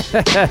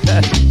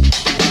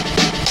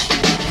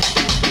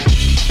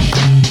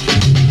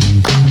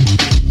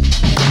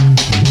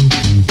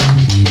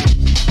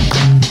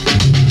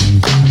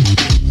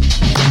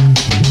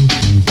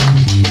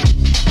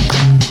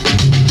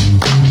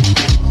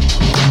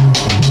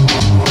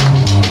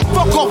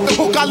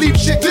 I leave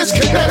shit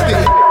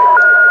disconnected.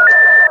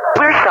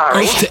 We're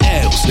sorry. East to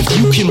L's. If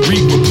you can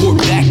read, report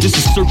back. This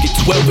is Circuit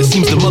 12. It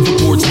seems the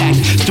motherboard's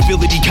hacked.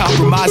 Stability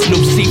compromised, no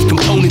safe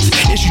components.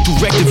 Issue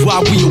directive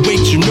while we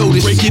await your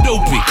notice. Break it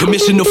open.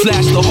 Commission to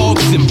flash the hog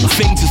symbol.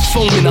 Fangs is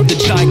foaming out the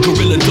giant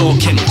gorilla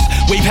dog kennels.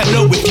 Wave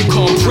hello if you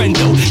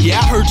comprendo. Yeah,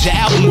 I heard your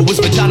album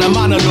was vagina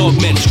monologue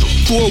menstrual.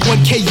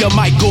 401k, you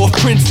might go off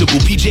principle.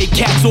 PJ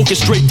Cats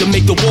orchestrate to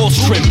make the walls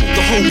tremble.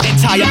 The whole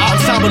entire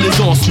ensemble is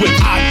on swift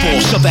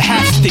eyeball. Shove a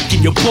half stick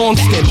in your pawn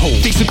stem hole.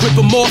 Face a grip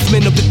of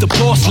Mothman up at the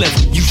boss level.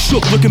 You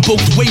shook looking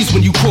both ways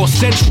when you cross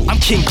central. I'm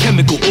King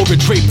Chemical, aura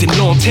draped in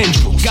long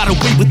tendrils. Got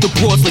away with the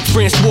broads like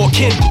Francois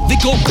Kendall. They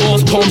go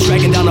balls, palms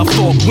dragging down a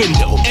fog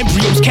window.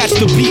 Embryos catch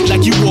the beat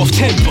like you off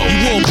tempo.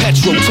 You all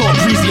petro, talk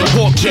breezy and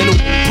walk gentle.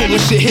 But when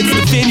shit hits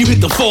the fan, you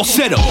hit the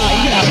falsetto.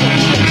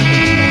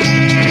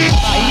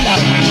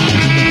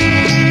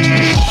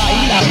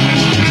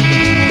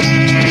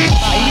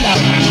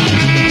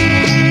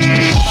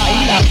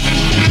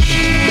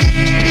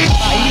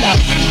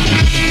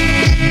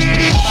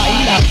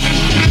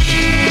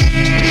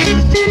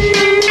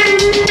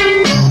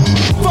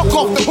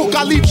 off the hook,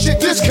 I leave shit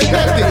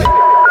disconnected.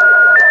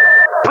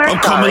 I'm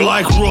coming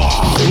like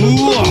raw.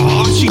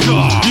 Ooh, she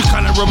got. You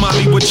kinda remind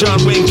me what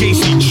John Wayne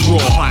Gacy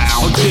draw.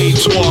 On day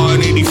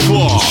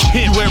 184.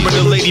 Hit wearing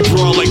a lady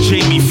bra like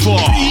Jamie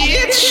Foxx.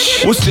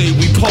 Bitch. What say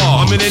we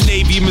paw? I'm in a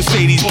Navy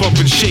Mercedes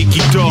bumping shaky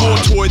dog.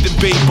 More toy than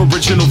babe,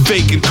 original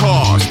faking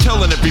cars.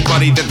 Telling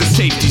everybody that the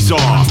safety's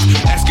off.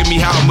 Asking me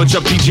how much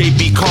a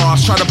PJB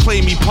costs. Try to play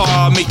me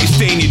paw, make you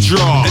stain your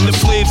draw. And the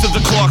flames of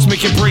the clocks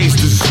make your brains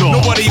dissolve.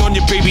 Nobody on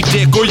your baby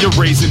dick or your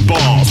raising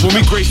balls. When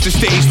we grace the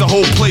stage, the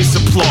whole place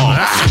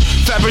applauds.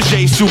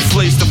 Fabergé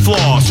souffles the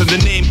floss, and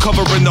the name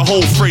covering the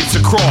whole phrase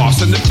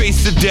across, and the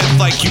face of death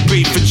like you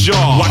bait for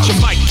jaw. Watch a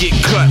mic get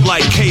cut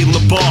like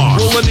Caleb Barr.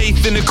 Roll an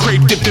eighth in a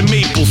crepe dipped in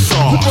maple sauce.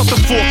 Who brought the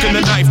fork and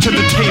the knife to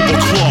the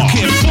tablecloth?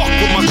 Can't fuck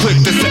with my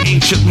clique, that's the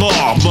ancient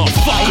law,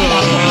 motherfucker.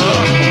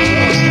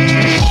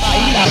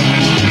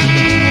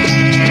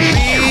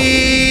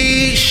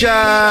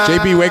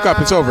 JB, wake up,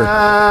 it's over.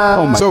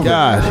 Oh my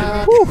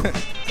God. Woo.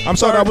 I'm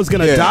sorry I was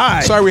gonna die.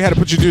 Sorry we had to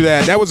put you through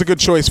that. That was a good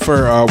choice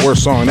for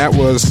worst song. That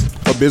was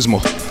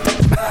abysmal.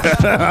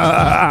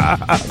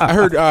 I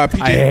heard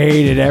PJ. I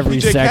hated every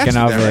PJ second Katz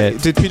of did that, it.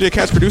 right? Did PJ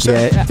Katz produce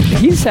it? Yeah,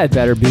 he's had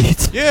better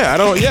beats. I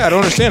don't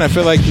understand. I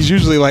feel like he's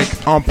usually like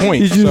on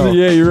point. He's usually,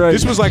 yeah, you're right.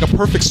 This was like a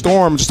perfect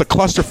storm, just a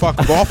clusterfuck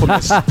of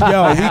awfulness.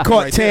 Yo, we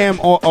caught right Tam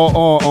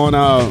on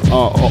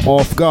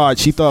off guard.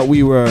 She thought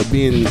we were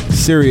being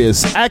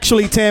serious.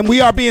 Actually, Tam,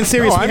 we are being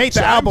serious. We hate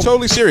the album. I'm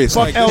totally serious.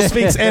 Fuck Like, El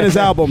Sphinx and his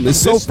album. It's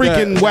so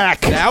freaking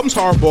whack. The album's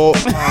horrible.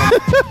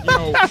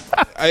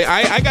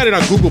 I got it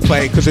on Google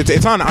Play because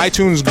it's on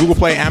iTunes, Google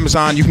Play,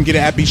 Amazon. You can get it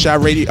at Beat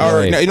Shot Radio.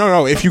 Or,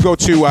 no. If you go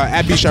to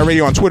at Beat Shot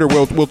Radio on Twitter,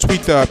 we'll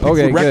tweet the Pig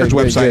Food Records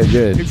website,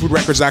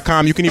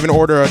 pigfoodrecords.com. You can even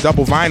order a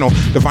double vinyl.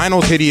 The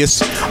vinyl's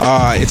hideous.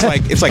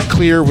 It's like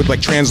clear with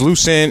like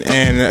translucent,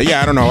 and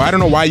I don't know. I don't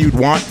know why you'd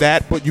want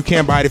that, but you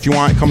can buy it if you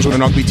want. It comes with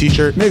an ugly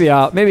T-shirt. Maybe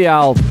I'll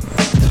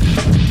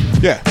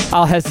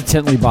I'll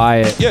hesitantly buy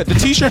it. Yeah, the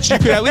T-shirts, you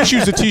could at least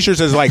use the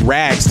T-shirts as like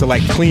rags to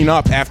like clean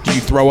up after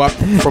you throw up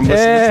from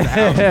listening to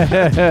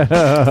the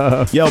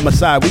album. Yo,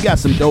 Masai, we got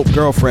some dope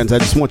girlfriends. I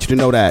just want you to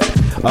know that.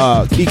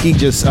 Kiki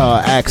just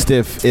asked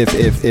if the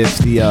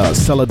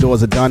Celador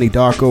is a Donnie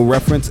Darko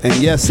reference, and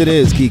yes, it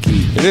is,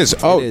 Kiki. It is.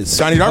 Oh, it is.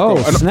 Donnie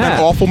Darko, an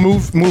awful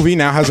movie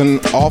now has an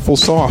awful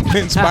song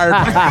inspired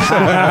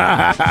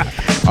by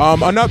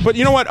but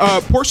you know what?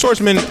 Poor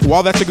Swordsman,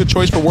 while that's a good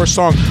choice for worst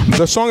song,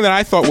 the song that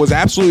I thought was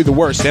absolutely the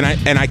worst, and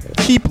I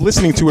keep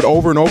listening to it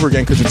over and over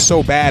again because it's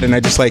so bad and I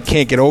just like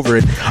can't get over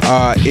it,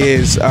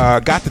 is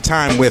Got the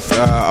Time with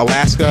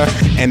Alaska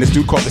and this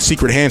dude called The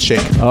Secret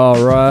Handshake.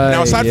 All right.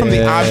 Now, aside from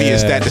the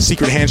obvious that The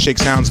Secret Handshake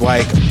sounds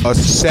like a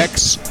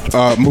sex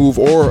move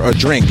or a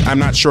drink, I'm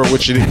not sure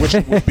which it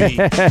would be.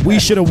 We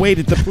should have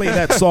waited to play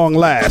that song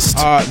last.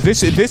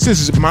 This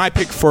is my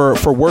pick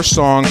for worst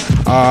song.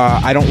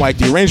 I don't like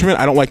the arrangement.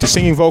 I don't like the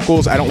singing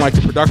vocals. I don't like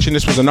the production.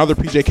 This was another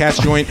PJ Katz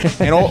joint,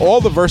 and all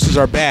the verses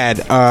are bad.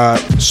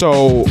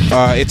 So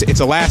it's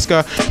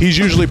Alaska. He's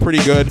usually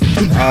pretty good.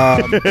 I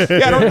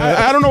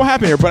don't know what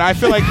happened here, but I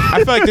feel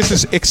like this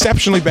is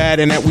exceptionally bad,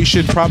 and that we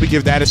should probably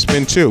give that a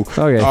spin too.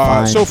 Okay,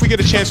 fine. So if we get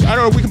a chance, I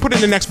don't know. We can put it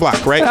in the next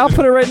block, right? I'll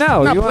put it right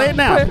now. No, play it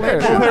now. Play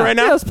it right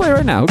now. Yeah, let's play it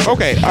right now.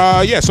 Okay.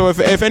 So if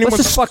anyone,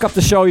 let's just fuck up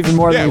the show even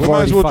more than we've we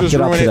might as already well just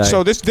fucked it up ruin today. it.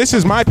 So this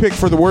is my pick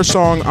for the worst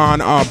song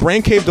on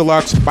Brain Cave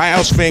Deluxe by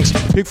El Sphinx.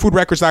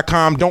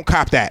 PigFoodRecords.com. Don't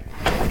cop that.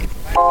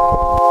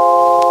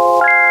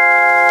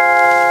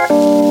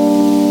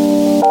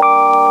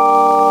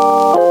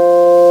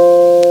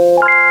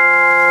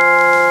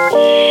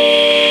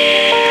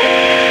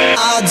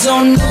 I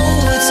don't know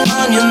what's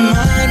on your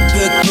mind,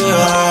 but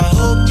girl, I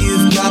hope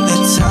you've got the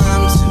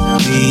time to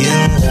be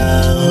in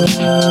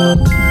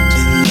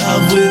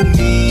love with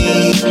me.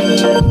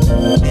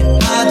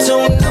 And I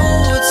don't know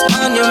what's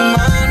on your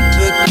mind,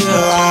 but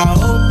girl, I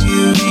hope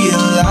you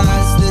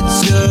realize that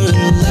you're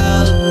in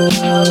love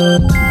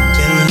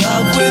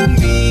with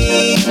me.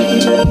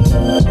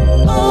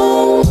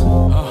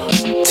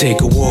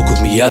 Take a walk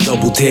with me, I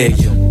double dare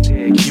you.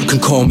 You can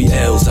call me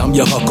Els, I'm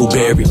your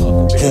Huckleberry.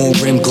 Horn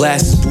rim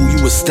glasses, boo,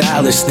 you a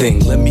stylish thing.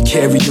 Let me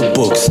carry your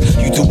books.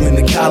 You doing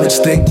the college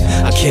thing?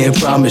 I can't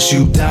promise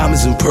you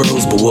diamonds and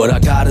pearls, but what I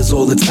got is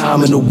all the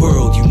time in the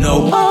world, you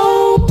know.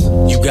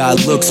 You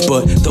got looks,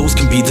 but those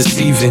can be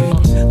deceiving.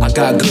 I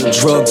got good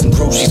drugs and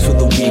groceries for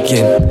the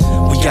weekend.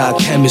 We got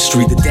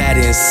chemistry, the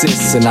data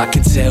insists, and I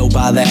can tell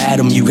by the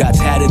atom you got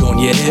tatted on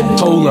your hip.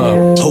 Hold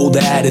up, hold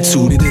the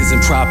attitude, it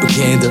isn't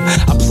propaganda.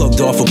 I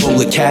plugged off a bowl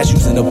of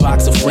cashews and a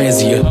box of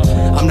Franzia.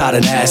 I'm not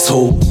an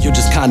asshole, you're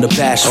just kinda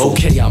bashful.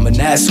 Okay, I'm an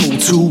asshole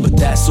too, but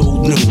that's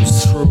old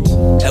news.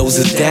 Els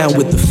is down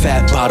with the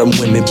fat bottom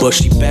women, but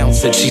she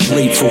bounced and she's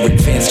late for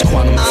advanced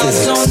quantum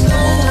physics. I don't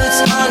know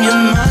what's on your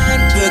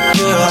mind, but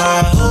girl,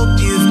 I hope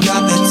you've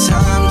got the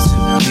time to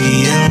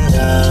be in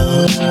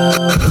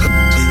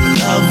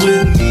love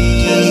with me.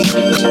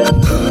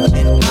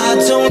 And I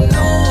don't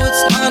know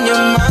what's on your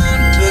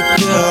mind, but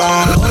girl, I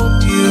hope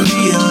you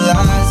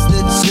realize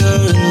that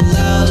you're in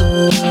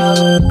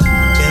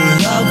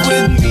love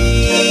with me.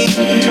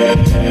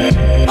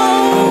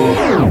 Oh.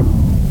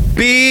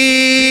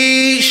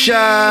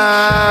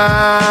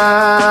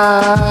 B-Shot.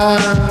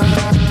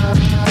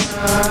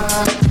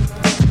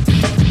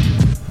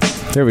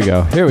 Here we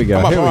go. We're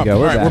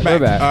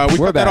back. We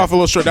cut that off a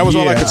little short. That was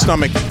all I could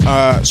stomach.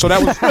 So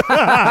that was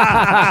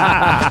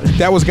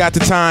that was Got the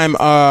Time.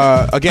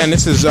 Again,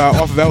 this is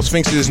off of El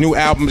Sphinx's new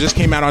album. Just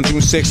came out on June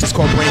 6th. It's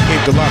called Brain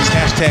Cave Deluxe.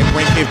 #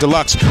 Brain Cave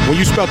Deluxe. When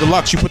you spell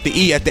deluxe, you put the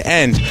E at the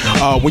end.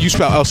 When you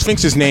spell El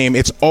Sphinx's name,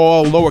 it's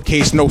all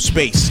lowercase, no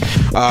space.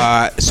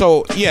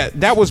 So yeah,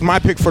 that was my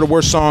pick for the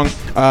worst song.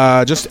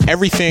 Just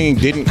everything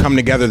didn't come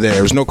together there.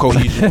 There was no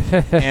cohesion.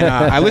 And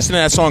I listen to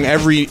that song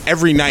every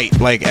night.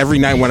 Like every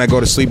night when I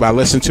go to sleep, I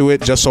listen to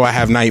it just so I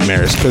have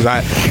nightmares, because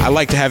I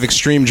like to have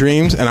extreme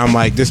dreams, and I'm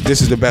like, this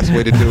is the best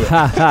way to do it.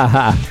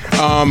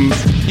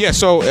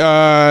 So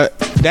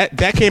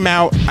that came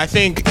out. I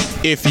think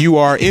if you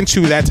are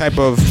into that type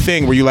of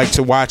thing where you like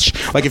to watch,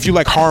 like if you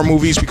like horror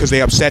movies because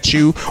they upset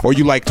you, or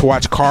you like to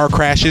watch car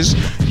crashes,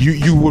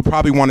 you would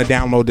probably want to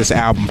download this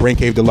album, Brain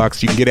Cave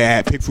Deluxe. You can get it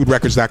at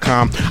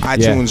pigfoodrecords.com,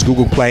 iTunes,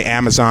 Google Play,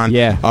 Amazon.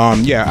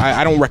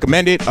 I don't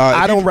recommend it.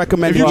 I don't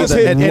recommend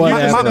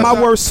it.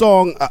 My worst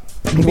song.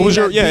 What was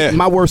your?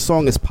 My worst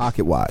song is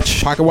Pocket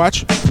Watch. Pocket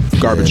Watch,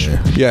 garbage.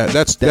 Yeah,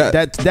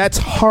 that's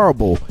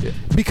horrible.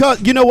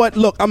 Because you know what?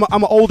 Look, I'm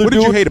an older dude.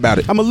 What did you hate about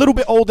it? I'm a little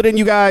bit older than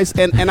you guys,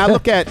 and I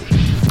look at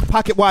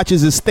pocket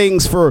watches as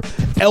things for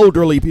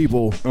elderly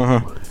people.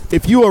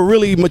 If you are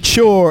really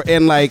mature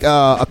and like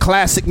a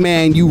classic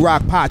man, you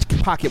rock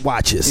pocket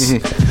watches.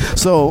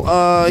 So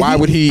why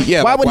would he?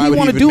 Yeah, why would he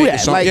want to do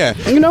that? Like,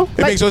 you know,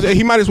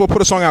 he might as well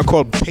put a song out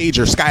called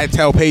Pager,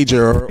 SkyTel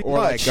Pager, or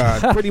like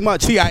pretty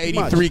much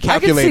TI-83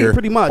 calculator.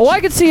 Pretty much. Oh, I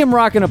could see him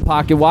rocking a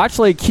pocket watch.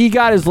 Like he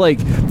got his like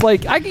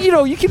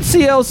you can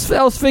see El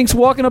Sphinx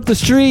walking up the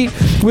street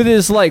with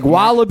his like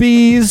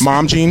Wallabies,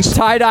 mom jeans,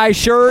 tie-dye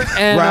shirt,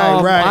 and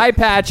eye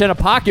patch and a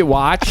pocket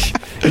watch.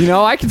 You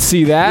know, I can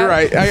see that. You're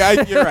right.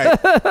 You're right.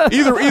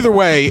 Either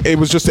way, it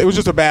was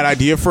just a bad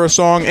idea for a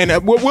song, and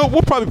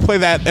we'll probably play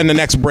that in the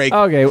next break.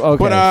 Okay, but,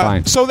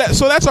 fine. So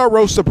that's our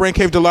roast of Brain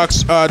Cave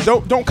Deluxe.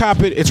 Don't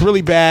cop it. It's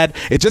really bad.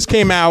 It just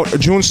came out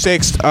June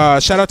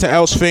 6th. Shout out to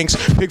El Sphinx,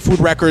 Big Food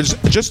Records.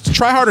 Just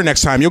try harder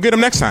next time. You'll get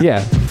them next time.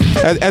 Yeah.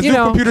 As the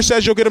computer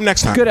says, you'll get them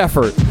next time. Good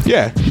effort.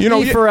 Yeah,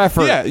 E for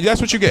effort. Yeah, that's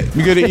what you get.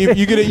 You get it.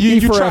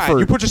 You try. Effort.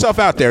 You put yourself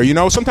out there. You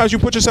know, sometimes you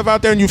put yourself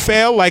out there and you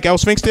fail, like El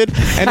Sphinx did,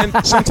 and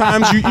then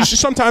sometimes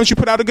you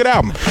put out a good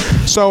album.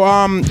 So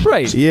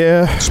right.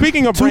 Yeah.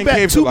 Speaking of Brain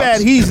Cave Deluxe, too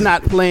bad he's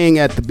not playing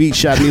at the Beat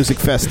Shot Music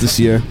Fest this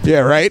year. Yeah,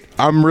 right.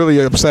 I'm really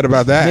upset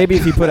about that. Maybe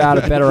if he put out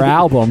a better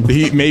album,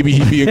 maybe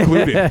he'd be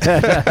included.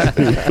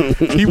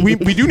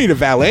 We do need a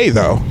valet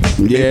though.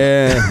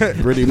 Yeah,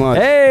 pretty much.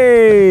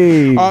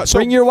 Hey,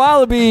 bring your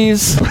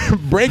Wallabies.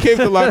 Brain Cave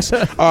Deluxe.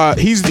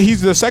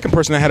 He's the second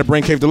person that had a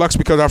Brain Cave Deluxe,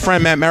 because our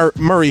friend Matt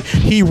Murray,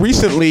 he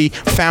recently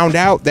found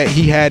out that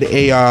he had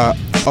a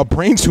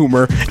brain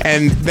tumor,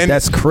 and then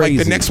that's crazy.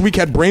 Like, the next week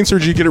had brain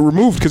surgery to get it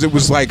removed because it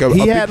was like a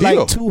he big had deal.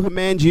 Like 2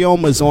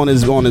 hemangiomas on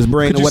his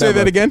brain. Could you or whatever. say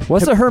that again?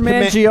 What's a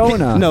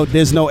hemangioma? No,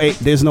 there's no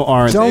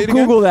R. Don't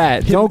Google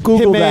that. Don't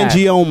Google that.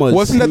 Hemangiomas.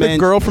 Wasn't that the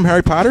girl from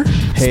Harry Potter?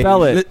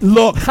 Spell it.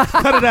 Look,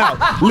 cut it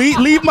out.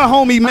 Leave my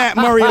homie Matt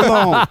Murray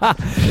alone.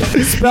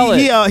 Spell it.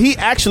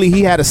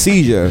 He had a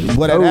seizure.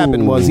 What had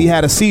happened was he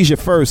had a seizure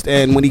first,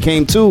 and when he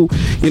came to,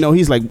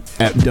 he's like,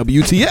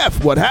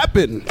 WTF? What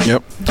happened?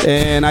 Yep.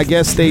 And I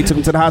guess they took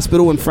him to the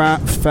hospital and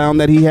found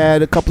that he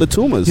had a couple of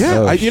tumors.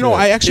 Yeah, I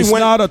actually went. It's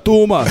not a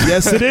tumor.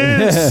 Yes, it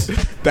is.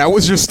 That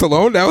was your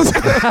Stallone. That was.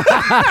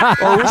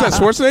 Or was that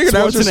Schwarzenegger?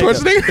 That was your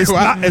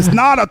Schwarzenegger. It's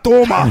not a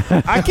tumor.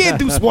 I can't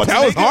do Schwarzenegger.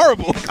 That was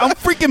horrible. I'm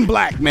freaking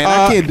black, man.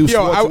 I can't do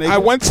Schwarzenegger.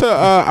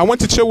 I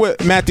went to chill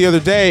with Matt the other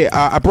day.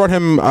 I brought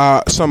him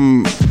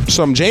some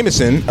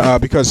Jameson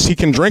because he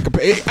can drink.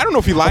 I don't know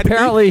if he lied.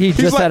 Apparently, to me.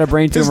 he just had a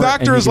brain tumor. His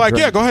doctor is like,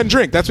 yeah, go ahead and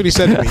drink. That's what he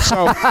said to me.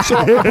 So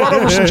I brought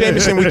over some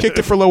Jameson. We kicked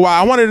it for a little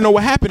while. I wanted to know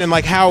what happened and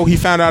like how he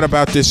found out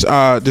about this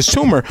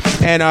tumor.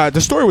 And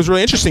the story was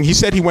really interesting. He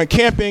said he went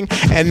camping,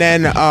 and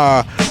then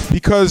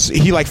because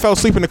he like fell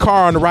asleep in the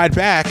car on the ride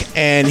back,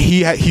 and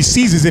he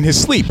seizes in his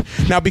sleep.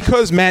 Now,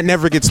 because Matt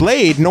never gets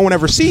laid, no one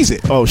ever sees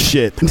it. Oh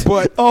shit!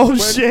 But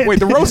shit! Wait,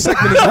 the roast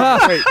segment is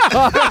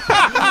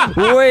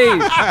wait.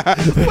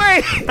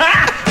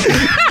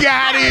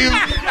 Got him.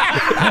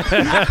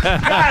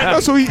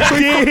 So he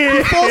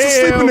falls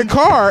asleep in the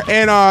car,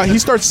 and he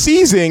starts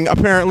seizing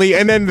apparently,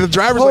 and then the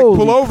drivers like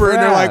pull over,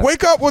 and they're like,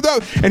 "Wake up, what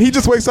up?" And he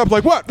just wakes up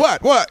like, "What?"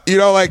 You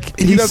know, like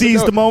he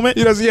sees the moment.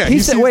 He does. Yeah. He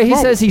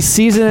says he's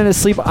seizing in his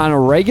sleep on a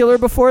regular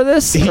before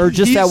this, or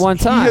just that one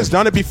time. He has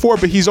done it before,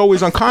 but he's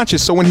always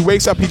unconscious. So when he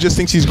wakes up, he just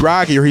thinks he's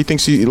groggy, or he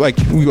thinks he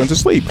went to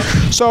sleep.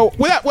 So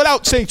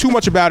without saying too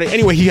much about it,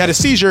 anyway, he had a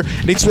seizure.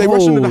 They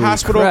rushed him to the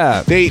hospital.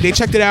 Crap. They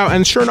checked it out,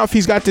 and sure enough,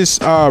 he's got this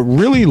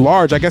really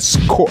large, I guess,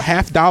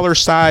 $50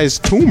 size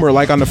tumor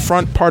like on the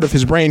front part of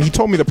his brain. He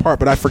told me the part,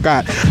 but I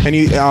forgot. And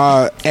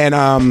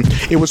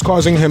it was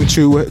causing him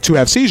to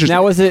have seizures.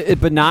 Now, was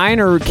it benign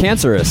or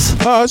cancerous?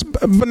 It's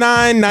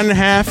benign,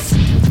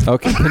 9.5.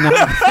 Okay.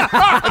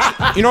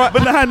 You know what?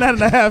 But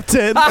 9.5,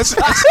 10.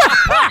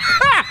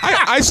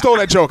 I stole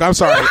that joke. I'm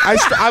sorry.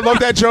 I love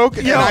that joke.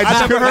 Yo,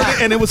 I never heard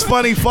it, and it was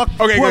funny. Fuck.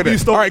 Okay,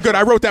 good. All right, good.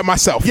 I wrote that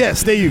myself.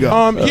 Yes, there you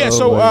go.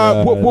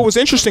 What was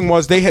interesting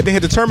was they had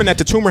determined that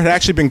the tumor had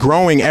actually been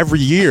growing every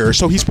year.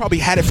 So he's probably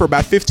had it for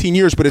about 15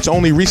 years, but it's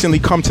only recently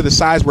come to the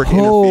size where it can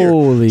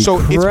interfere. So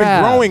it's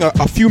been growing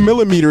a few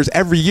millimeters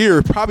every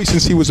year, probably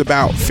since he was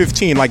about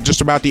 15, like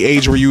just about the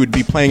age where you would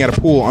be playing at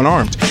a pool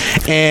unarmed.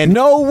 And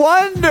no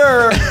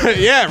wonder.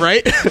 Yeah,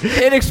 right.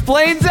 It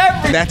explains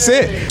everything. That's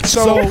it.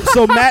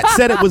 So Matt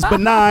said it was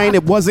benign,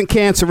 it wasn't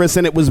cancerous,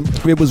 and it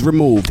was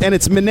removed. And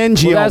it's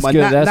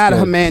meningioma, not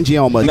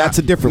hemangioma. That's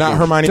a different one.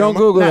 Not hermanioma. Don't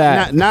Google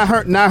that. Not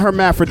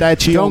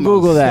hermaphroditiomas. Don't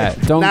Google that.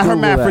 Don't not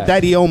Google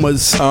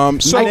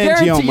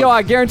hermaphroditiomas.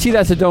 I guarantee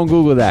that's a don't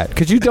Google that.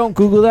 Could you don't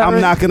Google that?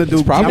 I'm not going to do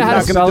it.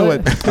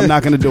 I'm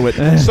not going to do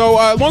it. So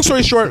long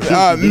story short,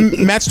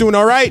 Matt's doing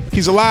all right.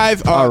 He's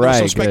alive. All right.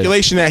 There's some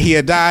speculation that he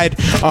had died,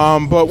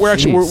 but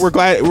we're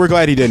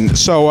glad he didn't.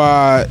 So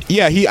I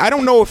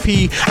don't know if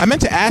I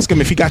meant to ask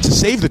him if he got to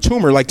save the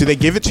tumor. Like, did they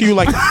give it to you?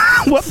 Like,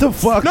 what the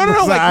fuck? No.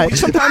 Like,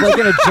 sometimes like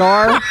in a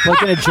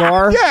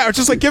jar, Yeah, or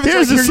just like give it.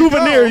 Here's to a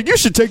souvenir. You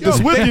should take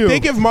this with you. They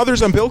give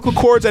mothers umbilical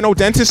cords. I know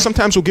dentists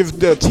sometimes will give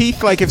the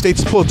teeth, like if they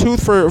pull a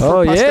tooth for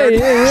posterity.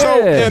 Yeah.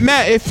 So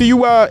Matt, if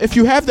you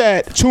have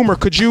that tumor,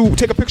 could you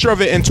take a picture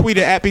of it and tweet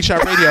it at Beat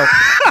Shot Radio?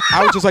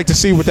 I would just like to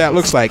see what that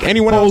looks like.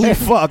 Anyone else? Holy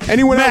fuck!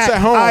 Anyone else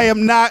at home?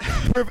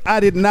 I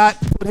did not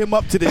put him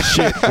up to this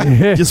shit.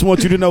 Just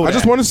want you to know. I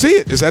just want to see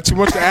it. Is that too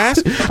much to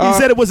ask? He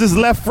said it was his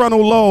left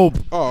frontal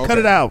lobe. Oh, okay. Cut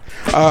it out.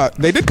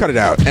 They did cut it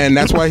out, and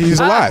that's why he's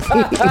alive.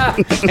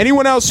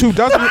 Anyone else who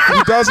doesn't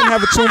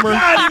have a tumor,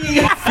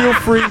 feel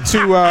free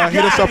to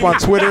hit us up on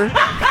Twitter.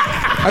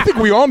 I think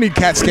we all need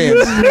CAT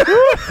scans.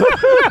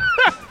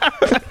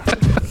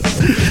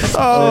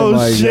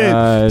 Oh shit!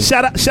 God.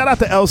 Shout out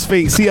to El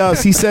Sphinx.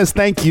 He says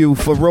thank you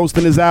for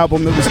roasting his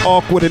album. It was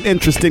awkward and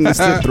interesting to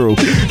sit through.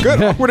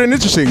 Good, awkward and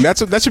interesting.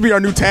 That should be our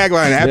new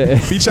tagline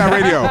at Beat Shot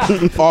Radio.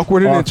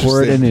 Awkward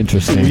and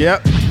interesting.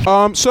 Yep.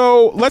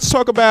 So let's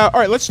talk about.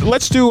 All right,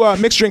 let's do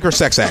mixed drink or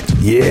sex act.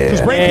 Yeah.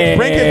 Because Brain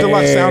Cave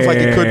Deluxe sounds like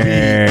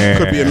it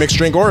could be a mixed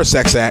drink or a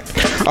sex act.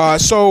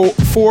 So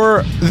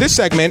for this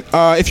segment,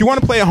 if you want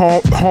to play at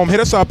home, hit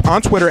us up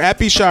on Twitter at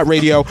Beat Shot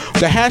Radio.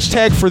 The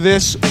hashtag for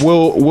this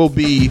will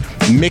be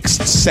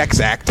mixed sex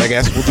act. I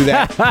guess we'll do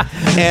that.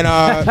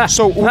 And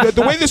so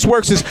the way this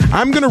works is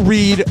I'm gonna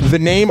read the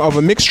name of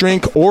a mixed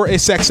drink or a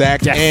sex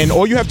act, and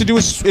all you have to do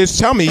is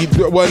tell me.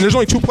 Well, there's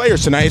only 2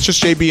 players tonight. It's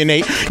just JB and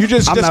Nate. You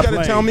just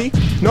gotta tell me.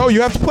 No,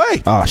 you have to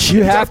play. Oh shit!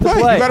 You have to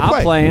play.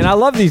 I'm playing. I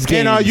love these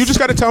games. And you just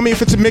gotta tell me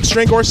if it's a mixed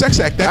drink or a sex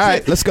act. That's all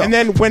right, it. let's go. And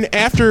then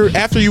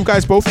after you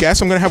guys both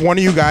guess, I'm gonna have one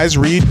of you guys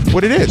read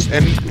what it is.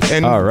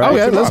 And all right.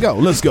 Okay,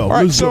 let's go. All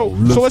right. So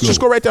let's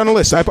just go right down the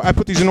list. I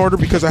put these in order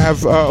because I have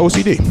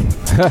OCD.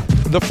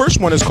 The first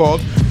one is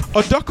called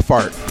a duck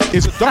fart.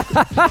 Is a duck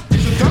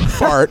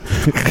fart?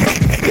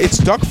 It's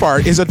duck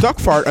fart. Is a duck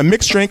fart a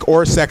mixed drink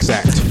or a sex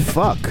act?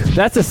 Fuck.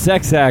 That's a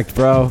sex act,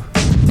 bro.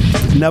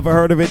 Never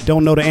heard of it.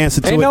 Don't know the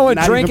answer to it. Ain't no one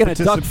drinking a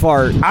duck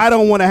fart. I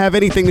don't want to have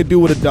anything to do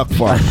with a duck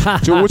fart.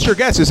 So what's your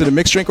guess? Is it a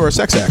mixed drink or a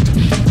sex act?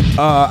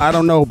 I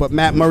don't know, but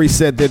Matt Murray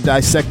said they're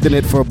dissecting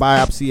it for a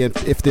biopsy, and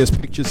if there's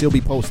pictures, he'll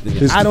be posting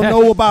it. I don't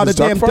know about a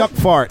damn duck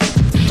fart.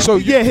 So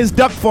his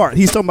duck fart.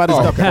 He's talking about his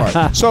duck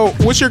fart. So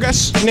what's your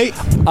guess, Nate?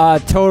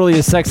 Totally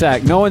a sex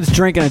act. No one's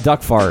drinking a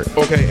duck fart.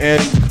 Okay,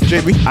 and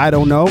JB? I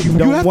don't know. You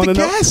don't want to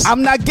know? Guess.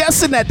 I'm not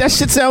guessing that. That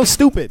shit sounds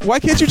stupid. Why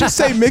can't you just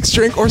say mixed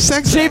drink or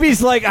sex act?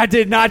 JB's like, I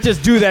did not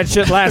just do that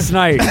shit last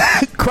night.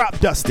 Crop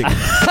dusting.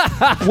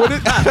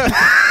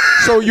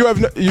 So you have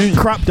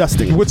crop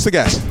dusting. What's the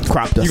guess?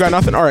 Crop dusting. You got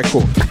nothing? All right,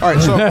 cool. All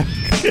right, so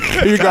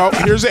here you go.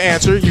 Here's the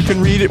answer. You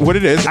can read it. What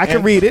it is? I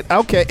can read it.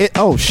 Okay.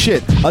 Oh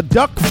shit. A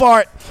duck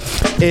fart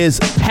is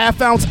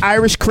half-ounce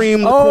Irish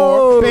cream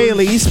liqueur,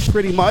 Baileys,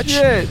 pretty much.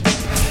 Shit.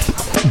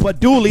 But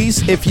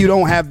Dooley's, if you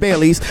don't have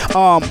Bailey's,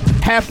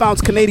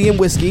 half-ounce Canadian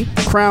whiskey,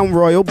 Crown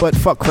Royal, but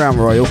fuck Crown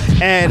Royal,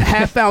 and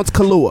half-ounce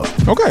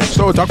Kahlua. Okay,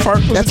 so a duck fart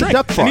was That's a drink. A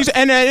duck fart.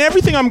 And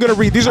everything I'm going to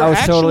read, these are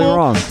actual. Totally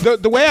wrong.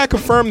 The way I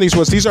confirmed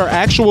these are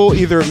actual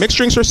either mixed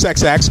drinks or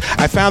sex acts.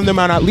 I found them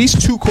on at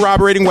least 2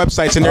 corroborating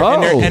websites,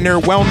 and they're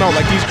well known.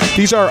 Like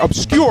these are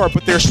obscure,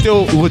 but they're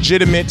still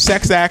legitimate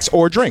sex acts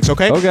or drinks.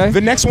 Okay.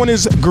 The next one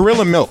is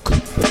Gorilla Milk.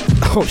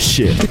 Oh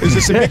shit! Is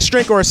this a mixed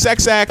drink or a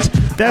sex act?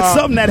 That's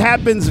something that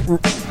happens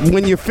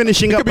when you're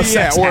finishing up a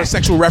sex act. Or a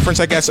sexual reference,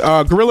 I guess.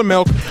 Gorilla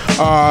Milk,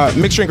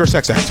 mixed drink or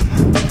sex act?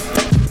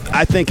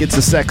 I think it's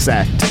a sex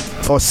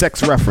act or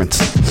sex reference.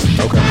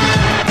 Okay.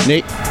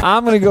 Nate?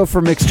 I'm going to go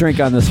for mixed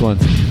drink on this one.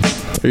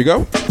 There you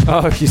go.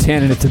 Oh, she's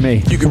handing it to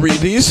me. You can read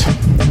these.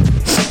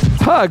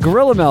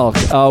 Gorilla Milk,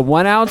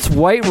 1 ounce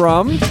white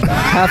rum,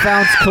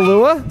 half-ounce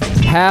Kahlua,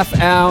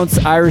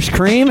 half-ounce Irish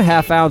cream,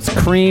 half-ounce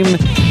cream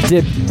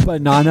de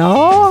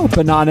banana,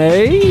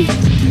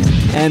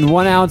 and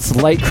 1 ounce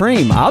light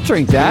cream. I'll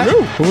drink that.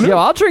 Who knew? Yo,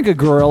 I'll drink a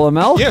Gorilla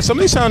Milk. Yeah, some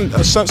of these sound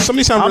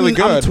really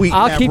good. I'm tweeting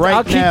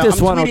I'll keep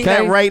this one, okay?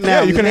 That right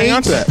now. Yeah, you can hang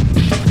on to that.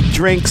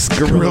 drinks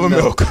Gorilla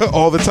Milk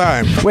all the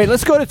time. Wait,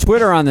 let's go to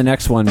Twitter on the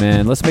next one,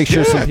 man. Let's make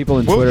sure some people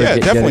in Twitter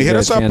definitely hit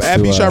us up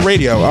at B-Shot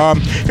Radio.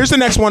 Here's the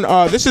next one.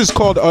 This is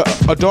called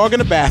A Dog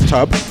in a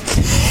Bathtub.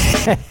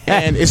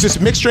 And is this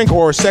mixed drink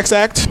or sex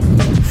act?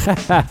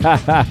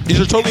 These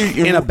are totally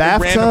in a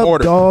bathtub. Random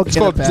order. Dog it's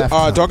in called a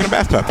bathtub. Dog in a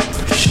Bathtub.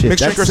 Shit,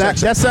 mixed drink or sex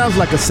act? That sounds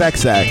like a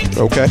sex act.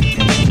 Okay.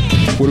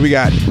 What do we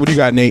got? What do you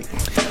got, Nate?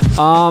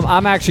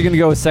 I'm actually going to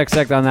go with sex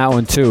act on that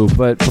one too.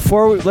 But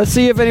let's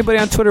see if anybody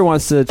on Twitter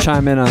wants to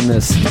chime in on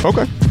this.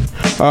 Okay.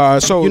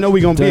 So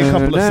we're gonna be a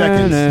couple of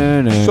seconds.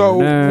 So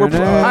we're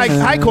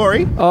hi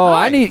Corey. Oh,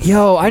 I need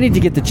to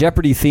get the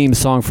Jeopardy theme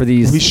song for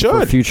these. We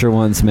should. For future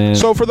ones, man.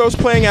 So for those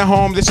playing at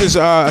home, this is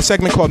a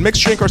segment called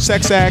Mixed Drink or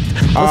Sex Act.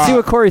 Let's see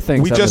what Corey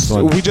thinks.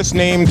 We just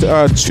named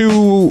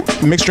 2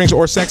 mixed drinks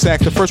or sex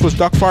act. The first was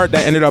Duck Fart,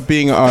 that ended up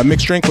being a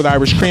mixed drink with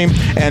Irish cream,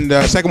 and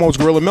the second one was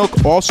Gorilla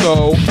Milk,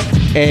 also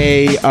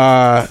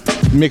a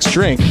mixed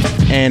drink,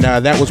 and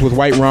that was with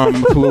white rum,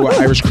 Kahlua,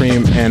 Irish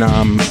cream,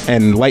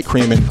 and light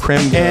cream and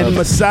creme. And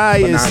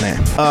Messiah is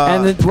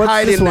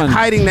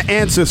hiding the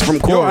answers from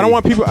Corey. Yo, I don't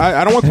want people.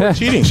 I don't want Corey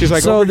cheating. She's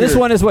like, so this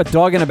one is what,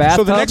 Dog in a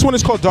Bathtub? So the next one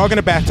is called Dog in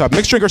a Bathtub.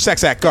 Mixed drink or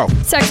sex act? Go.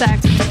 Sex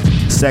act.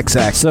 Sex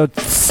act. So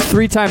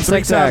 3 times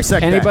sex act.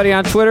 Anybody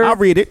on Twitter? I'll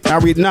read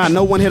it. Nah,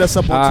 no one hit us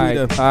up on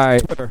Twitter. All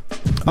right. Twitter.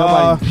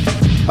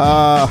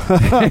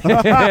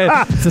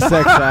 It's a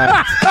sex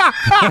act.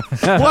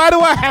 Why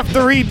do I have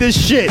to read this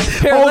shit?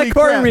 Here, let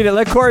Corey read it.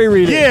 Let Corey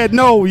read it. Yeah,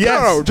 no,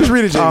 yes. No, just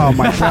read it, Jay. Oh,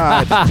 my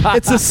God.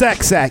 It's a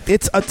sex act.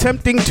 It's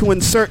attempting to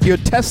insert your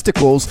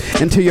testicles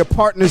into your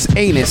partner's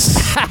anus.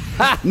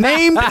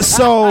 Named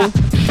so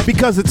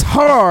because it's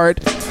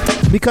hard,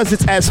 because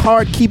it's as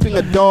hard keeping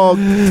a dog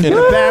in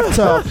a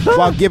bathtub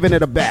while giving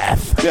it a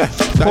bath. Yeah, I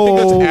think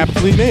that's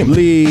aptly named.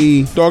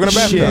 Dog in a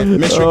bathtub.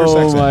 Mixed drink or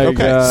sex act.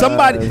 Okay. God.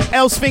 Somebody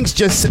else Sphinx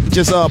just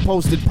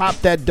posted pop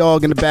that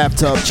dog in the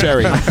bathtub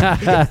cherry.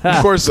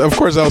 Of course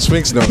El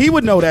Sphinx knows. He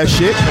would know that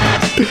shit.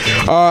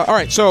 All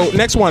right, so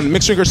next one,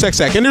 mixed drink or sex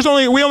act, and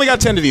we only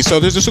got 10 of these, so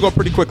this will go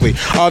pretty quickly.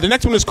 The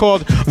next one is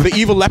called The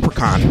Evil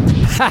Leprechaun.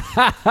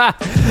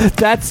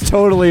 That's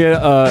totally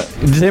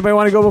does anybody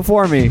want to go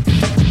before me?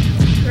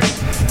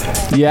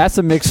 Yeah, that's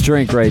a mixed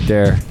drink right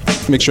there.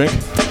 Mixed drink?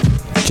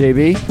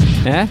 JB?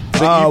 Eh?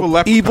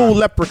 Evil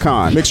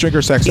Leprechaun. Mixed drink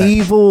or sex act?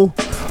 Evil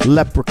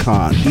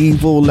Leprechaun.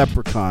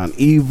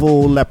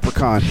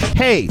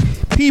 Hey,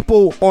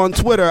 people on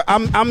Twitter,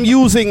 I'm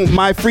using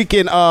my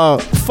freaking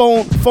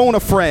phone a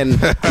friend.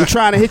 I'm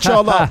trying to hit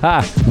y'all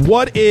up.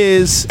 What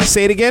is,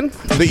 say it again?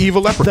 The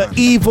Evil Leprechaun. The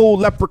Evil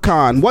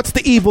Leprechaun. What's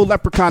the Evil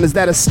Leprechaun? Is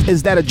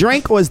that a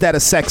drink or is that a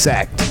sex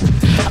act?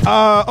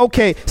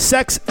 Okay,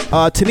 sex.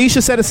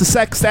 Tanisha said it's a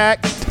sex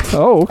act.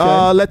 Oh,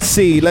 okay. Let's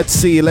see.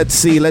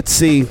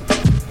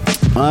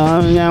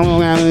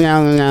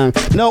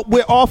 No,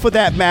 we're off of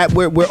that, Matt.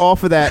 We're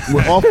off of that.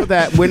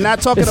 We're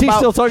not talking about.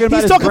 Still talking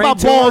about. He's talking about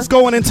balls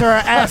going into her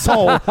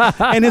asshole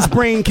and his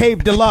brain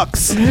cave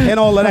deluxe and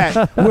all of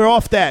that. We're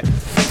off that.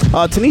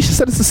 Tanisha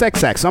said it's a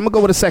sex act, so I'm gonna go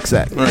with a sex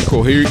act. All right,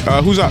 cool. Here,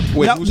 who's up?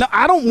 Wait, no,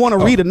 I don't want to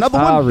read another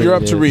one. You're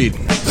up to read.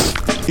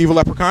 Evil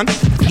Leprechaun.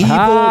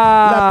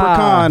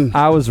 Leprechaun.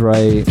 I was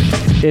right.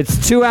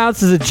 It's 2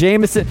 ounces of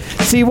Jameson.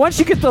 See, once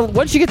you get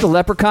the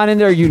leprechaun in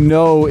there, you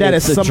know that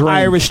it's is some drink.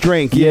 Irish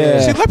drink.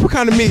 Yeah. See,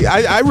 leprechaun to me,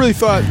 I really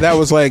thought that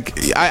was like.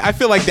 I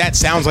feel like that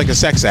sounds like a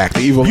sex act.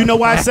 The evil. You know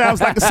why it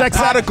sounds like a sex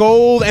act? Pot of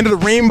gold, end of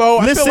the rainbow.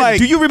 Listen, I feel like,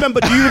 do you remember?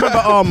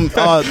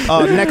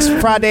 Next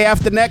Friday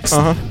after next?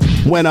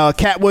 When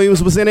Cat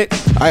Williams was in it,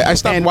 I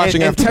stopped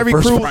watching and after Terry the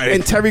first Crews Friday.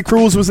 and Terry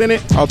Crews was in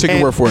it. I'll take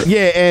your word for it.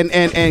 Yeah,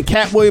 and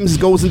Cat Williams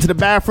goes into the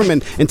bathroom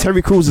and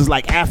Terry Crews is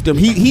like after him.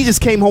 He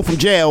just came home from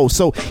jail,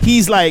 so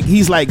he's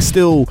like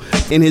still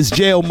in his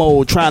jail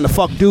mode trying to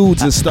fuck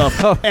dudes and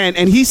stuff. and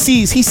he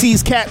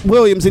sees Cat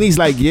Williams and he's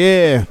like,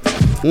 yeah.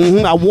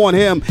 I want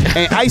him.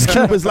 And Ice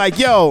Cube is like,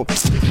 yo,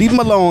 leave him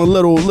alone,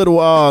 little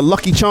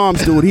Lucky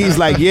Charms dude. He's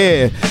like,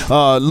 yeah,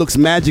 looks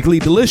magically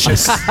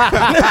delicious.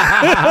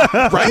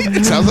 Right?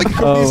 It sounds like it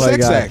could be a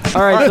sex act.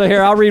 All right, so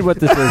here, I'll read what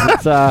this is.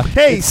 It's,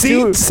 hey, see,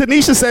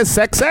 Tanisha says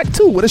sex act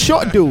too with a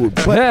short dude.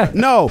 But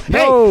no.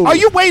 Hey,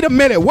 wait a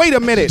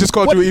minute. Just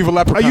called you an evil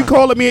leprechaun. Are you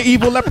calling me an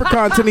evil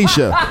leprechaun,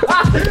 Tanisha?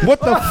 What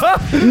the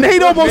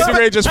Nate almost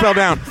just fell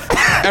down.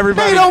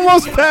 Everybody. Nate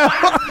almost fell.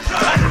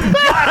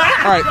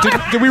 All right,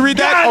 did we read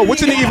that? Oh,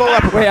 what's an evil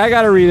leprechaun? Wait, I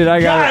gotta read it.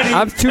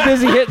 I'm too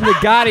busy hitting the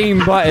got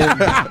him button.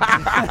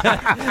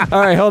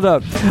 All right, hold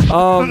up.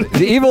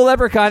 The evil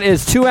leprechaun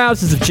is 2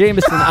 ounces of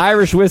Jameson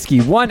Irish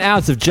whiskey, 1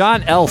 ounce of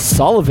John L.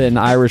 Sullivan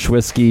Irish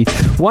whiskey,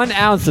 1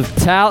 ounce of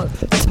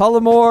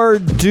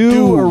Tullamore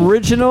Dew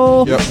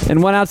Original,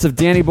 and 1 ounce of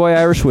Danny Boy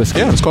Irish whiskey.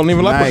 Yeah, it's called an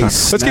evil leprechaun.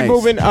 Let's keep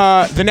moving.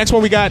 The next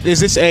one we got is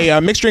this a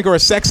mixed drink or a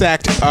sex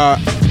act?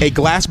 A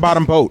glass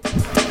bottom boat.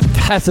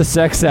 That's a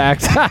sex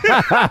act. Yo,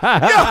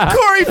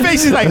 Corey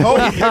face is like,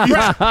 holy.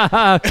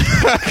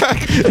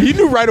 You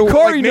knew right away.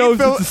 Corey knows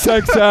it's a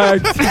sex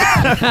act.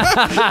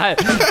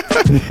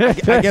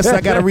 I guess I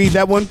gotta read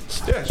that one.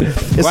 It's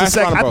a sex.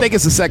 I think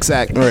it's a sex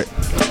act. All right.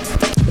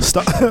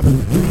 Stop.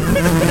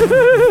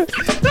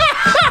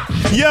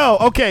 Yo,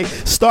 okay.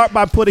 Start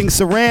by putting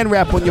saran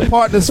wrap on your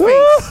partner's face.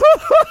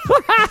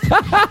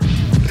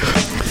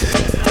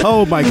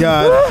 Oh my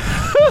God.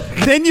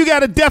 Then you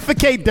gotta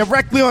defecate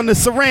directly on the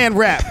saran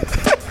wrap.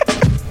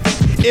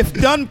 If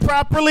done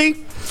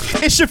properly,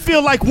 it should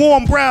feel like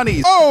warm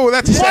brownies. Oh,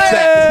 that's a sex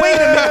act. Wait a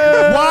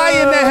minute. Why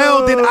in the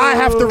hell did I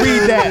have to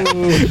read that?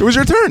 It was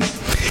your turn.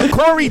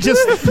 Corey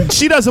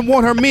she doesn't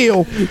want her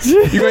meal.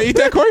 You gonna eat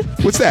that, Corey?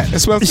 What's that?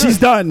 That's what She's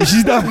done.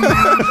 She's done.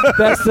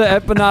 That's the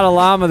empanada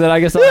llama that I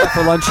guess I'll have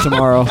for lunch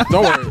tomorrow.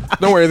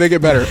 Don't worry, they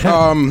get better.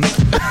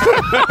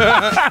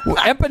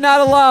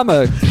 Empanada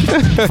llama.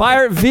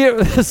 Fire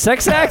via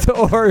sex act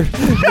or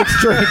mixed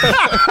drink?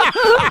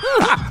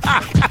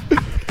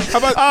 How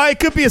about, it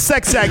could be a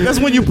sex act. That's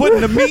when you put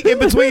the meat in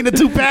between the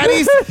two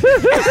patties.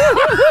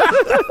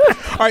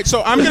 All right,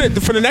 so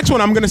for the next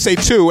one, I'm gonna say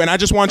 2, and I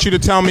just want you to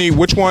tell me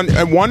which one.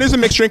 One is a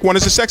mixed drink, one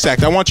is a sex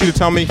act. I want you to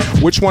tell me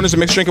which one is a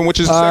mixed drink and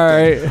which is a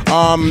sex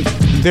act.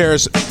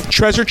 There's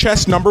treasure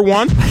chest number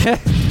 1.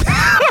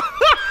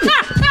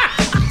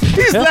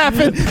 He's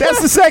laughing.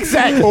 That's the sex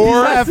act.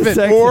 Or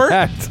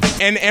Act.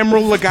 an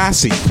Emerald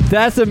Lagasse.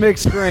 That's a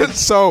mixed drink.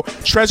 So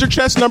treasure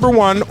chest number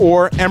 1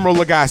 or Emerald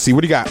Lagasse.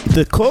 What do you got?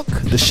 The cook,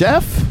 the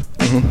chef,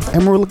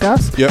 Emerald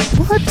Lagasse. Yep.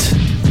 What?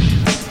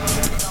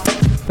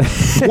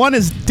 One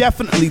is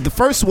definitely the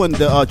first one.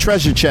 The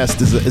treasure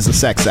chest is a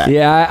sex act.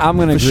 Yeah, I'm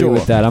gonna agree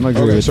with that. I'm gonna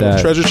agree with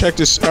that. Treasure chest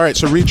is all right.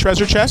 So read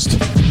treasure chest.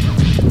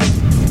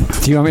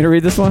 Do you want me to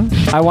read this one?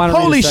 I want to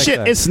read Holy sex shit,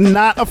 act. It's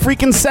not a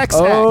freaking sex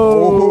act.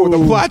 Oh, the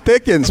plot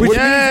thickens. Which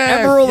means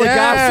Emerald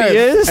Lagasse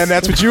is. And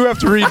that's what you have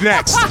to read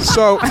next.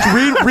 So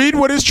read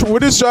what is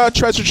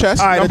treasure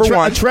chest, All right, number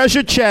 1. A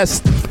treasure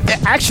chest.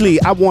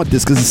 Actually, I want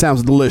this because it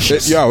sounds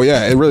delicious. It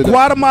really does.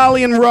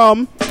 Guatemalan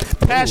rum,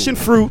 passion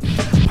fruit,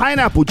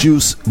 pineapple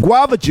juice,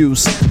 guava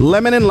juice,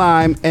 lemon and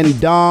lime,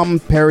 and Dom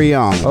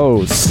Perignon.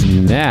 Oh,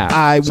 snap.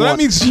 That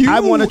means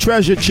I want a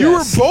treasure chest. You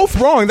were both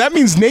wrong. That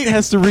means Nate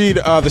has to read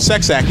the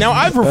sex act. Now,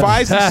 I've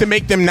revised these to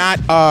make them not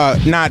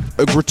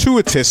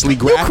gratuitously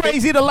graphic. You're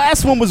crazy. The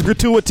last one was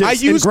gratuitous. I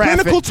used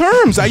clinical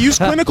terms.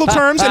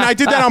 And I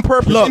did that on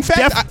purpose. Look, in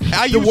fact,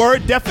 the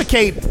word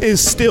defecate is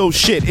still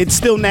shit. It's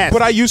still nasty.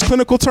 But I use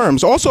clinical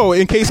terms. Also,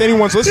 in case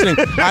anyone's listening,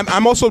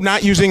 I'm also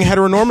not using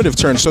heteronormative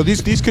terms. So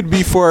these could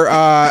be for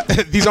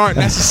these aren't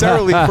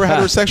necessarily for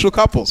heterosexual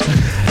couples.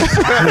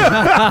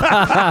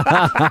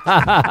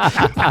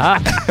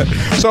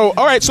 So,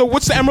 all right. So,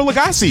 what's the Emerald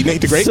Lagasse,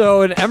 Nate the Great?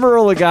 So, an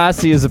Emerald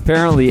Lagasse is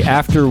apparently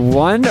after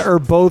one or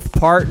both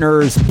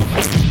partners.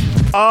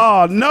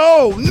 Oh,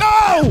 no.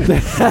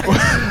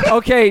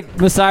 Okay,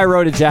 Messiah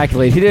wrote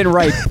ejaculate. He didn't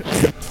write.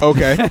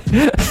 Okay.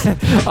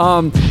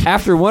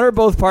 After one or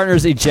both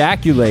partners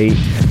ejaculate,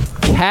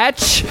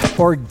 catch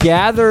or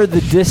gather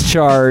the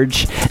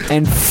discharge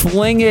and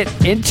fling it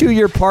into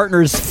your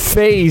partner's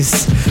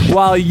face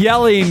while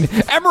yelling,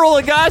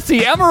 Emerald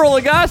Lagasse,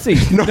 Emerald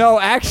Lagasse. No,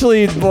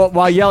 actually,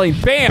 while yelling,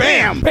 bam,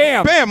 bam,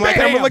 bam, bam, like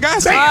bam, Emerald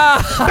Lagasse.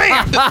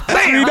 Bam. That's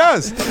what he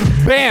does.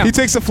 Bam. He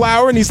takes a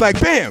flower and he's like,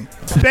 bam.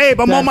 Babe,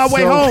 I'm on my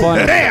way home.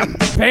 Funny. Bam.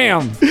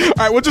 Bam. All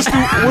right, we'll just do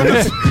one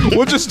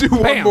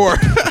more.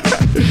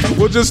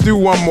 We'll just do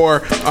one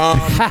more.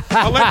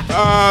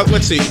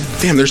 Let's see.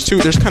 Damn, there's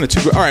kind of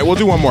two. All right, we'll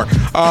do one more.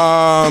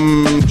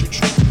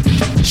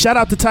 Shout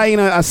out to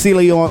Taina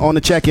Asili on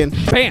the check-in.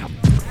 Bam.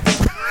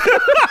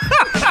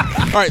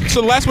 All right,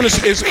 so the last one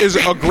is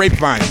a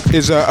grapevine.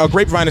 Is a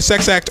grapevine a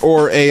sex act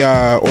or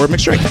a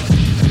mixed drink?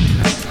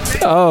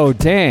 Oh,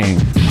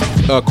 dang.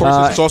 Of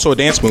course, it's also a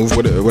dance move.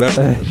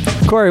 Whatever.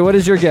 Corey, what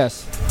is your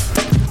guess?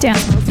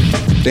 Dance move.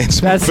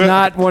 Dance That's move.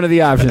 not one of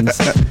the options.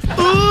 Ooh,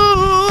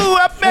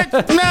 I bet.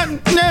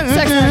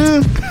 Sex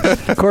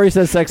act. Corey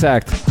says sex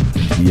act.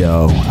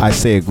 Yo, I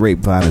say a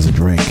grapevine is a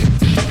drink.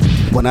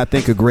 When I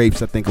think of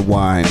grapes, I think of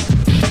wine.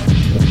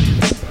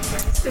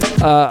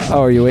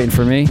 Are you waiting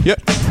for me?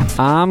 Yep.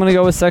 I'm going to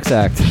go with sex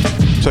act.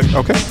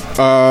 Okay.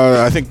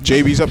 I think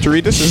JB's up to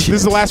read this. This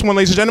is the last one,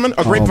 ladies and gentlemen.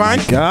 A grapevine.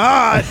 Oh my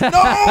God.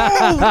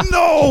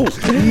 No.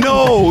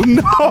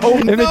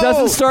 If it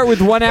doesn't start with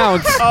 1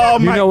 ounce,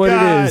 you know what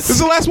it is. This is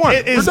the last one.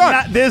 We're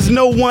done. There's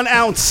no 1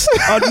 ounce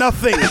of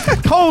nothing.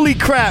 Holy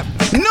crap.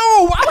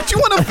 No. Why would you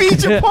want to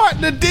feed your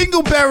partner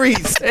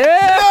dingleberries?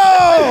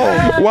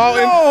 Yeah. No.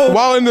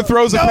 While in the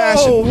throes of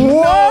passion.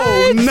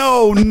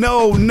 No.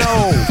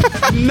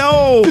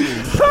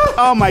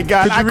 Oh my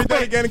God. Could you read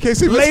that again in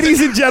case he missed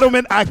Ladies and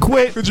gentlemen, I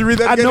quit. Could you read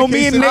that again? I know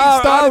me and Nate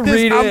started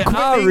this. I'm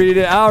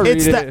quitting. I'll read it.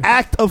 It's the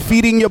act of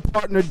feeding your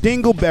partner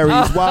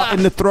dingleberries while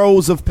in the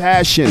throes of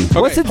passion.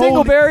 Okay. What's a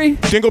dingleberry?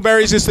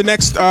 Dingleberries is the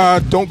next.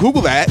 Don't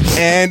Google that.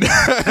 And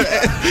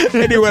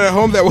anyone at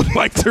home that would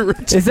like to.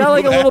 Is that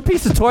like a little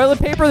piece of toilet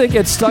paper that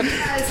gets stuck?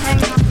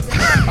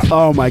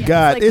 Oh my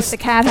God! Like what the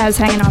cat has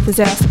hanging off his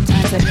ass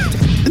sometimes.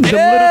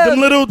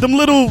 Them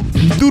little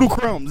doodle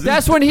crumbs.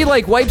 That's when he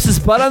like wipes his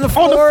butt on the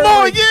floor. On the floor,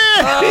 like,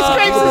 yeah. He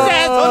scrapes his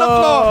ass on the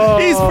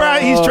floor.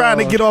 He's trying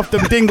to get off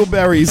them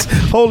dingleberries.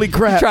 Holy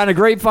crap. Trying to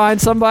grapevine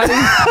somebody.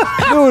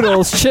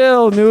 Noodles,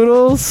 chill,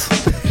 Noodles.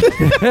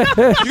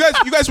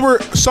 You guys were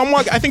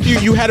somewhat. I think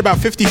you had about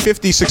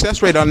 50-50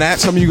 success rate on that.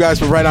 Some of you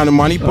guys were right on the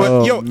money.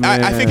 But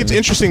I think it's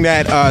interesting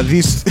that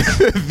these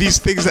these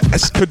things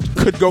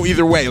could go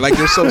either way. Like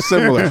they're so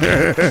similar.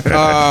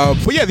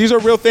 But yeah, these are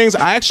real things.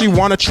 I actually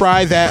want to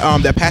try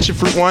that passion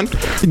fruit one.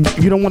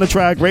 You don't want to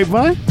try a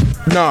grapevine?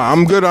 No,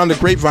 I'm good on the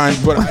grapevine,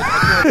 but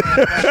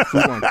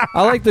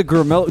I like the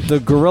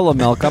gorilla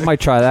milk. I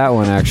might try that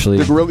one actually.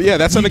 The gorilla, yeah,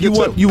 that's something good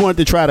too. You wanted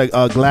to try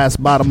the glass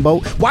bottom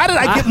boat? Why did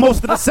I get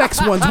most of the sex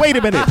ones? Wait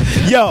a minute,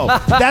 yo,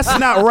 that's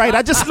not right.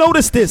 I just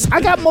noticed this. I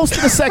got most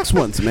of the sex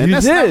ones, man. You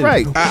that's did. not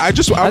right. I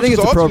think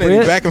it's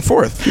appropriate. Back and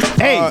forth.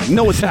 Hey,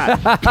 no, it's not.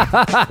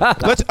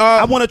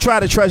 I want to try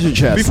the treasure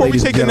chest. Before we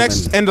take the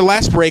next and the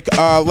last break,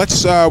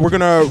 we're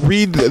gonna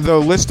read the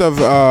list of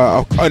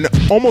an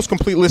almost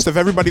complete list of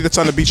everybody that's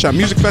on the Beat Shop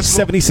Music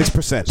Festival.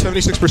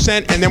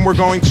 76%, and then we're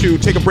going to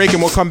take a break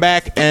and we'll come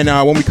back. And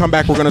when we come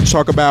back, we're going to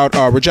talk about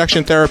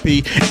rejection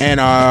therapy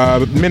and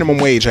minimum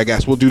wage. I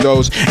guess we'll do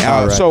those.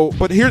 Right. So,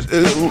 but here's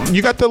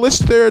you got the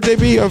list there,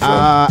 JB. Of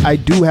I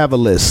do have a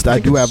list.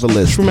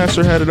 True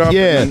had it up.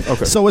 Yeah.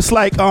 Okay. So it's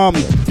like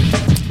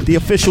the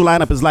official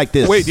lineup is like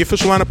this. Wait, the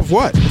official lineup of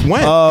what?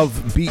 When?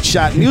 Of Beat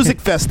Shot Music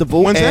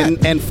Festival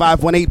and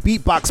 518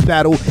 Beatbox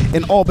Battle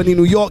in Albany,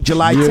 New York,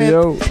 July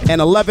 10th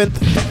and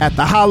 11th at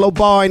the Hollow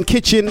Bar and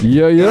Kitchen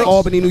in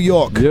Albany, New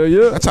York.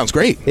 That sounds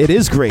great. It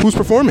is great. Who's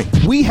performing?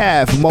 We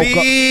have Mocha.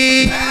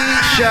 Hey,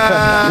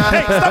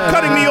 stop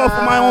cutting me off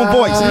with my own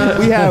voice.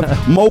 We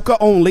have Mocha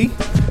Only.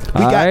 We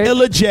got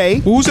Illa J.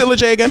 Who's Illa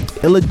J again?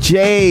 Illa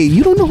J.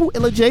 You don't know who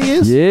Illa J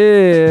is?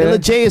 Yeah. Illa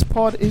J is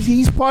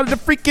he's part of the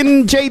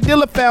freaking J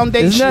Dilla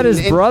Foundation. Isn't that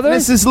his brother?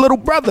 That's his little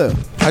brother.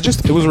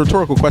 It was a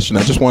rhetorical question.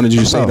 I just wanted you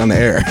to say it on the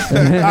air.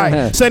 All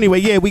right. So anyway,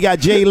 yeah, we got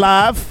J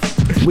Live.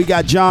 We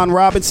got John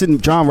Robinson.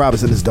 John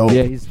Robinson is dope.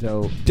 Yeah, he's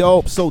dope.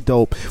 Dope, so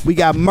dope. We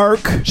got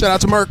Merck. Shout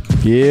out to Merck.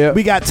 Yeah.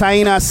 We got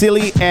Taina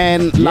Silly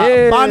and La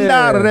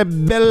Banda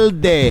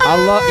Rebelde.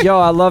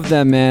 I love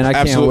them, man. I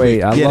can't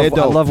wait. I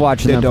love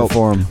watching them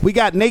perform. We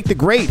got Nate the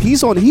Great.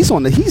 He's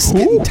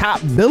getting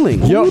top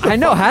billing. Yo, I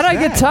know. How did I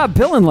get top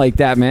billing like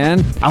that,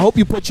 man? I hope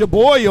you put your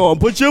boy on.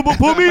 Put me on.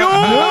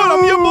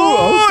 I'm your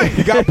boy.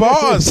 He got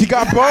bars. I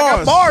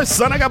got bars,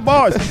 son. I got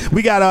bars.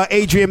 We got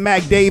Adrian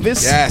Mac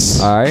Davis.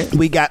 Yes. All right.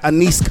 We got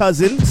Anise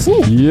Cousins.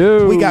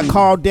 Yo. We got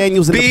Carl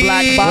Daniels in the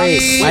Black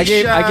Box. I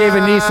gave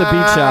Anise a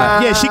beat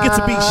shot. Yeah, she gets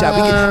a beat shot.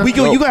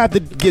 You're gonna have to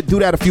do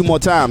that a few more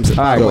times.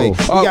 All right. Wait.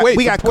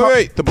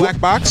 The Black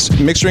Box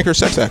Mixed Drinker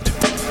Sex Act.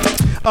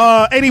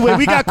 Anyway,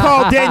 we got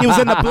Carl Daniels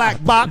in the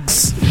Black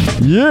Box.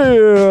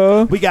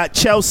 Yeah. We got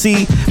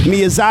Chelsea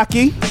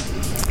Miyazaki.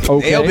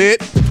 Okay. Nailed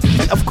it.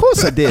 Of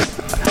course I did.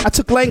 I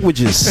took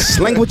language arts.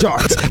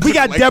 We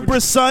got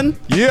Deborah's son.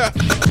 Yeah.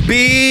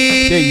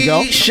 There you go.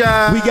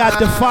 We got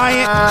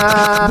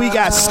Defiant. We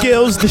got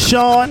Skills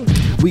Deshaun.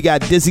 We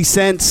got Dizzy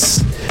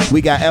Sense.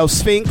 We got El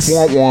Sphinx.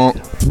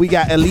 We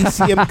got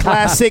Elysium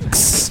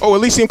Classics. Oh,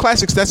 Elysium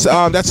Classics. That's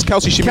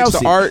Kelsey. She makes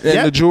the art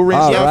and the jewelry.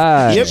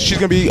 Right. She's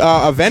gonna be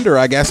a vendor,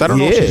 I guess. I don't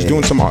know if she's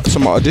doing some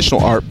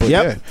additional art. But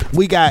yeah.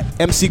 We got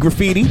MC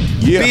Graffiti.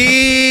 Yeah.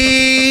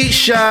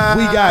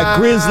 We got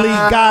Grizzly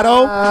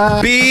Gatto.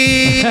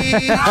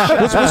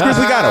 What's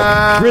Grizzly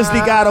Gatto? Grizzly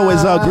Gatto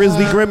is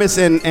Grizzly Grimace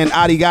and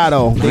Adi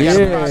Gatto. They got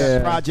a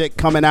project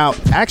coming out.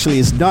 Actually,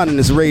 it's done and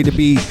it's ready to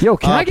be. Yo,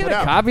 can I get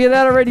a copy of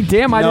that already?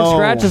 Damn, I did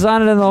scratches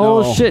on it and the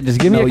whole shit. Just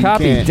give me a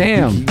copy.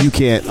 Damn. You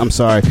can't. I'm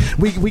sorry.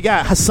 We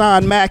got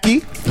Hassan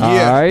Mackey.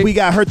 Yeah. Right. We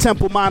got Her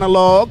Temple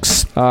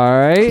Monologues. All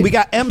right. We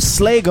got M.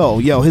 Slago.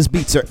 Yo, his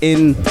beats are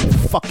in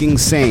fucking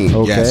sane.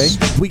 Okay.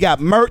 Yes. We got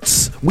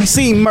Mertz. We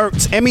seen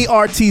Mertz.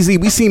 MERTZ.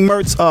 We seen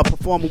Mertz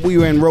perform when we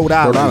were in Rhode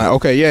Island.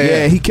 Okay.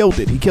 Yeah. He killed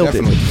it.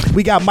 It.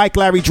 We got Mike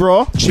Larry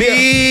Draw. We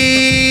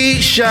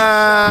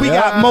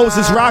got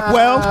Moses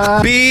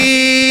Rockwell.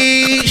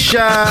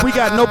 We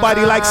got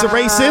Nobody Likes a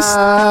Racist.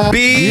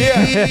 We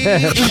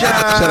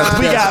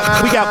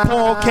got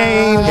Paul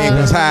Kane.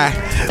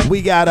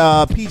 We got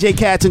PJ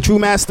Katz and True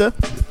Master.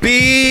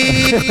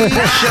 We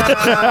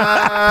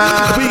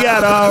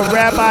got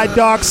Rabbi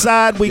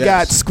Darkside. We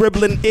got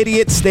Scribbling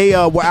Idiots. They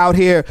were out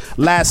here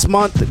last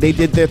month. They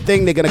did their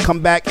thing. They're gonna come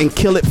back and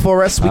kill it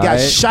for us. We got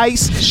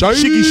Shice.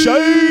 Shiggy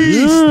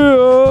Shice.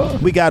 Yeah.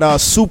 We got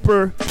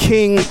Super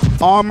King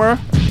Armor.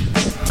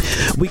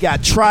 We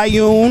got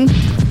Triune.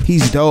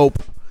 He's dope.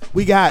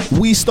 We got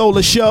We Stole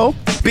a Show.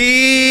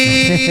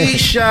 We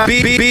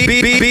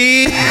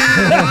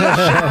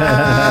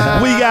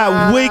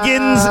got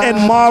Wiggins and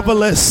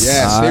Marvelous.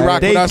 Yes, they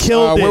rock with us.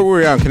 Killed it. Where were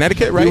we on?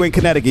 Connecticut, right? We were in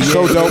Connecticut.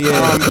 So dope.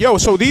 Yeah.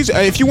 So these,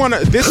 if you want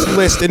to, this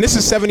list, and this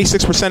is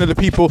 76% of the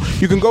people,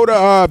 you can go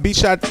to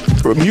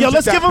Yo,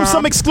 let's give them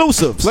some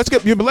exclusives. Let's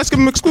give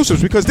them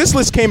exclusives because this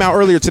list came out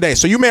earlier today,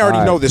 so you may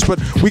already know this, but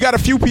we got a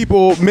few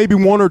people, maybe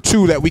one or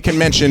two that we can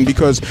mention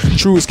because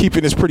True is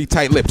keeping this pretty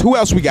tight-lipped. Who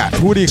else we got?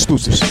 Who are the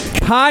exclusives?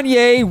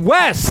 Kanye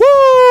West.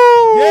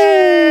 Woo!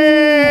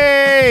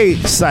 Yay!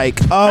 Psych.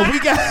 We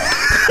got.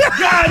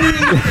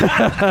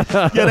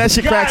 Yeah, that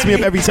shit cracks me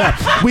up every time.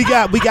 We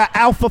got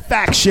Alpha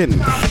Faction.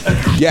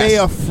 Yes. They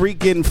are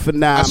freaking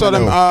phenomenal. I saw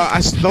them.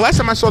 The last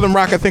time I saw them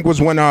rock, I think, was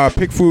when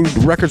Pig Food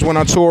Records went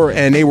on tour,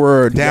 and they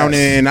were down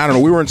in, I don't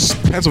know, we were in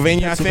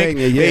Pennsylvania, I think.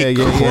 They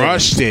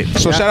crushed it.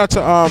 So shout out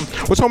to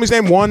what's homie's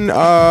name?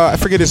 I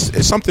forget.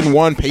 It's something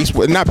one Pace.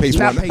 Not Pace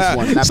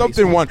One.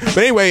 Something one. But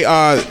anyway,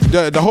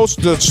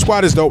 the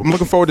squad is dope. I'm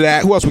looking forward to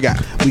that. Who else we got?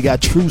 We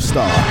got True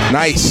Star.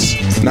 Nice.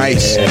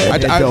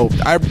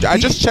 I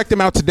just checked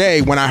him out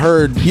today when I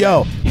heard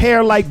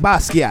Hair Like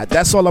Basquiat.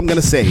 That's all I'm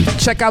gonna say.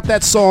 Check out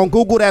that song.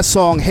 Google that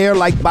song, Hair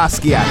Like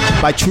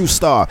Basquiat by True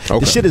Star. Okay.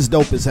 The shit is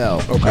dope as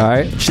hell. Okay. All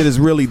right. Shit is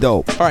really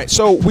dope. All right.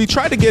 So we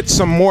tried to get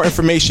some more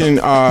information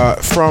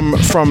from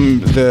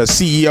the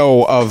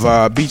CEO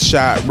of Beat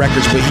Shot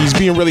Records, but he's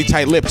being really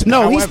tight-lipped.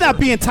 No, he's not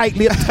being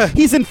tight-lipped.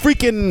 He's in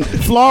freaking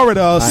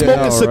Florida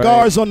smoking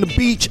cigars on the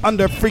beach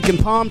under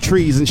freaking palm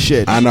trees and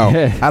shit. I know.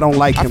 I don't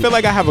like him. I feel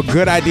like I have a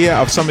good idea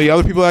of some of the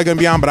other people that are going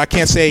to be on, but I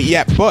can't say it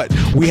yet. But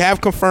we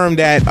have confirmed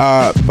that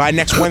by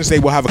next Wednesday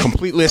we'll have a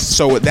complete list.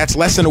 So that's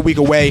less than a week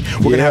away.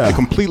 We're going to have the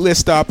complete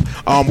list up.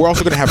 We're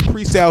also going to have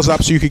pre-sales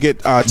up so you could get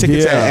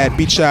tickets at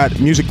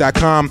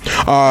beatshotmusic.com.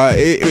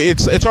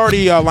 It's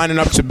already lining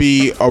up to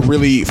be a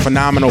really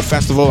phenomenal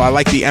festival. I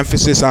like the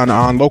emphasis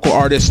on local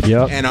artists.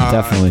 Yep, and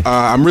definitely.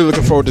 I'm really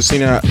looking forward to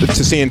seeing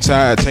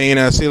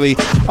Taina Silly.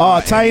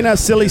 Taina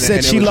Silly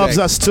said she loves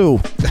us too.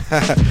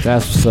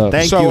 That's what's up.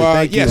 Thank you.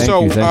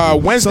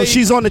 Wednesday. So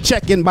she's on the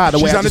check-in, by the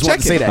way. She's on the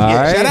check-in. Say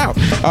that. Shout out.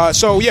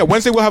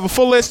 Wednesday we'll have a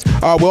full list.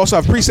 We'll also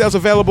have pre-sales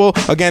available.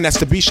 Again, that's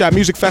the Beat Shot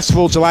Music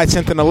Festival, July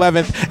 10th and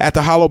 11th at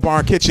the Hollow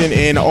Barn Kitchen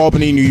in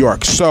Albany, New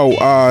York. So,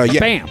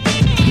 Bam.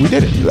 We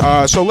did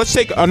it. So let's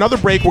take another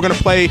break. We're going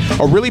to play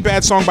a really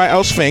bad song by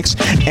El Sphinx.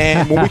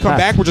 And when we come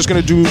back, we're just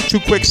going to do 2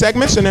 quick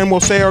segments, and then we'll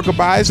say our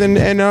goodbyes, and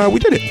we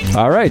did it.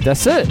 All right.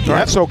 That's it. All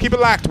right. So keep it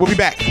locked. We'll be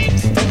back.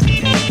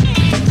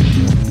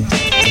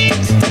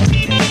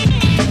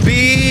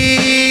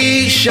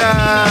 Beat Shot.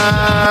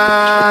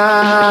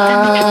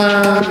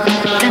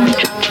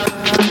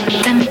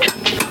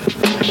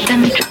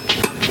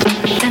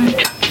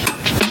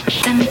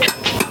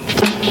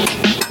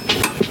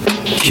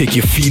 Kick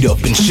your feet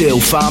up and chill,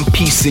 find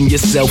peace in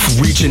yourself.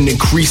 Reach and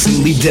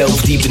increasingly delve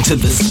deep into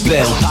the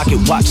spell. Pocket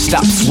watch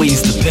stop,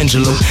 sways the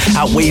pendulum,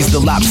 outweighs the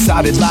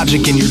lopsided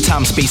logic in your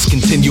time-space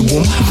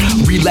continuum.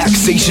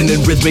 Relaxation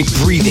and rhythmic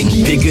breathing,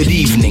 big good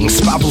evening.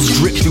 Spirals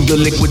drip through the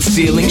liquid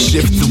ceiling,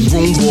 shift the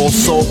room, walls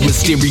solve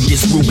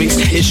mysterious Rubik's.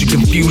 Issue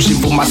confusion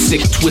for my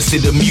sick,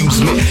 twisted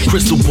amusement.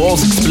 Crystal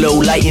balls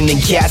explode,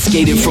 lightning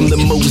cascaded from the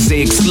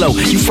mosaic slow.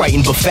 You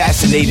frightened but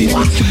fascinated.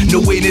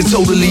 No way to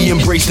totally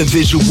embrace the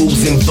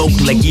visuals invoked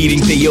like eating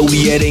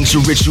peyote at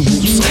ancient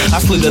rituals. I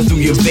slither through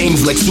your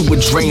veins like sewer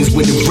drains.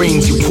 When it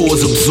rains, your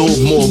pores absorb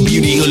more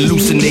beauty,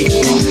 hallucinate.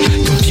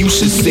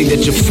 Confucius say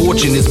that your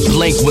fortune is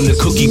blank. When the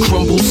cookie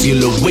crumbles,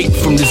 you'll awake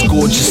from this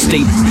gorgeous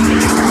state.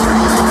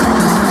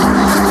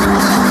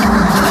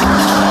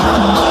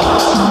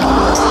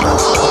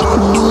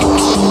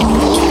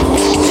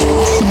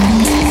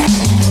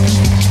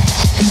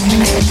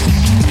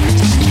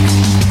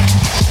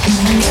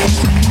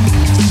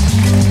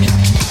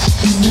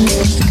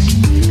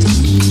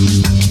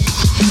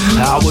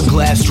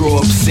 Hourglass, draw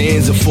up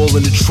sands and fall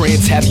into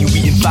trance. Have you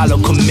eaten, follow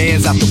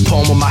commands out the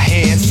palm of my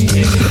hands.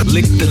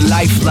 Lick the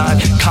lifeline,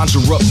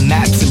 conjure up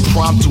maps and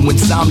prompt to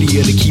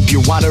insomnia to keep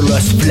your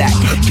wanderlust flat.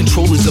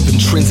 Controllers of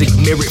intrinsic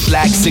merit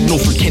flag, signal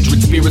for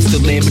kindred spirits to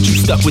land, but you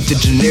stuck with the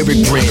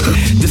generic brand.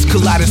 This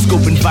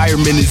kaleidoscope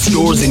environment is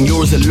yours and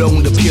yours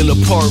alone to peel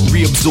apart,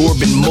 reabsorb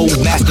and mold.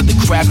 Master the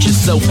craft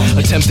yourself,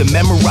 attempt to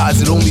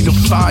memorize it only to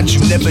find you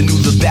never knew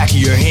the back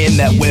of your hand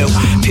that well.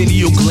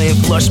 Pineal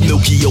gland flush,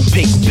 milky,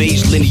 opaque,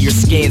 beige, linear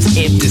scans,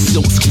 amp this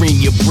silk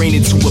screen your brain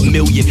into a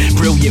million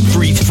brilliant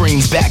freeze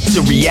frames. Back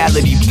to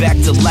reality, back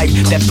to life,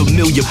 that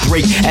familiar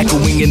break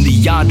echoing in the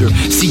yonder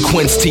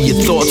sequence to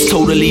your thoughts.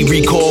 Totally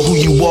recall who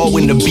you are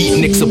when the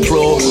beatniks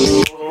applaud.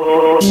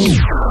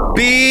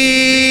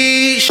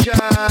 Beat Shot.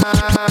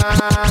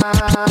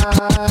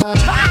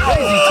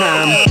 Crazy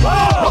time.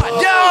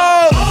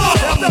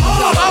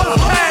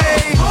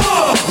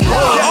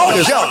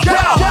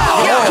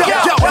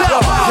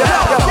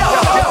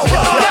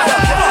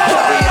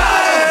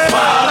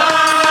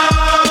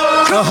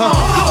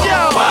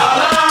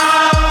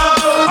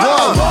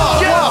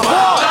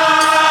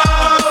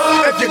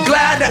 If you're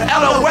glad the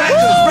LOX is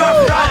rough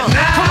right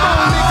now. Come on,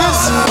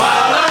 niggas.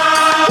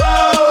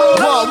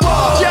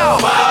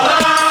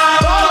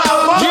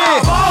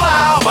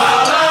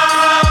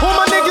 Who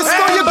my niggas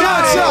throw your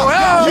guns up?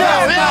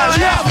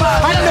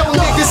 I know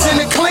niggas in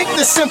the clink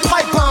that send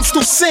pipe bombs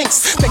through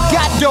sinks. that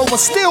got dough and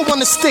still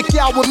wanna stick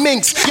y'all with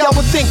minks. Y'all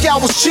would think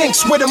y'all was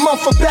jinx with a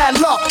month of bad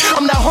luck.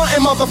 I'm not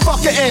hunting,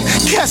 motherfucker, and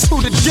guess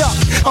who the duck?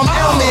 I'm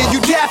Elman, you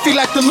daffy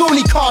like the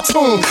Looney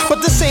cartoon.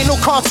 But this ain't no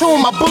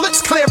cartoon, my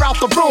bullets clear out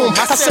the room.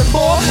 I said,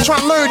 boy, try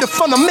and learn the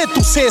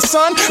fundamentals here,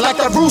 son. Like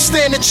that rooster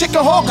and the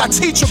chicken hawk, I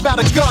teach you about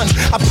a gun.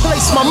 I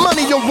place my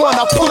money on one,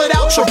 I pull it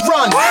out, you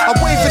run. I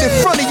wave it in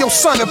front of your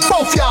son, and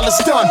both y'all is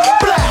done.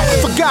 Blah!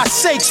 For God's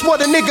sakes,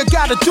 what a nigga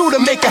gotta do to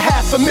make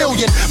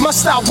 $500,000?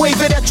 Must I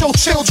wave it at your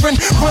children?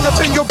 Run up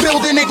in your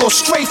building, it go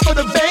straight for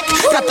the bank.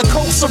 Got the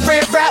Coke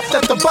Saran wrapped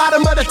at the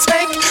bottom of the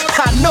tank.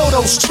 I know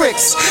those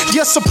tricks.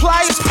 Your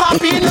supply is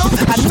poppy enough.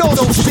 I know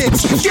those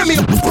dicks. Give me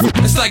the.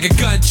 It's like a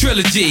gun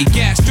trilogy,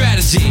 gas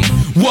strategy.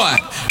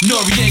 What?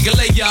 Noriega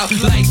lay up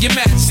like your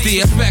majesty.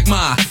 Affect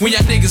mine when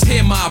y'all niggas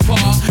hear my paw.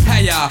 How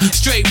y'all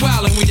straight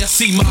wildin' when y'all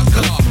see my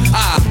car.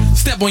 I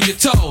step on your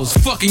toes,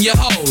 fucking your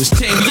hoes.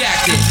 Chain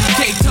reacting,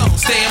 K-tone,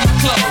 stay in my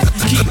clothes.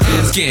 Keep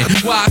asking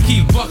why I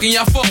keep bucking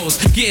y'all foes.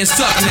 Getting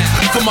sucked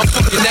now for my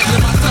fucking neck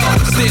and my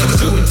toes. Still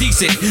shooting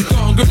decent,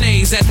 throwing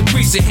grenades at the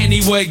precinct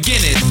anywhere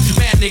Guinness.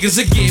 Mad niggas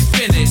are getting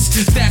finished,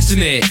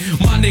 stashing it.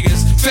 My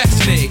niggas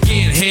fashing it,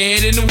 getting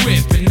head in the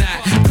whip and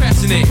not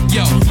crashing it.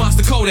 Yo,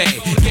 Monster Kodak,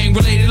 gang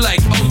related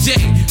like OJ.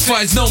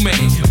 Fuzz no man,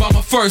 by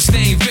my first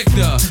name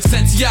Victor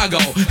Santiago.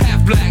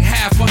 Half black,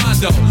 half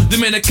Hondo,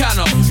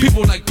 Dominicano.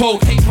 People like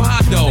Pope hate for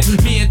Hondo.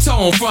 Me and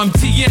Tone from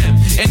TM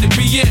and the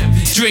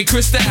BM. Drink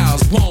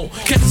crystals, won't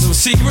catch some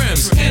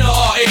Seagrams.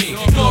 NRE,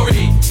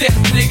 Nori, that's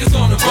the niggas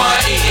on the run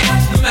eating.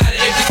 No matter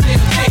if they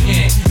still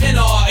kicking.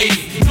 NRE,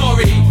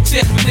 Nori,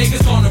 that's the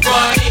niggas on the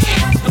run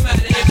eating. No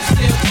matter if they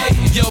still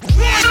kicking. Yo.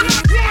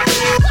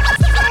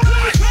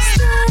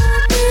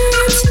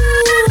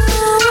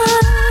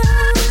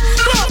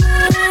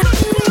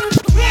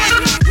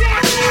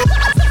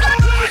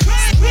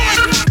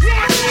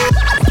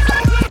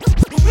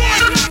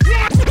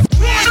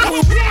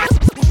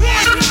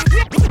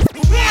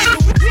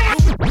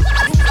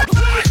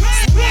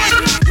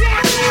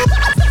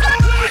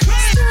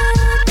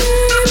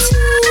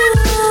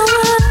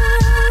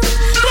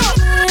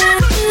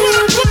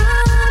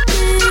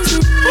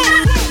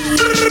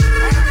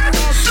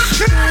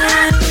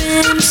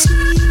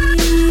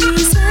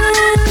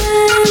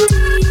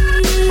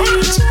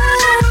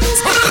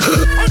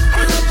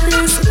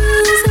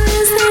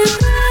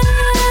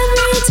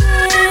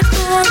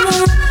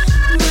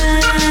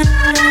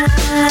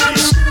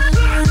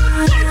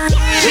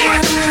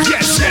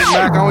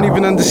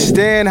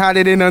 Understand how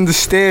they didn't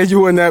understand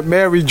you in that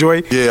Mary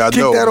joint. Yeah, I Kick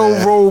know. That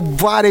man. old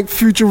robotic,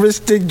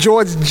 futuristic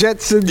George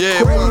Jetson. Yeah,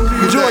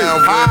 joint.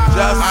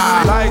 Just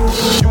like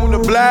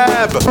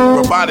Uniblab,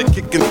 robotic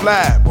kick and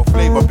flab. Or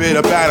flavor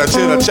bitter batter,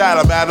 chitter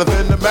chatter, matter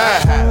than the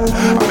mad hatter.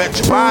 I bet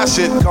you buy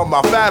shit, come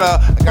my fatter.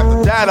 I got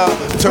the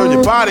data, turn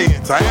your body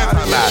into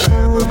antimatter.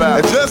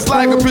 And just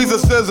like a piece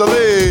of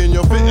sizzling,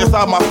 you'll fit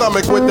inside my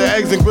stomach with the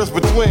eggs and grits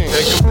between.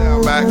 Take them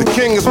down, Mac. The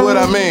king is what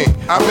I mean.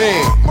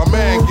 My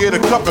man, get a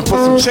cup and put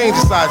some change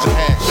inside your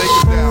hand. Take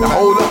it down. Now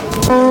hold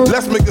up.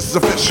 Let's make this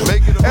official.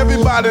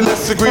 Everybody,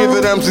 let's agree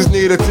that MCs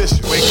need a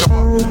tissue. Wake up.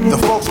 The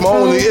folks my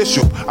only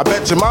issue. I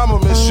bet your mama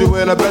miss you,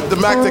 and I bet the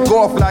Mac take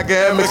off like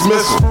an MX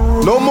missile.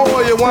 No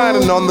more you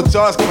whining on the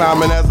charts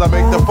climbing as I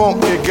make the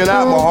funk kicking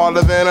out more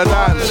harder than a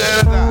dime.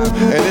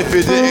 And if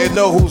you didn't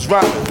know who's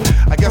rhyming,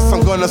 I guess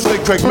I'm gonna say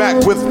Craig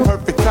Mack with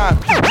perfect time.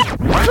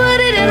 Put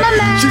it in my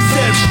mouth. She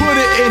said put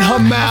it in her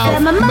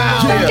mouth.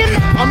 Yeah.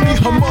 I mean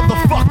her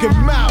motherfucking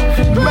mouth.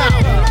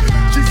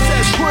 She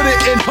said put it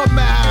in her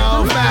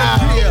mouth.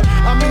 Yeah.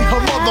 I mean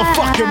her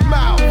motherfucking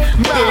mouth.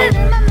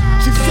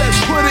 She said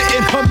put it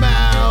in her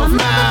mouth.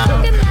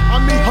 I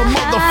mean her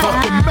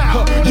motherfucking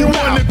mouth. You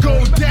wanna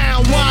go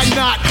down? Why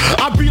not?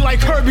 I'll be like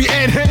Herbie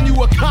and hand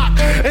you a cock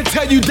and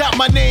tell you that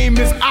my name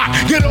is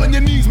Ock. Get on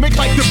your knees, make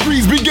like the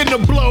breeze begin to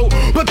blow.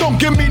 But don't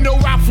give me no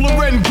Ralph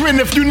Lauren grin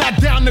if you're not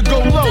down to go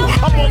low.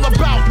 I'm all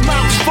about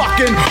mouth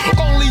fucking,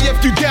 only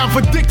if you down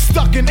for dick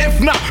sucking. If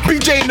not,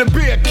 BJ and the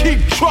beer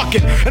keep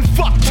trucking. And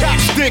fuck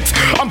chapsticks,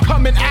 I'm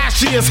coming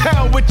ashy as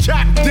hell with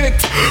chap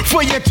dicks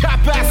for your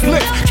chap ass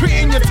lips.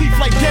 Treating your teeth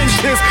like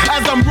dentists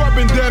as I'm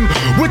rubbing them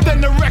with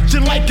an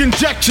erection like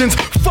injections.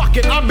 Fuck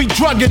it, I'll be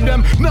drugging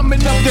them,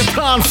 numbing up your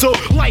tonsil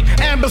like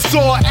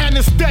Ambisor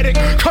anesthetic,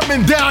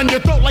 coming down your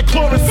throat like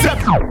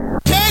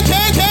Chloroseptic.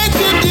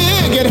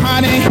 Take it,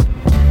 honey.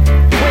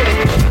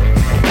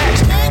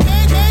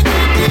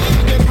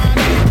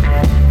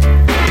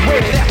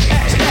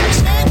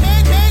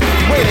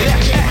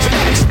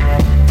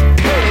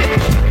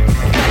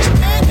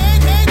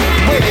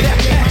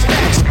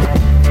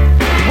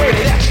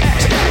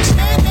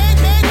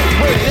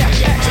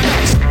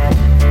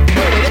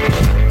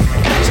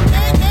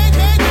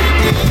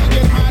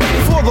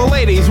 For the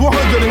ladies,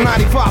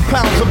 195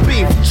 pounds of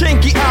beef,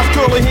 chinky eyes,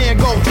 curly hair,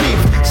 gold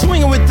teeth.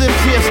 Swinging with this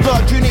here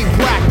stud, you need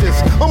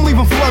practice. I'm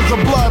leaving floods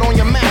of blood on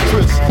your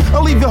mattress.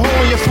 I'll leave your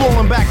hole in your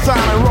swollen backside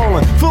and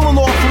rolling, filling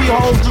all 3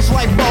 holes just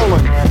like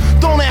bowling.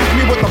 Don't ask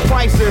me what the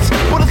price is,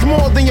 but it's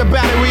more than your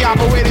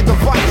battery-operated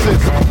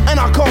devices. And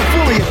I come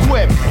fully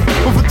equipped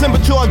with a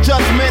temperature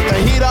adjustment to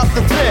heat up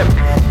the tip.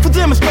 For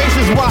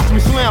demonstrations, watch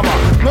me slammer.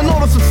 Now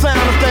notice the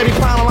sound of steady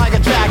pounding like a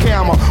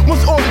jackhammer.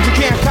 Once ordered, you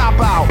can't cop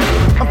out.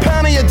 I'm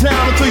pounding you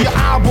down until your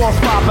eyeballs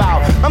pop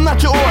out. I'm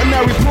not your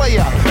ordinary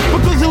player,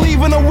 because you're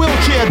leaving a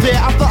wheelchair there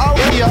after I'll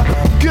hear.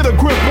 Get a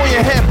grip on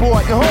your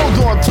headboard and hold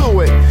on to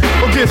it,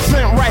 or get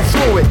sent right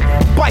through it.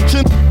 Bite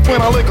your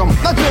when I lick 'em,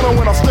 not gentle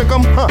when I stick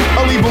 'em.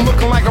 I'll leave 'em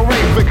looking like a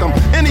rape victim.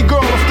 Any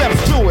girl that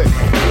steps to it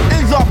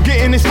ends up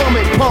getting his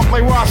stomach pumped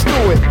like Ross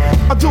Stewart.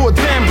 I do a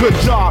damn good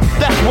job,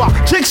 that's why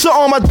chicks are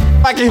on my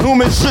like a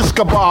human shish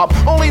kebab.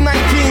 Only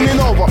 19 and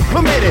over,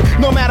 permitted.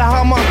 No matter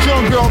how much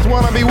young girls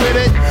wanna be with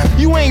it,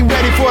 you ain't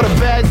ready for the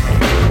bed.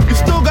 You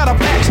still gotta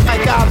pack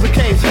like Isaac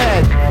K's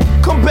head.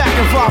 Come back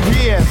in 5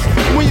 years,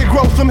 when you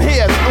grow some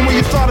hairs, and when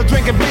you started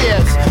drinking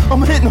beers.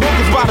 I'm hitting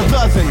hookers by the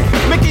dozen,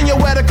 making you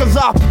wetter 'cause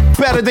I'm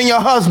better than your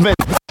husband.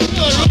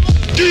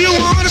 Do you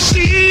wanna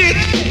see it?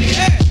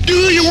 Do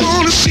you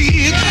wanna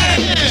see it?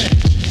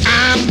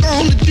 I'm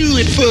gonna do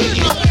it for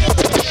you.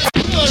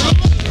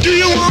 Do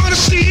you wanna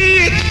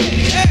see it?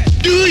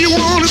 Do you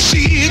wanna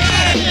see it?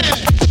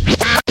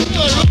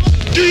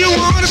 Do you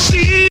wanna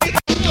see it?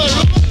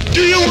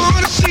 Do you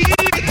wanna see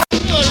it?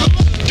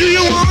 Do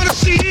you wanna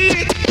see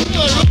it?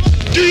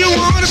 Do you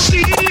wanna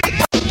see it?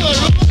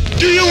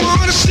 Do you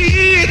wanna see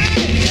it?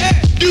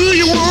 Do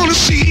you wanna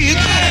see it?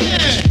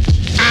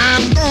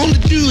 I'm gonna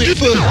do it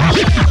for you.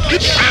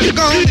 I'm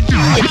gonna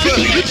do it for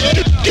you.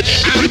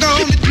 I'm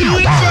gonna do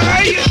it for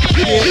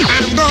you.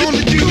 I'm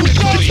gonna do it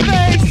for you.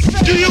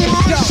 Do you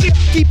wanna see it?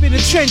 Deep in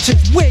the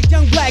trenches, wig,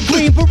 young black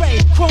green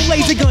beret, chrome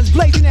laser guns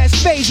blazing at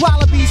space,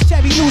 wallabies,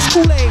 Chevy news,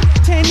 Kool-Aid,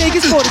 10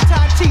 niggas for the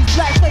top cheese,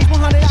 black place,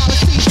 $100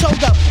 seats,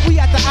 told up, we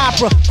at the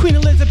opera, Queen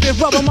Elizabeth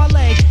rubbing my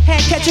leg,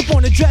 hand ketchup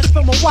on the dress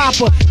from a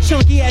Whopper,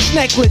 chunky ass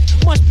necklace,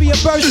 must be a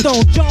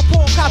birthstone, John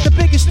Paul caught the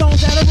biggest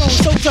stones at her own,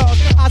 so Charles,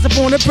 eyes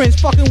upon the prince,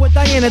 fucking with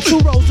Diana, 2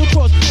 rows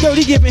across,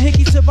 30 giving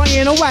hickey to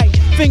Diana White,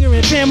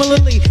 fingering Pamela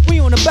Lee, we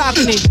on the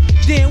balcony,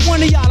 then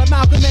one of y'all are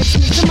Malcolm X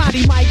me,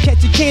 somebody might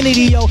catch a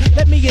Kennedy, yo,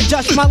 let me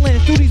adjust my lens,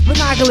 through these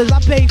binoculars, I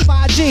paid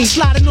 5G,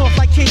 sliding off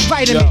like King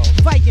Vitamin,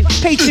 Viking,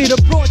 Patriot of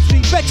Broad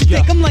Street, bet you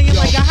think I'm laying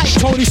like a hike.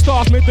 Tony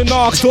Stark made the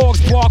knocks, dogs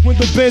bark when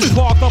the Benz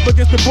parked up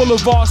against the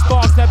boulevard.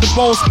 Starks had the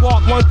bone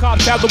spark, one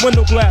cop had the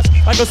window glass,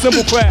 like a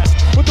simple crash.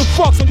 What the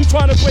fuck, son, you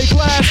trying to break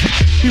glass?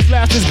 He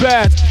flashed his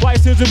badge,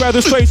 license and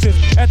registrations.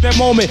 At that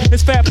moment,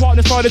 his fat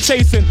partner started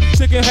chasing.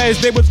 Chicken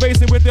heads, they was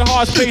racing with their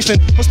hearts pacing.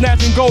 For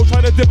snatching gold,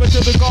 trying to dip into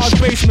the guard's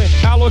basement.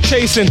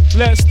 Allocation,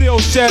 let steel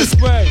shed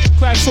spread.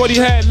 Crack shorty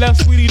head,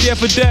 left sweetie there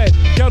for dead.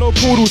 Ghetto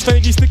poodles,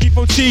 stanky sticky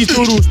from cheese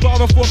doodles.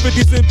 Starving for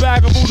 50-cent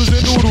bag of oodles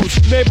and noodles.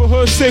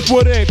 Neighborhood sick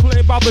with it, play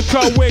about the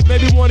cut wig.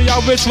 Maybe one of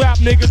y'all rich rap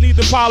niggas need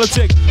the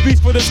politics. Reach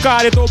for the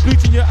sky, they throw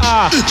bleach in your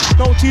eye.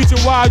 Don't teach you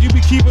why, you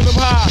be keeping them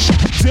high.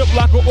 Dip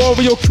like an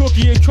Oreo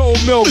cookie in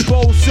cold milk.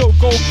 Gold silk,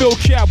 gold fill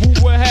cap,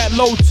 Woo hat,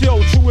 low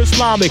tilt, true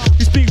Islamic.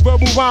 We speak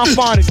verbal rhyme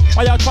phonics.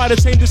 Why y'all try to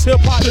change this hip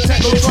hop to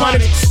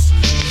technotronics?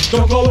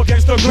 Don't go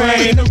against the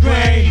grain, the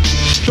grain.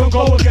 Don't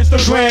go against the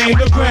grain,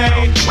 the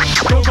grain.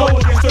 Don't go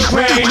against the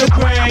grain, the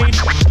grain.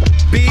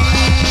 Be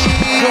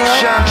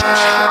shy.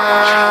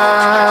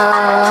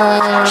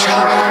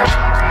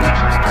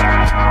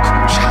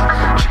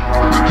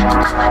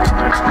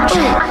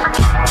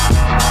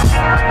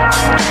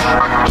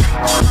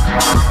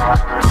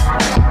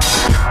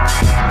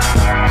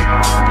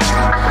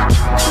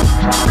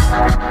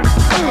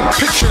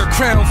 Picture a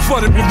crown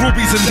flooded with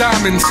rubies and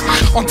diamonds.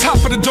 On top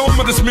of the dome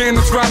of this man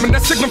that's rhyming.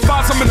 That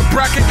signifies I'm in a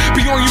bracket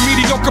beyond your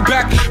mediocre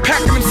back.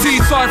 Packing them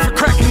seeds, sorry for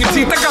cracking your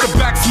teeth. I got a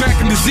back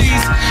smacking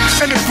disease.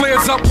 And it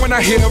flares up when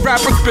I hear a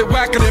rapper spit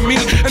whacker than me.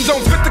 And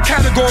don't fit the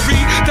category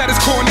that is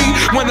corny.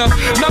 When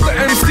another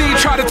MC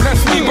try to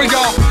test me. But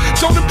y'all,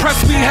 don't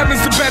impress me,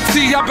 heavens to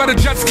Betsy. I better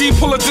jet ski,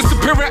 pull a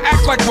disappearing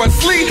act like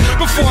Wesley.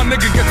 Before a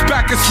nigga gets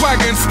back and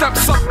swagger and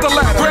steps up the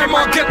ladder.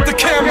 Grandma, get the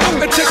camera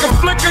and take a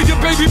flick of your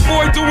baby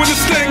boy doing his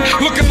thing.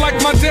 Looking like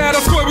my dad,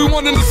 I swear we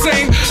one and the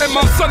same. And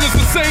my son is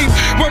the same.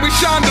 When we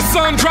shine, the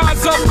sun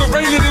dries up, the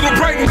rain and it'll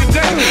brighten the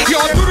day.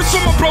 Yo, I do this for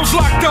my bros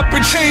locked up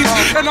in chains.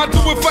 And I do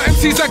it for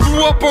MCs that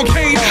grew up on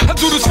cane. I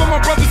do this for my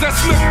brothers that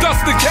slipped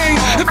dust and cane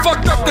and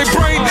fucked up their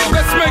brain.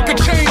 Let's make a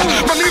change.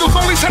 My needles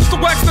only touch the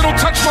wax, they don't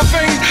touch my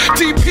vein.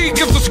 DP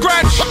gives a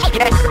scratch.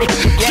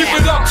 Give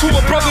it up to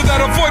a brother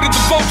that avoided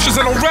the vultures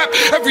and don't rap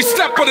every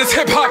step of this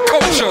hip-hop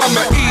culture. I'm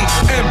an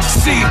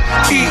EMCEE,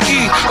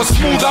 a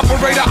smooth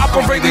operator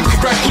operating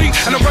correctly.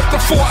 And I rep the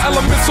 4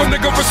 elements, so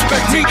nigga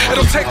respect me.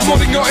 It'll take more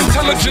than your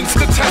intelligence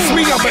to test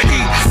me. I'm an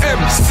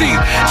EMCEE,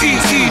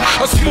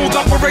 a smooth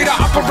operator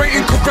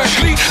operating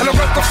correctly. And I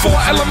rep the 4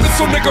 elements,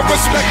 so nigga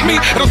respect me.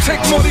 It'll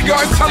take more than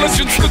your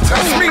intelligence to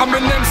test me. I'm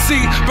an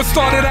MC, but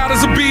started out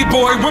as a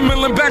B-boy.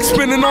 Windmilling,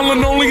 backspinning on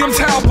linoleum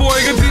towel boy.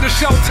 Adidas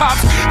shell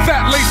tops,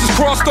 fat laces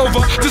crossed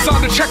over,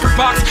 designed a checker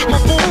box. My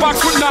boom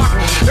box would knock.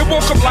 It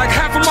woke up like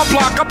half of my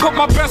block. I put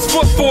my best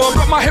foot forward,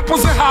 but my hip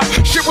wasn't hot.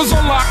 Shit was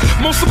on lock.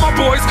 Most of my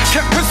boys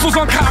kept pistols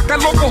on cock.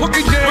 That local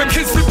hooky jam where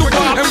kids did the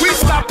rock. And we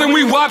stopped and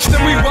we watched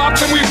and we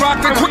rocked and we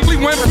rocked and quickly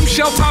went from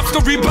shell tops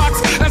to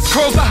Reeboks. That's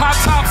curls to hot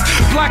tops.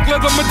 Black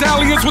leather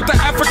medallions with the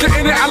Africa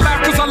in it. I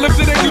laughed cause I lived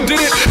it and you did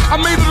it. I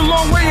made it a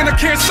long way and I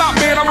can't stop,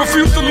 man. I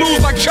refuse to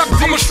lose like Chuck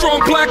D. I'm a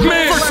strong black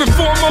man. First and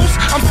foremost,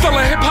 I'm still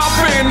a hip hop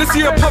fan. This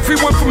year Puffy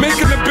went from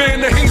making the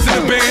band to he's in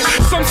the band.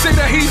 Some say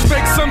that he's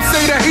fake, some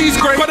say that he's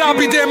great. But I'll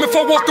be damned if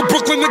I walk to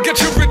Brooklyn to get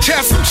your rich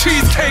ass some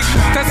cheesecake.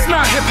 That's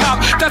not hip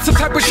hop. That's the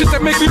type of shit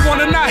that make me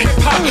wanna not hip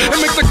hop and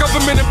make the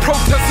government and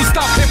protesters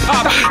stop hip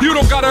hop. You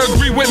don't gotta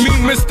agree with me,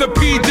 Mr.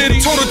 P.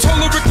 Diddy. Toe to toe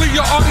lyrically,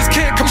 your artists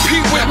can't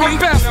compete with me. I'm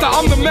faster,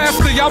 I'm the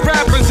master, y'all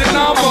rappers, and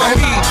I'm a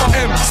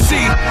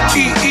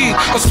E-M-C-E-E,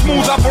 a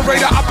smooth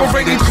operator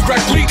operating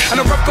correctly. And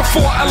I rep the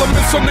 4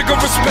 elements, so nigga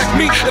respect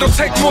me. It'll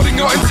take more than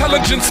your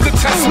intelligence to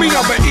test me.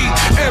 I'm a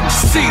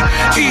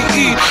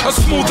E-M-C-E-E, a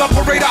smooth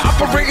operator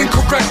operating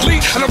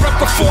correctly. And I rep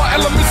the 4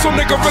 elements, so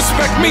nigga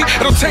respect me.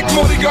 It'll take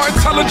more than your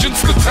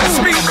intelligence to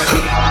test me.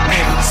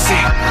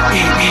 E-M-C-E-E,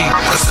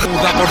 a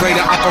smooth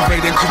operator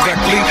operating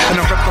correctly. And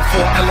I rep the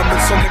 4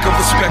 elements, so nigga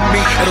respect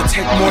me. It'll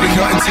take more than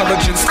your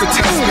intelligence to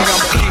test me.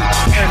 I'm a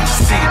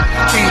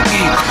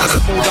E-M-C-E-E, a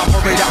smooth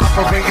operator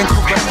operating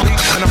correctly.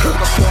 And I rep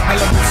the 4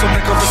 elements, so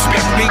nigga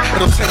respect me.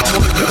 It'll take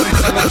more than your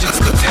intelligence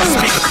to test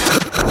me.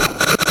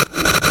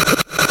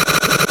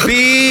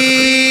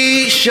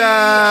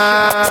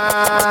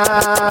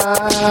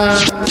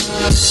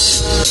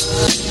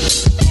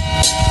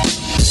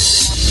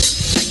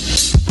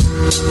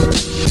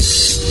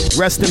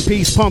 Rest in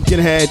peace,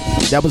 Pumpkinhead.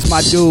 That was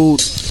my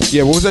dude.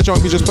 Yeah, what was that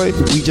joint we just played?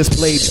 We just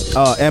played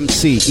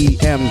M-C-E-M-C-E-E.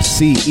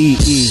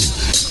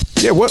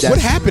 Yeah, what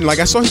happened? Like,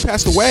 I saw he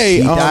passed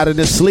away. He died of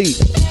his sleep.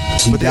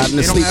 He died in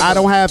his sleep. I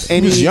don't have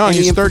any. He was young.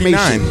 He's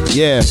 39.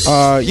 Yeah.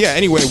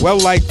 Anyway,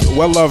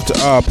 well-loved,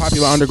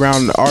 popular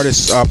underground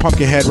artist,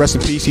 Pumpkinhead. Rest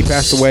in peace. He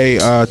passed away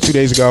 2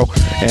 days ago,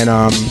 and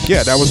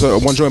that was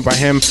one joint by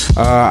him.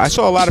 I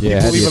saw a lot of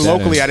people, even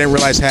locally, I didn't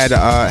realize had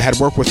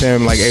worked with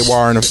him, like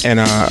AWAR and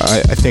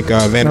I think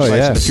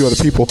Vandalize and a few other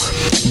people.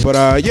 But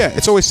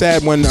it's always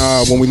sad when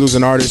we lose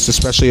an artist,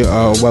 especially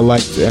a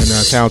well-liked and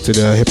talented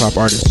hip hop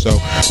artist. So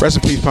rest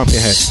in peace,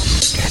 Pumpkinhead.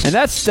 And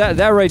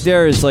that right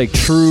there is like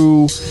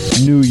true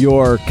New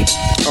York.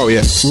 Oh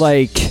yeah.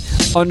 Like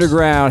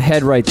underground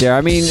head right there.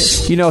 I mean,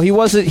 he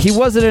wasn't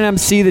an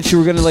MC that you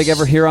were gonna like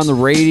ever hear on the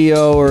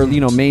radio or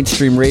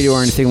mainstream radio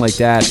or anything like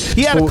that.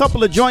 He had a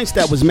couple of joints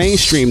that was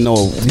mainstream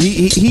though.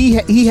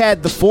 He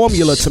had the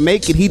formula to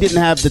make it. He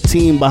didn't have the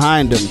team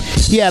behind him.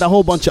 He had a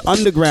whole bunch of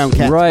underground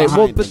cats behind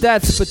him. But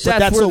that's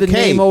where the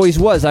name always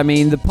was. I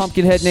mean, the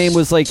Pumpkinhead name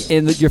was like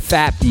in your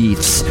fat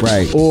beats,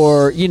 right?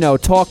 Or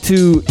talk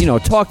to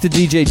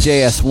DJ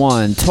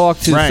JS1, talk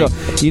to right.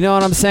 So, you know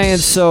what I'm saying?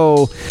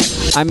 So,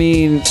 I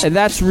mean, and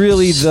that's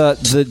really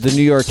the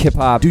New York hip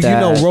hop. Do you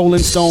know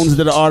Rolling Stones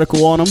did an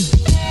article on him?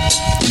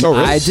 Oh,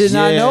 really? I did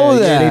not know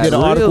that. Yeah, they did an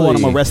article on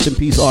him, a rest in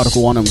peace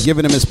article on him,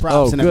 giving him his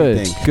props and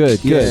everything. Good.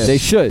 They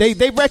should.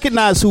 They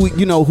recognize who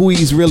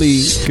he's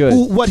really,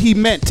 what he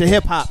meant to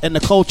hip hop and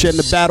the culture and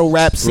the battle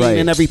rap scene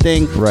and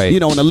everything. Right. In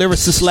the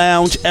Lyricist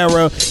Lounge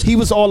era, he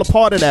was all a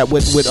part of that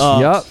with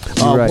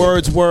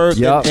Wordsworth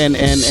and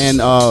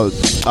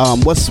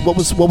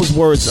what was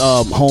Words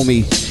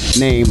homie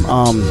name?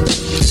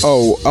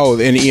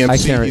 And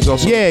EMC. He's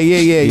also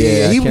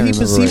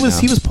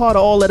He was part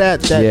of all of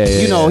that.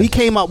 He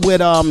came up with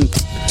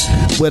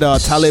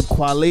Talib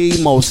Kweli,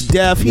 Mos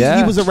Def. He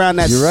was around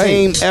that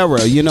same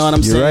era. You know what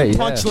I'm saying?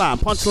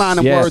 Punchline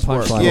and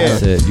Wordsworth. Punchline,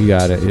 that's it. You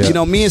got it.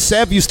 Yeah. Me and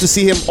Sev used to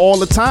see him all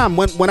the time.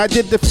 When I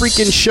did the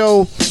freaking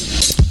show,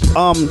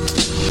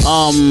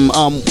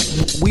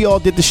 we all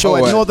did the show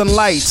at Northern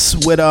Lights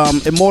with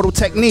Immortal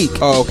Technique.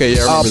 Oh, okay,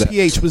 yeah, I remember that.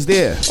 PH was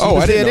there.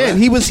 I didn't know that.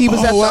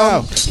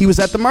 He was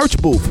at the merch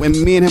booth when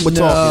me and him were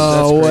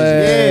talking. No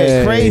way.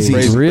 Yeah, crazy.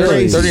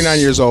 Really? 39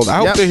 years old. I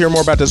hope to hear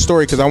more about this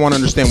story because I want to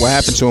understand what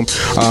happened to him.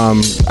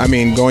 I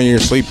mean, going in your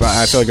sleep,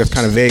 I feel like that's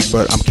kind of vague,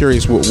 but I'm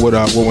curious what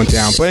went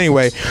down. But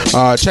anyway,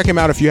 check him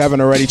out if you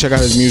haven't already. Check out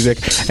his music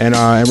and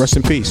rest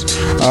in peace.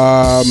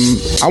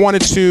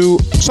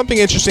 Something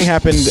interesting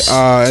happened.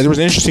 There was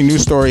an interesting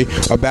news story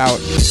about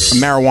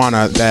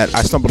marijuana that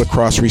I stumbled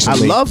across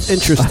recently. I love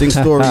interesting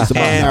stories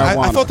about marijuana.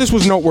 I thought this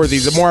was noteworthy.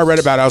 The more I read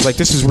about it, I was like,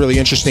 this is really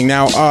interesting.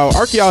 Now,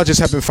 archaeologists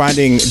have been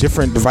finding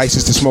different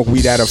devices to smoke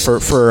weed out of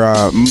for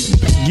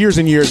years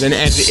and years, and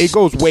it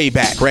goes way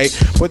back, right?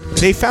 But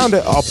they found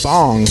a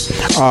bong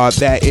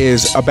that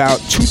is about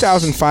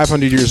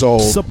 2,500 years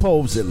old.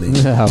 Supposedly.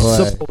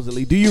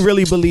 Supposedly. Do you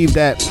really believe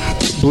that?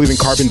 Believe in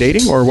carbon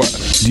dating or what?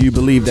 Do you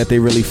believe that they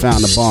really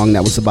found a bong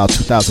that was about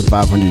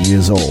 2,500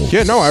 years old?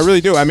 Yeah, no, I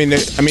really do. I mean,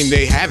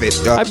 they have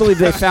it. I believe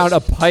they found a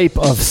pipe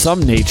of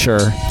some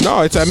nature.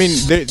 No, in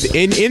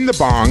the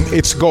bong,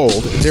 it's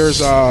gold.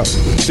 There's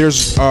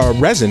there's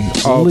resin.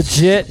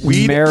 Legit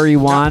weed,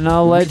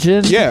 marijuana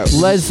legend? Yeah.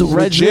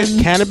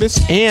 Legit cannabis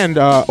and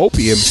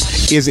opium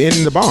is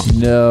in the bong.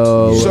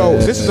 No. So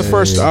this is the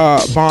first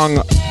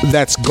bong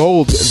that's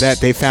gold that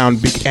they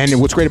found, and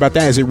what's great about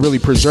that is it really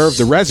preserved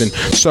the resin.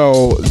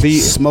 So the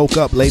smoke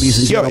up, ladies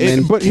and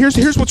gentlemen. But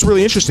here's what's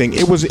really interesting.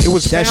 It was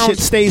that found, shit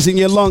stays in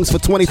your lungs for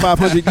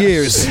 2,500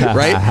 years,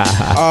 right?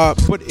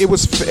 But it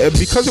was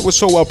because it was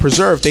so well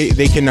preserved.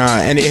 They can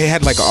and it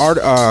had like art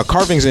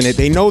carvings in it.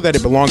 They know that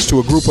it belongs to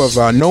a group of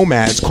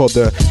nomads called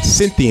the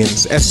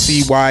Scythians.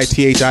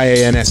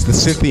 Scythians. The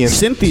Scythians.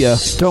 Cynthia.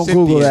 Don't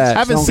Google that. I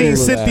haven't seen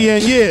Cynthia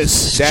in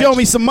years. Show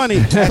me some money.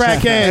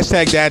 Crackhead.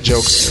 Hashtag dad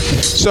jokes.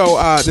 So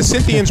the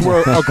Scythians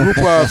were a group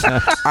of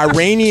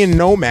Iranian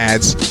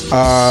nomads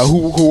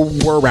who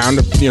were around,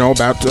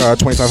 about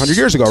 2,500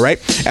 years ago, right?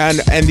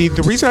 And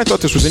the reason I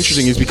thought this was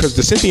interesting is because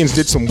the Scythians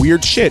did some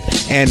weird shit,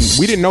 and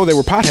we didn't know they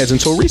were potheads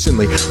until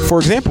recently. For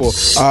example,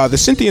 the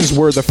Scythians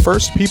were the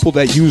first people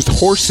that used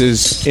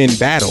horses in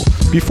battle.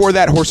 Before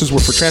that, horses were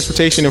for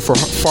transportation and for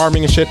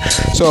farming and shit.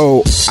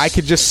 So I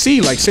could just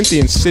see like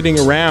Scythians sitting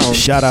around.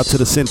 Shout out to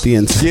the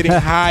Scythians. Getting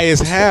high as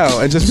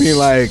hell and just being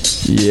like,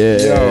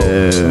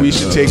 yo, we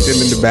should take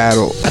them into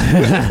battle.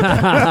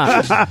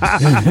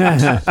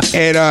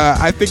 And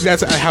I think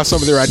that's how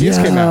some of their ideas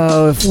came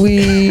out. If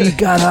we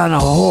got on a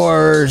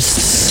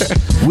horse,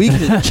 we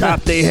could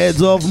chop their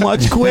heads off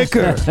much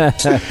quicker.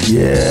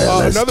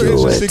 Another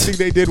interesting thing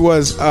they did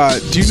was,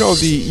 do you know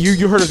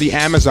you heard of the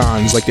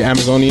Amazons, like the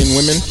Amazonian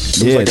women?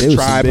 It was like a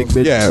tribe.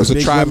 It was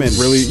a tribe of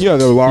really, they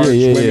were large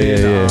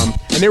women.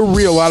 And they were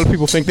real. A lot of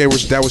people think that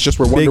was just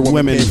where Wonder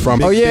Woman came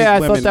from. I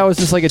thought that was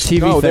just like a TV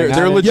thing. No,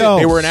 they're legit.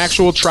 They were an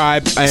actual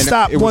tribe. And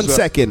stop 1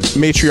 second.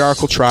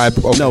 Matriarchal tribe.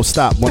 Okay. No,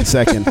 stop 1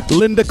 second.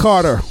 Linda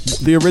Carter,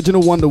 the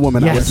original Wonder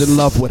Woman. Yes. I was in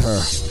love with her.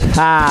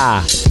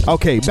 Ha.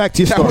 Okay, back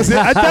to your story.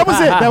 That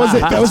was it. I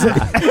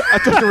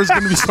thought there was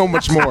going to be so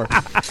much more.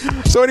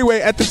 So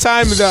anyway, at the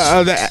time,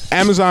 the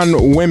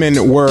Amazon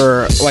women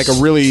were like a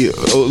really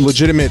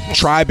legitimate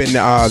tribe, and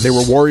they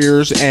were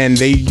warriors, and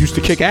they used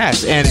to kick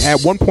ass. And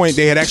at one point,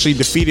 they had actually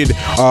defeated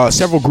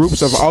several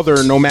groups of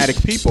other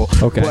nomadic people.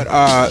 Okay. But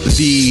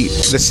the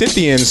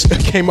Scythians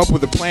came up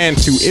with a plan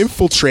to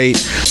infiltrate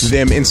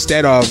them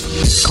instead of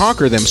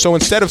conquer them. So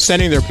instead of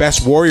sending their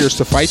best warriors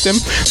to fight them,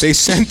 they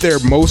sent their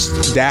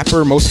most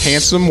dapper, most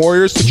handsome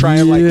warriors to try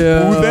and woo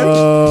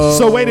them.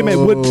 So wait a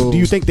minute, do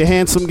you think the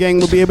handsome gang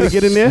will be able to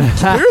get in there?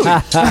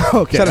 Clearly.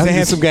 Okay. Shout out to the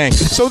handsome gang.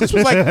 So this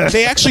was like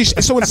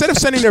so instead of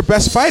sending their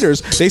best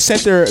fighters, they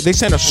sent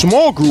a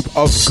small group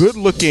of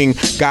good-looking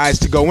guys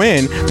to go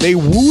in. They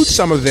wooed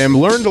some of them,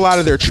 learned a lot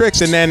of their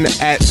tricks, and then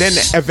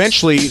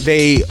eventually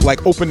they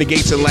like opened the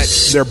gates and let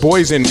their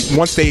boys in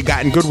once they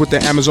gotten good with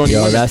the Amazonian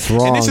women. That's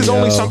wrong. And this is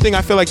only something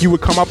I feel like you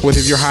would come up with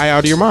if you're high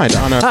out of your mind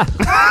on a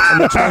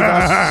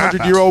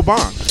 2,500-year-old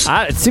bomb.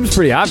 It seems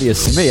pretty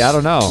obvious to me. I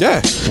don't know.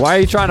 Yeah. Why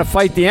are you trying to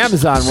fight the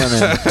Amazon women?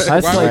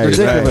 That's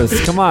ridiculous.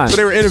 Right. Come on. So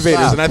they were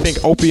innovators, and I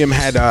think opium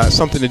had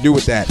something to do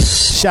with that.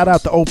 Shout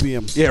out to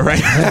opium. Yeah,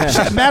 right.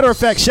 Matter of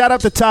fact, shout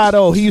out to Todd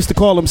O. He used to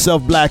call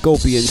himself Black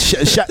Opium.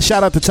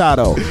 Shout out to Todd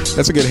O.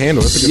 That's a good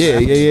handle. That's a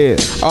good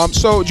handle.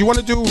 So do you want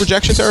to do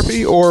rejection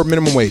therapy or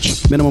minimum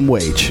wage? Minimum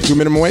wage. Do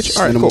minimum wage?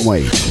 All right, minimum cool.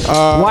 wage.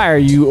 Why are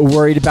you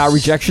worried about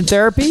rejection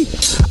therapy?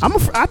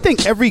 I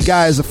think every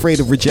guy is afraid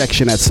of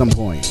rejection at some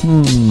point.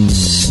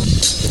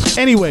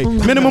 Anyway,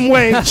 minimum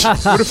wage.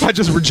 What if I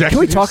just reject? Can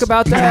we talk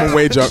about that? Minimum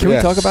wage up. Can we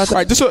talk about that? All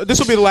right, this will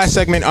be the last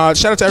segment.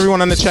 Shout out to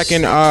everyone on the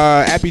check-in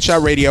at Beat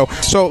Shot Radio.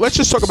 So let's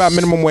just talk about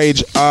minimum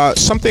wage.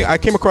 I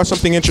came across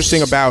something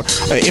interesting about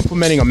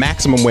implementing a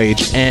maximum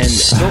wage, and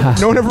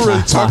no one ever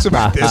really talks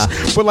about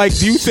this. But like,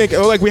 do you think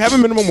we have a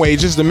minimum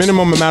wage? This is the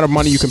minimum amount of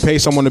money you can pay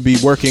someone to be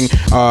working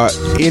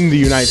in the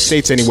United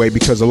States anyway,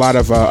 because a lot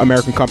of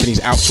American companies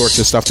outsource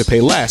this stuff to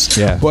pay less.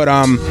 Yeah. But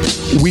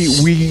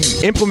we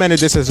implemented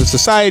this as a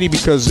society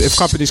because if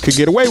companies could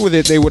get away with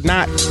it, they would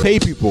not pay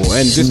people,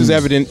 and this is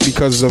evident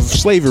because of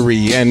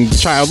slavery and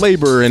child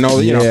labor and all.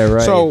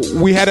 Right. So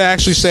we had to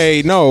actually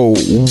say, no,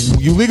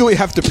 you legally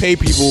have to pay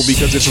people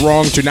because it's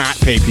wrong to not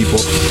pay people.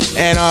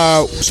 And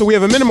so we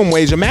have a minimum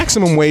wage. A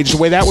maximum wage, the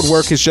way that would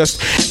work is just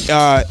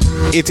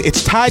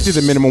it's tied to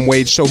the minimum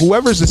wage. So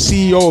whoever's the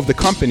CEO of the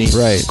company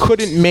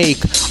couldn't make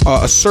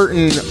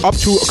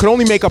could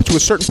only make up to a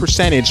certain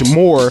percentage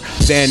more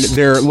than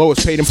their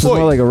lowest paid employee. It's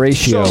more like a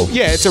ratio. So,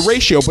 yeah, it's a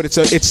ratio, but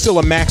it's still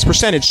a max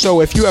percentage.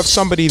 So if you have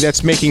somebody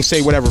that's making,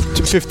 say, whatever,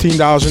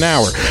 $15 an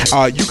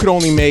hour, you could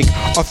only make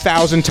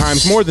 1,000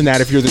 times more than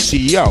that if you're the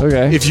CEO.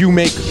 Okay.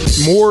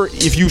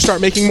 If you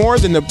start making more,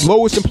 then the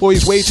lowest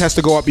employee's wage has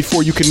to go up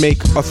before you can make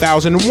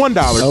 $1,001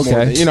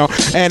 more.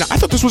 And I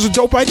thought this was a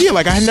dope idea.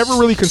 Like, I had never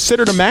really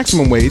considered a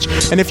maximum wage.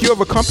 And if you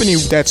have a company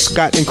that's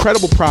got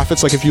incredible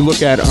profits, like if you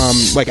look at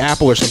like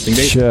Apple or something,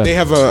 they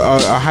have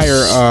a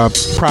higher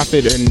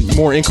profit and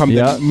more income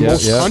than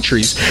most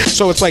countries.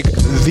 So it's like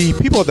the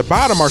people at the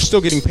bottom are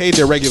still getting paid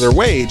their regular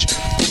wage,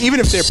 even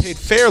if they're paid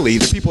fairly,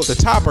 the people at the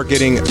top are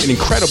getting an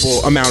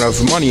incredible amount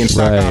of money in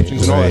stock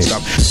options and all that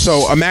stuff.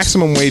 So a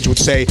maximum wage would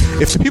say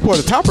if the people at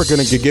the top are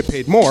going to get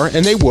paid more,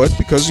 and they would,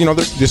 because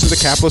this is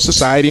a capitalist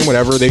society and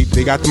whatever,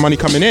 they got the money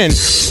coming in,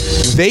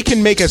 they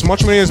can make as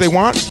much money as they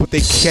want, but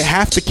they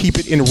have to keep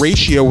it in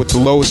ratio with the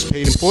lowest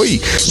paid employee.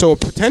 So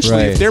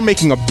potentially, if they're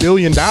making $1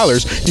 billion,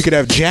 you could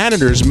have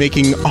janitors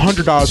making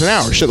 $100 an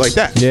hour, shit like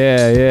that.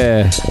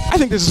 Yeah. I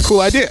think this is a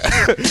cool idea.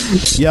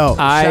 Yo,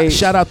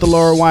 shout out to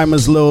Laura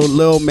Weimer's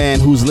little man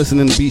who's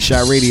listening to Beat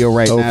Shot Radio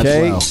right now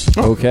as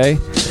well. Okay.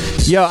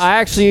 Yo, I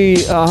actually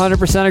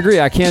 100% agree.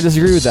 I can't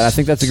disagree with that. I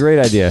think that's a great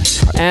idea.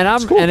 And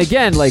and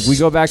again, like, we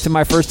go back to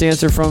my first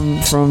answer from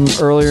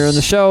earlier in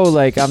the show.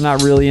 Like, I'm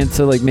not really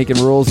into like making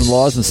rules and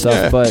laws and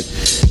stuff, but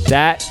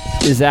that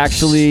is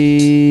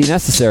actually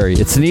necessary.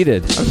 It's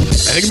needed. I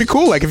think it'd be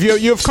cool. Like, if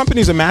you have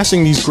companies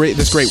amassing this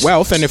great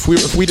wealth, and if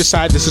we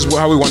decide this is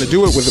how we want to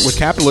do it with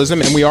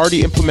capitalism, and we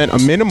already implement a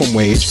minimum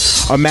wage,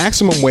 a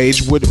maximum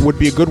wage would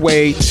be a good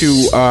way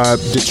to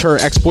deter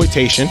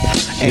exploitation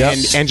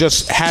and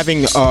just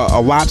having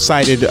a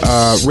lopsided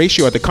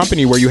ratio at the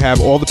company where you have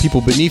all the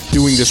people beneath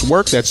doing this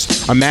work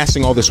that's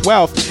amassing all this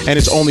wealth, and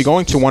it's only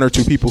going to one or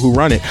two people who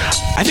run it.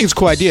 I think it's a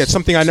cool idea. It's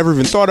something I never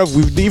even thought of.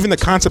 Even the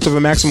concept of a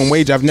maximum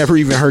wage I've never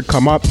even heard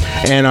come up,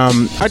 and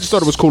I just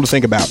thought it was cool to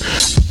think about.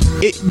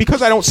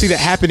 Because I don't see that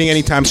happening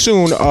anytime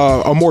soon,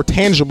 a more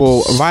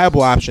tangible,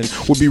 viable option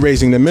would be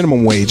raising the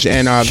minimum wage.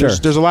 And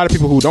there's a lot of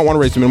people who don't want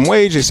to raise the minimum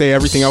wage. They say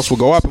everything else will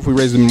go up if we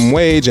raise the minimum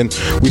wage. And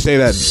we say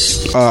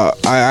that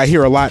I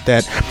hear a lot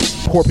that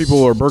poor people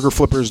or burger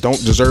flippers don't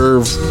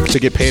deserve to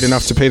get paid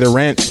enough to pay their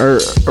rent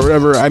or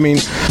whatever. I mean,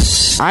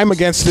 I'm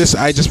against this.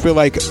 I just feel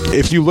like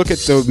if you look at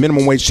the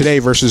minimum wage today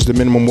versus the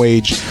minimum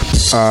wage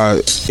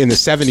in the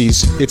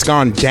 70s, it's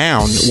gone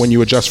down when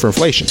you adjust for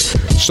inflation.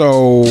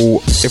 So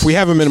if we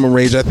have a minimum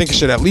wage, I think it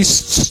should at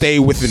least stay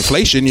with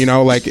inflation.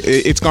 Like,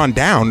 it's gone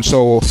down.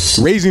 So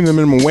raising the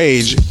minimum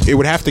wage, it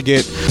would have to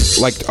get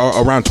like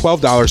around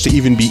 $12 to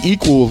even be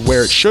equal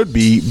where it should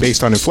be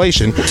based on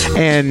inflation,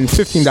 and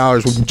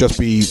 $15 would just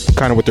be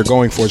kind of what they're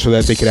going for, so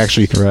that they could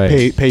actually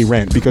pay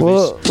rent. Because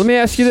let me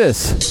ask you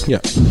this: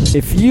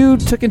 if you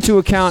took into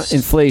account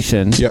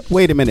inflation,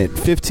 wait a minute,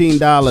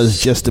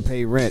 $15 just to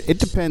pay rent? It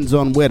depends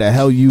on where the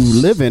hell you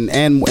live in,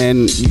 and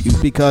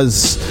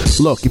because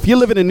look, if you're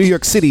living in New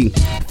York City,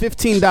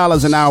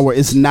 $15 an hour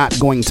is not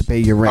going to pay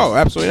your rent. Oh,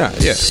 absolutely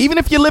not. Yeah. Even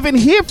if you're living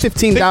here,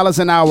 $15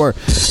 an hour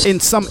in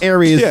some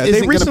areas isn't going to pay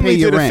your rent. They recently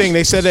did a thing.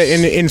 They said that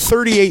in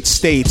 38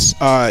 states,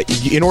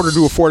 in order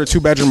to afford a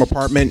 2-bedroom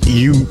apartment,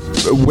 you,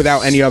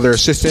 without any other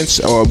assistance,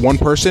 one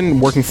person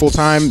working full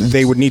time,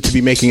 they would need to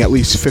be making at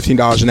least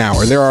 $15 an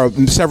hour. There are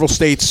several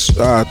states,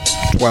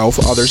 12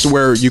 others,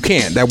 where you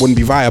can't. That wouldn't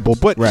be viable.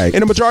 But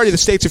in a majority of the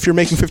states, if you're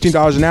making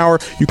 $15 an hour,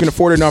 you can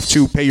afford enough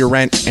to pay your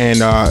rent and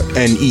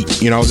eat.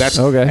 That's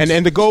okay.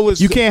 And the goal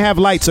is, you can't have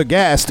lights or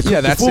gas to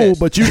cook the food, it.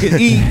 But you can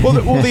eat.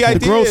 the idea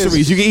the groceries.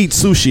 Is, you can eat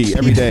sushi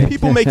every day.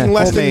 People making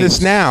less than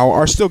this now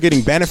are still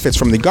getting benefits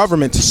from the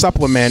government to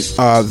supplement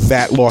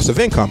that loss of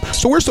income.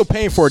 So we're still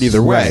paying for it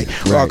either way,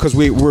 because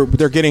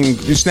they're getting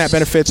SNAP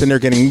benefits, and they're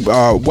getting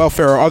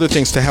welfare or other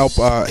things to help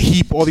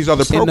heap all these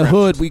other programs. In the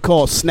hood, we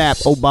call SNAP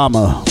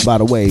Obama, by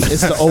the way.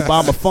 It's the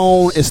Obama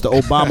phone. It's the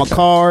Obama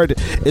card.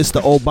 It's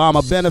the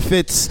Obama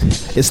benefits.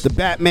 It's the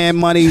Batman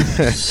money.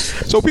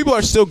 So people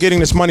are still getting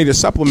this money to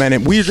supplement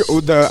it.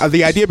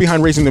 The idea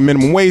behind raising the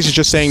minimum wage is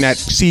just saying that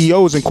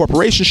CEOs and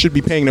corporations should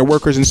be paying their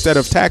workers instead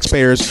of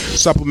taxpayers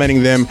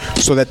supplementing them,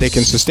 so that they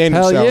can sustain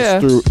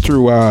themselves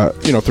through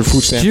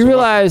food stamps. Do you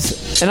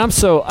realize? And I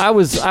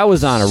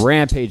was on a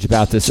rampage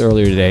about this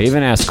earlier today.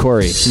 Even asked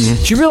Corey.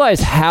 Mm-hmm. Do you realize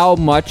how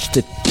much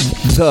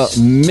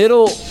the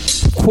middle,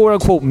 quote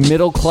unquote,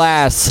 middle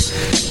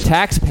class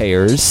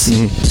taxpayers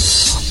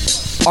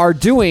are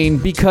doing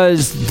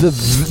because the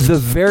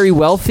very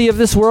wealthy of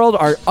this world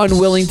are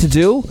unwilling to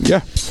do?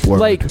 Yeah.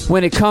 Like,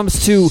 when it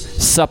comes to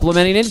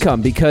supplementing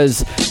income,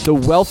 because the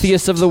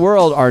wealthiest of the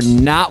world are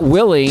not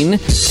willing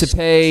to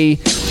pay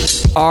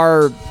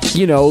our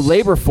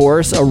labor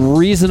force a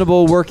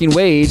reasonable working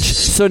wage.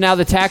 So now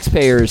the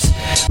taxpayers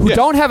who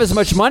don't have as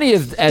much money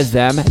as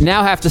them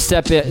now have to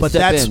step in. But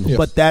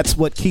that's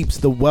what keeps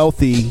the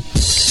wealthy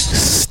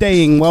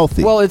staying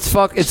wealthy. Well, it's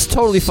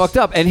totally fucked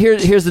up. And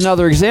here's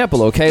another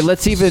example. Okay,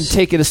 let's even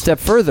take it a step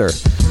further.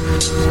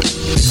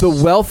 The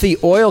wealthy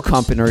oil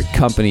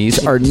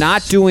companies are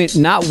not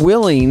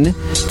willing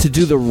to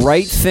do the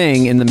right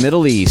thing in the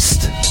Middle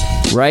East.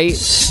 Right?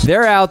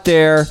 They're out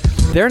there.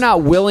 They're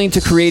not willing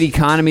to create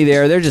economy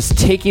there. They're just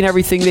taking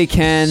everything they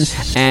can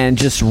and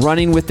just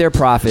running with their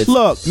profits.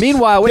 Look,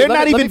 meanwhile, they're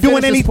not even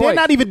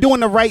doing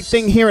the right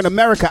thing here in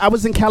America. I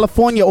was in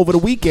California over the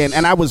weekend,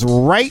 and I was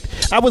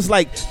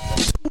like 2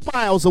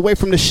 miles away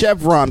from the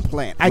Chevron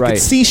plant. I could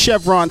see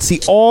Chevron, see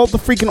all the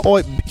freaking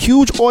oil,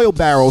 huge oil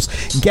barrels.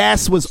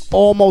 Gas was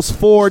almost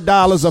 $4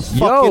 a fucking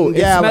gallon.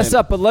 It's messed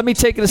up. But let me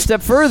take it a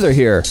step further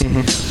here.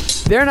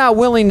 they're not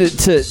willing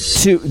to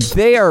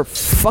they are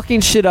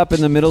fucking shit up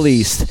in the Middle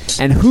East,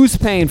 and who's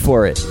paying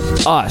for it?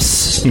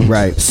 Us.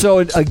 Right. So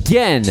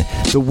again,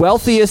 the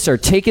wealthiest are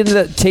taking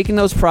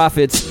those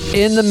profits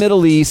in the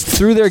Middle East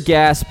through their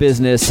gas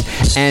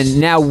business, and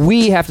now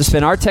we have to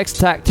spend our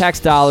tax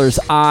dollars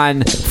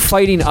on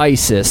fighting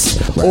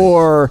ISIS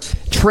or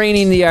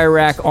training the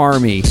Iraq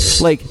army.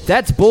 Like,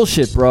 that's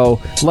bullshit, bro.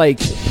 Like,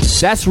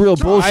 that's real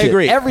bullshit. I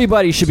agree.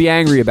 Everybody should be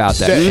angry about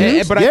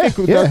that. But I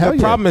think the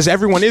problem is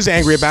everyone is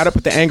angry about it,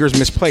 but the anger is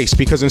misplaced,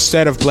 because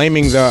instead of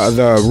blaming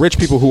the rich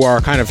people who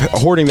are kind of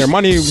hoarding their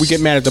money, we get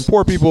mad at the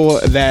poor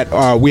people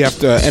that we have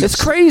to. And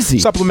it's crazy.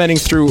 Supplementing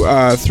through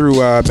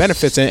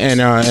benefits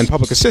and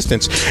public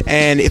assistance,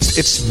 and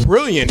it's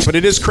brilliant, but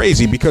it is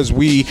crazy because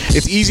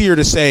it's easier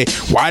to say,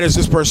 why does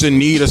this person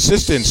need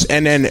assistance,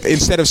 and then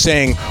instead of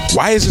saying,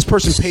 why is this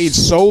person paid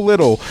so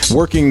little,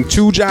 working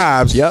 2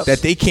 jobs that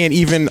they can't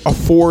even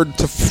afford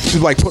to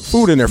like put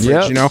food in their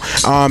fridge, you know?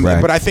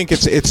 But I think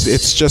it's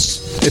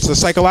a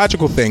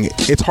psychological thing.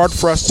 It's hard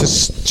for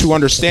us to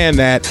understand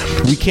that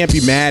we can't be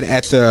mad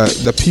at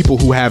the people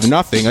who have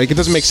nothing. Like, it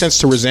doesn't make sense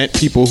to resent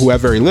people who have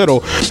very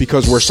little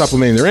because we're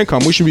supplementing their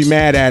income. We should be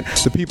mad at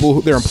the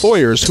people, their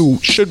employers, who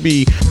should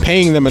be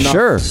paying them enough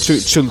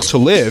to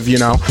live, you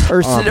know?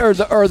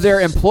 Or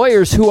their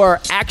employers who are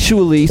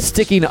actually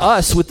sticking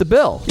us with the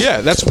bill.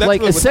 Yeah, that's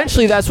like,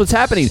 essentially that's what's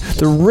happening.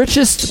 The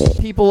richest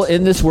people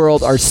in this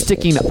world are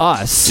sticking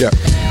us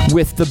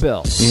with the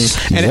bill.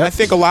 And I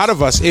think a lot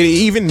of us,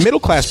 even middle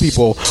class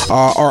people,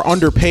 are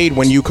underpaid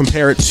when you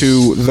compare it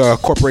to the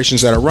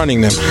corporations that are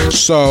running them.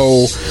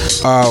 So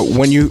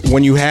when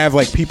you have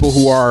like people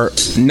who are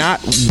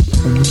not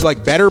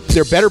like they're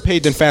better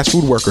paid than fast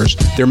food workers.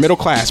 They're middle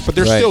class, but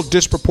they're still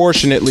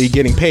disproportionately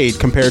getting paid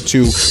compared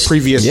to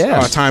previous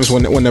times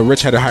when the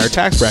rich had a higher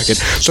tax bracket.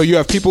 So you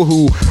have people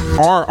who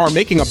are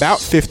making about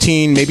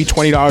 $15, maybe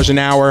 $20 an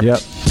hour.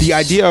 The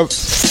idea of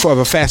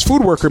a fast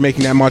food worker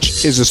making that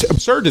much is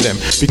absurd to them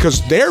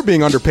because they're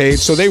being underpaid.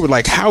 So they would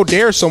like, how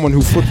dare someone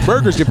who flips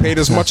burgers get paid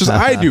as much as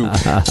I do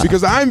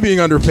because I'm being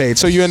underpaid.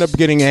 So you end up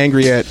getting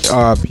angry at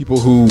people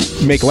who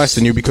make less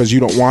than you because you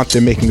don't want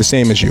them making the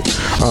same as you.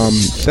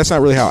 That's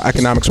not really how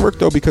economics work,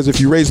 though, because if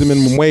you raise the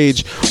minimum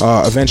wage,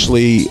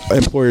 eventually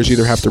employers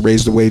either have to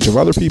raise the wage of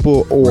other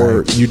people,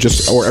 or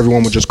or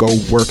everyone would just go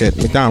work at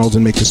McDonald's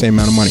and make the same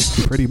amount of money.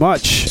 Pretty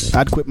much.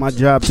 I'd quit my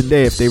job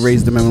today if they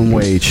raised the minimum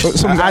wage.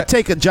 I'd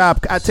take a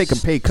job. I'd take a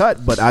pay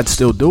cut, but I'd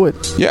still do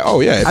it. Yeah. Oh,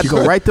 yeah. I'd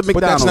go right to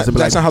McDonald's. But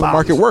that's not how the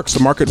market works. The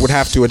market would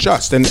have to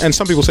adjust. And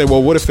some people say,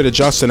 well, what if it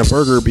adjusts and a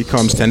burger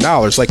becomes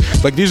 $10?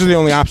 Like these are the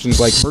only options.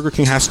 Like Burger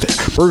King has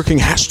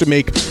to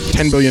make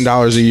 $10 billion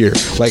a year.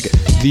 Like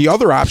the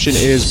other option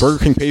is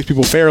Burger King pays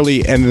people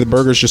fairly, and the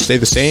burgers just stay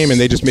the same, and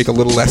they just make a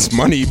little less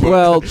money.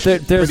 Well,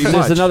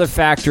 there's another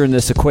factor in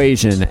this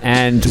equation,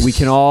 and we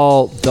can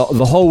all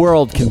the whole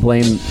world can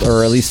blame,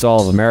 or at least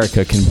all of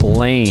America can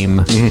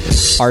blame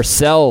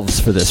ourselves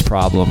for this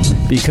problem,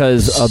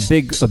 because a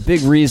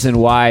big reason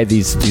why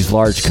these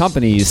large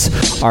companies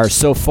are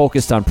so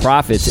focused on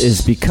profits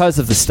is because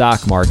of the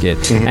stock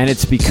market, and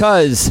it's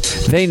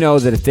because they know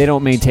that if they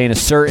don't maintain a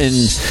certain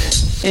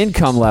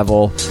income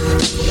level,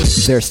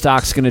 their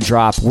stock's going to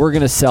drop. We're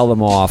going to sell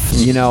them off,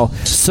 you know.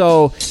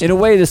 So in a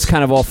way, this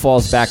kind of all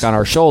falls back on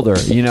our shoulder.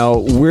 You know,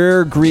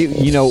 we're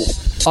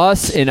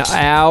us in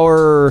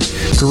our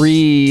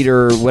greed,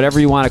 or whatever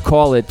you want to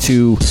call it,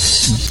 to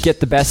get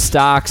the best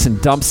stocks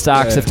and dump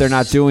stocks if they're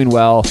not doing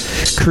well,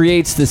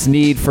 creates this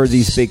need for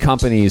these big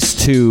companies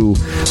to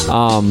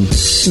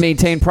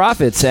maintain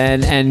profits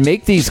and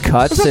make these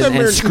cuts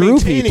and screw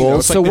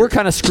people. So we're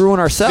kind of screwing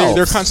ourselves.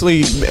 They're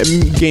constantly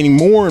gaining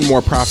more and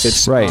more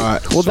profit. Right.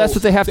 Well, that's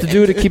what they have to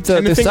do to keep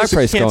the stock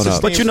price going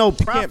up. But you know,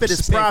 profit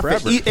is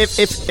profit. If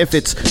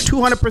it's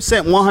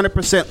 200%,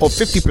 100%, or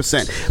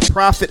 50%,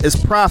 profit is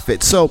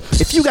profit. So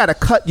if you got to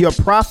cut your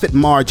profit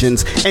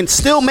margins and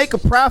still make a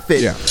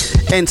profit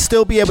and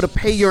still be able to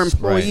pay your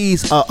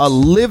employees a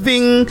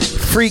living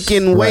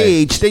freaking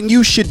wage, then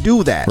you should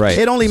do that. Right.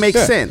 It only makes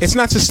sense. It's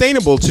not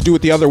sustainable to do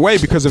it the other way,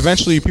 because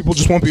eventually people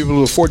just won't be able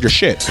to afford your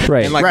shit.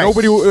 Right. And like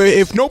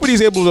if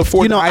nobody's able to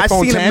afford the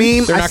iPhone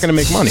 10, they're not going to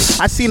make money.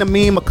 I seen a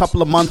meme a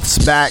couple of months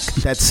back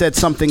that said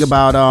something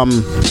about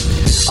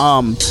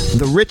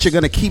the rich are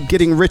going to keep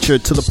getting richer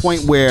to the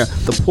point where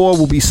the poor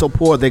will be so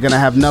poor they're going to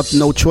have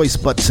no choice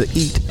but to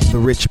eat the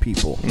rich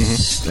people.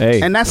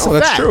 Hey. And that's a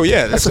fact. That's true.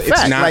 Yeah, that's a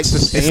fact.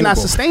 It's not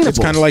sustainable. It's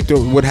kind of like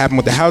what happened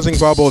with the housing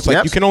bubble. It's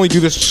like you can only do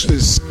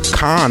this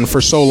con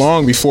for so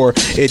long before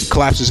it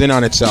collapses in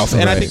on itself.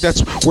 And I think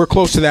we're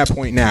close to that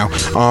point now.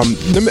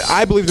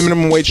 I believe the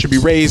minimum wage should be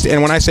raised,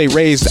 and when I say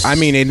raised, I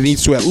mean it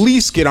needs to at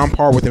least get on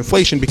par with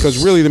inflation, because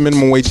really the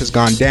minimum wage has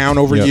gone down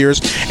over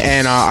years,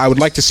 and I would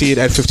like to see it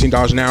at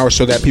 $15 an hour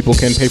so that people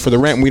can pay for the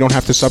rent and we don't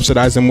have to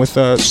subsidize them with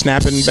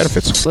SNAP and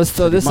benefits. Let's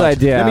throw this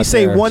idea Let me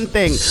say one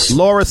thing.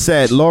 Laura at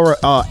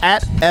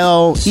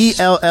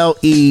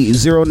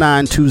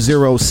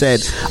LELLE0920 said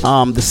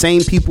the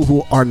same people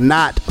who are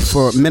not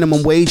for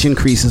minimum wage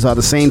increases are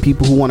the same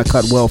people who want to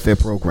cut welfare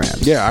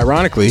programs. Yeah,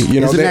 ironically,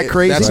 isn't that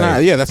crazy? That's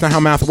not. Yeah, that's not how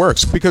math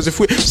works. Because if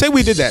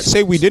we did that,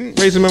 say we didn't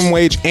raise the minimum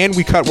wage and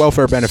we cut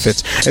welfare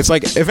benefits, it's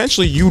like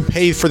eventually you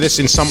pay for this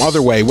in some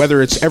other way.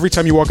 Whether it's every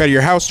time you walk out of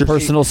your house, there's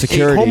personal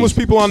security, homeless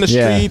people on the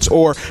streets,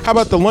 or how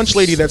about the lunch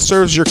lady that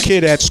serves your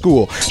kid at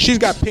school? She's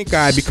got pink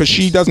eye because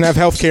she doesn't have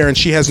health care and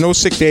she has no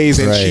sick days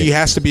and she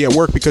has to be at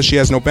work because she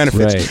has no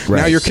benefits.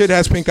 Now your kid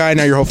has pink eye.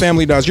 Now your whole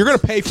family does. You're going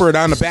to pay for it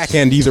on the back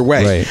end either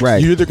way.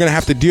 You're either going to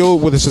have to deal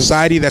with a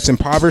society that's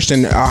impoverished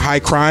and high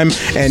crime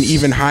and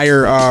even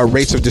higher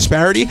rates of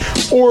disparity,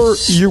 or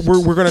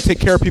we're going to take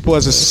care of people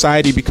as a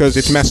society because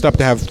it's messed up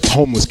to have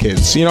homeless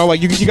kids. You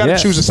got to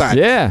choose a side.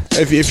 Yeah.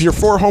 If you're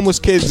for homeless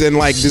kids and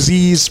like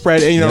disease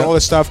spread, all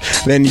this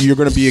stuff, then you're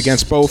going to be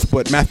against both.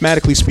 But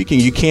mathematically speaking,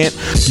 you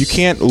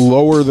can't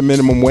lower the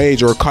minimum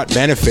wage or cut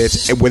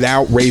benefits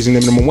without raising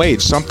the minimum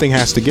wage. Something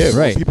has to give.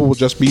 Right. People will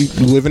just be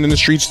living in the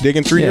streets,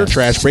 digging through your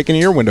trash, breaking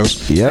your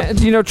windows. Yeah.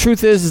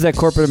 Truth is that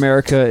corporate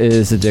America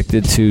is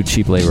addicted to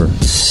cheap labor,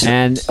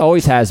 and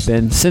always has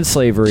been since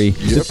slavery.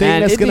 The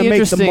thing that's going to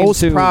make the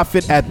most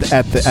profit at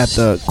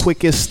the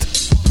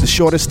quickest, the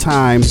shortest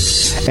time,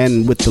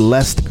 and with the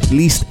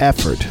least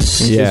effort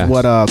is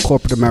what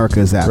corporate America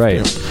is after.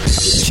 Right.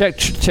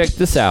 Check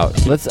this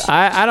out.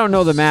 I don't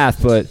know the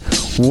math, but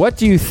what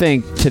do you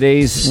think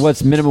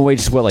what's minimum wage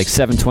is? What, like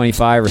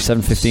 $7.25 or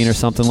 $7.15 or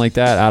something like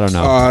that? I don't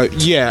know.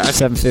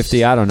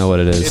 $7.50. I don't know what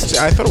it is.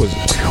 I thought it was.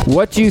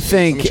 What do you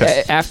think,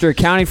 after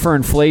accounting for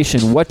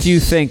inflation, what do you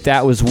think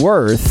that was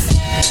worth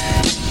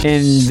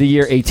in the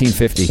year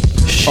 1850?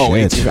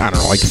 I don't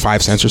know, like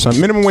 5 cents or something.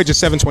 Minimum wage is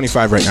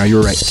 $7.25 right now. You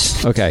were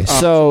right. Okay,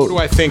 so what do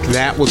I think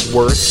that was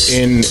worth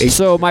in?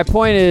 So my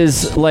point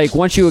is, like,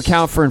 once you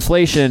account for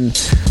inflation,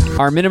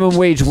 are minimum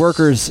wage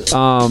workers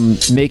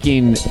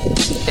making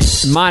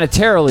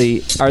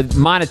monetarily?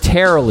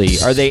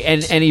 Are they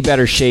in any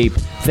better shape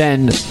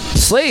than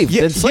slaves?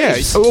 Yeah.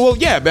 Well,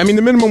 yeah. I mean,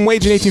 the minimum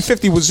wage in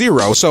 1850 was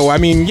 $0. So I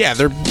mean, yeah,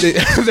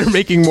 they're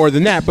making more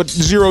than that. But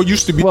 $0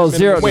 used to be the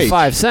 0 wage. to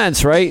 5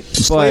 cents, right?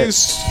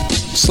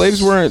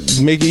 Slaves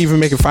weren't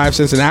making 5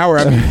 cents an hour.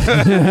 I mean,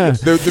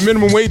 the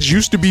minimum wage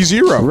used to be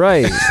 $0.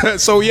 Right.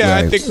 So yeah,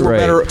 I think we're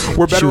better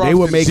off they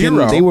were than making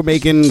 $0. They were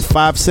making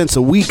 5 cents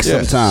a week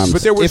sometimes.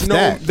 But there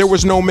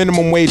was no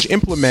minimum wage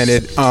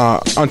implemented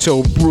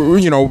until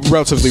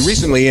relatively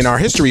recently in our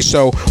history.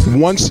 So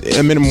once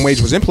a minimum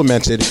wage was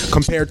implemented,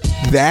 compared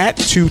that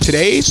to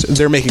today's,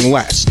 they're making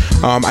less.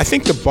 I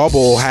think the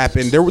bubble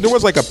happened. There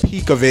was like a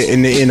peak of it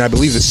in I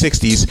believe the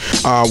 60s,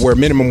 where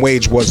minimum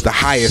wage was the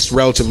highest,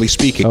 relatively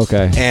speaking.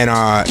 Okay.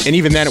 And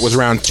even then it was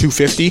around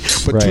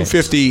 $2.50, but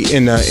 $2.50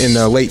 in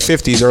the late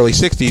 50s, early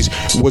 60s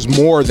was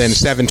more than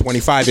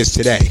 $7.25 is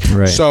today.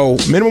 Right. So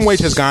minimum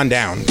wage has gone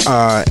down,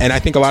 and I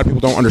think a lot of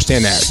people don't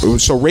understand that.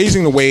 So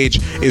raising the wage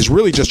is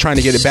really just trying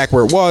to get it back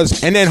where it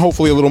was, and then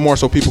hopefully a little more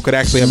so people could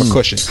actually have a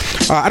cushion.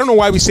 I don't know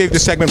why we saved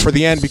this segment for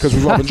the end, because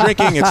we've all been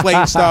drinking. It's late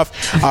and stuff.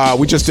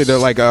 We just did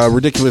a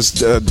ridiculous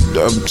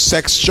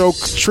sex joke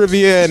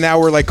trivia, and now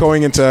we're like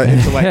going into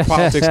like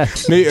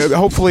politics.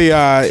 Hopefully,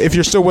 if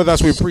you're still with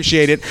us, we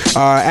appreciate it.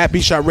 At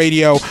Beat Shot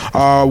Radio,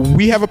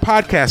 we have a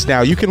podcast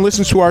now. You can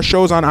listen to our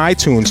shows on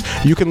iTunes.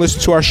 You can listen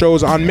to our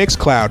shows on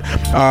Mixcloud.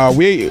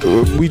 We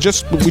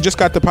just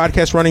got the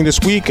podcast running this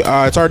week.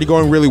 It's already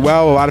going really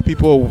well.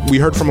 We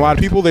heard from a lot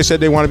of people. They said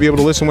they want to be able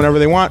to listen whenever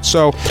they want.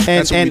 So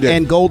that's what we did.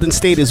 And Golden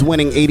State is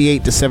winning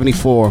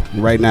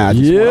 88-74 right now. I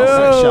just want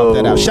to shout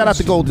that out. Shout out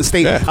to Golden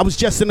State. Yeah. I was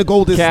just in the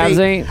Golden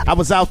State. I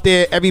was out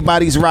there.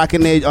 Everybody's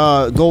rocking their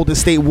Golden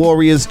State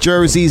Warriors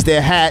jerseys,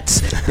 their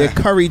hats, their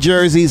Curry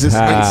jerseys. It's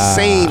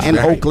insane in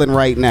Oakland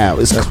right now.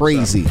 It's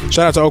crazy.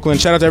 Shout out to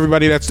Oakland. Shout out to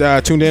everybody that's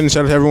tuned in.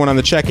 Shout out to everyone on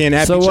the check-in.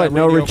 So what?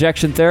 No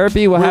rejection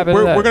therapy? What happened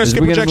to that? We're going to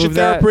skip rejection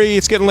therapy.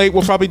 It's getting late.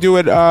 We'll probably do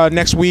it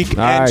next week.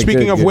 And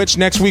speaking of which,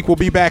 next week we'll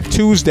be back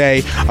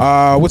Tuesday.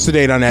 What's the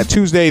date on that?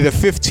 Tuesday the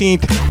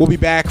 15th. We'll be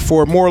back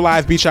for more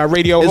live Beat Shot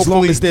Radio. As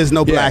long as there's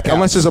no blackout.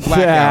 Unless there's a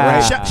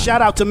blackout, right?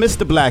 Shout out to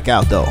Mr.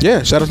 Blackout, though.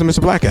 Yeah, shout out to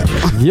Mr. Blackout.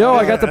 Yo,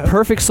 I got the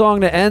perfect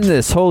song to end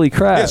this. Holy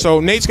crap. Yeah, so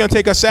Nate's going to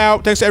take us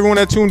out. Thanks to everyone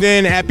that tuned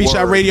in at Beat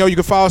Shot Radio. You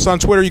can follow us on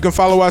Twitter. You can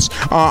follow us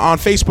on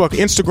Facebook,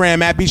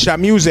 Instagram at Beat Shot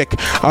Music,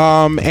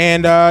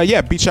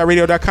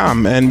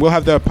 BeatShotRadio.com. And we'll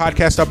have the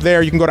podcast up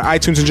there. You can go to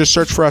iTunes and just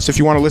search for us if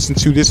you want to listen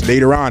to this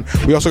later on.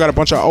 We also got a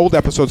bunch of old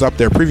episodes up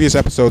there, previous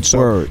episodes.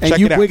 So check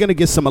it out. We're going to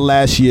get some of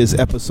last year's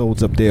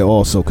episodes up there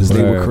also, because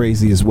they were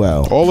crazy as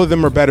well. All of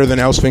them are better than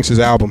El Sphinx's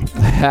album.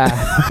 Shout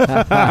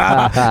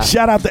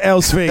out to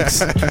El Sphinx.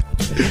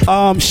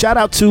 Shout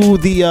out to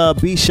the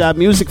Beat Shot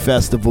Music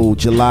Festival,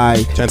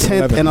 July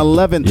 10th and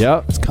 11th.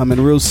 Yep. It's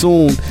coming real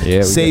soon.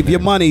 Yeah, save your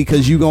money,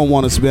 because you're going to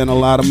want to spend a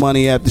lot of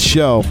money at the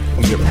show.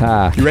 You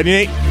ready,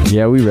 Nate?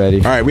 Yeah, we ready.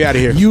 All right, we out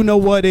of here. You know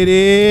what it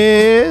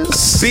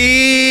is.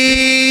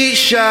 Beat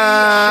Shot.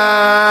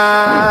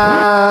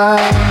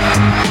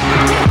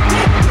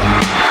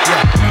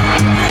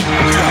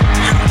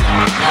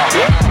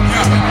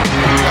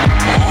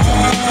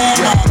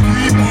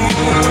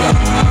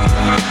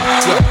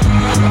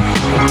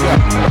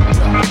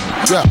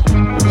 Yeah.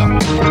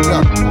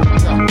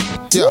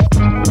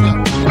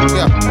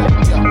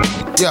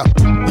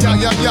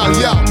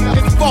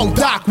 It's Funk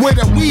Doc where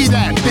the weed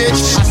at,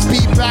 bitch. I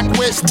speed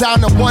backwards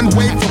down the one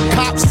way from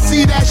cops.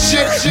 See that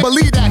shit?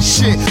 Believe that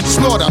shit.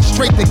 Slaughter,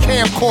 straight to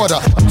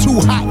camcorder. I'm too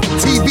hot for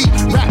TV,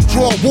 rap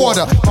draw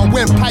water. My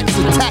windpipes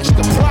attached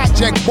to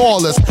project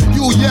ballers.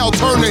 You yell,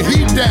 turn the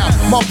heat down.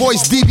 My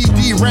voice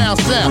DVD round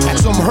sound.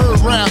 Some heard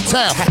round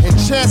town. And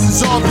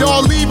chances of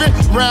y'all leaving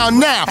round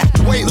now.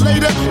 Wait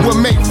later, we'll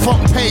make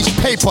front page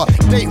paper.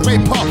 Date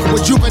rape up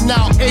with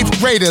juvenile 8th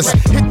graders.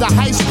 Hit the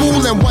high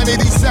school in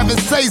 187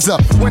 Caesar.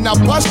 When I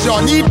bust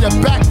y'all, need the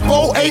back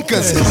 4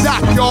 acres.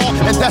 Doc y'all,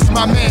 and that's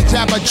my man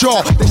Jabba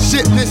Jaw. The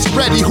shit list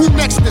ready, who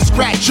next to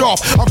scratch off?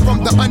 I'm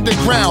from the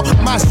underground,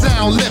 my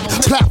sound lip.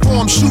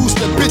 Platform shoes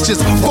to bitches,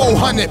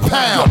 400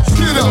 pounds.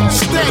 Get up,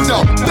 stand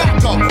up,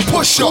 back up,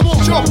 push up,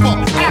 jump up,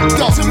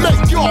 act up to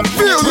make y'all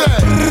feel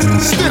that.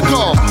 Stick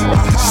up,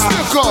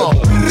 stick up,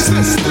 stick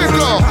up, stick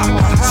up.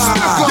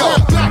 Yo,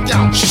 black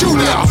out, shoot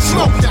out,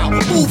 smoke out,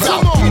 move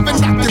out, even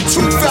knock your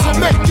tooth out,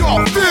 make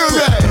y'all feel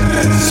that.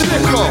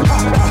 Stick up,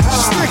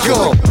 stick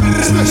up,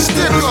 stick up,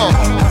 stick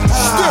up.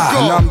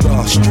 And I'm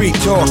the street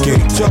talking,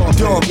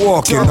 dog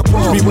walking.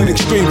 Approach me with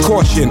extreme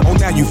caution. Oh,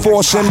 now you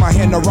forcing my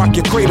hand to rock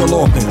your cradle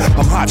open.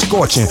 I'm hot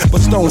scorching,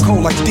 but stone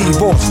cold like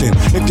Steve Austin.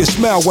 If you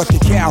smell what the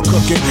cow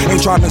cooking,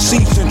 ain't trying to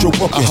see central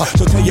booking.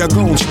 So tell your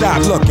goon,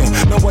 stop looking.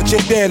 Know what you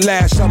did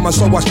last summer,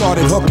 so I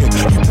started hooking.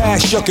 You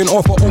pass shucking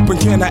off an open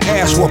can of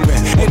ass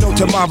whooping. Ain't no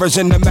tomorrows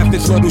in the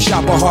methods, little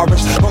shopper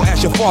horrors. Go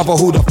ask your father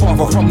who the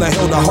father from the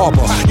hill to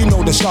harbor. You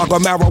know the saga,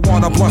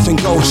 marijuana plus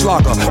and gold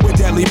slugger. With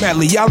deadly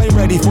medley, y'all ain't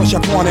ready for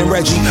Shaquan and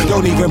Reggie.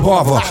 Don't even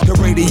bother. The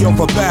radio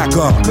for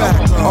backup.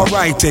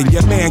 Alright then,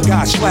 your man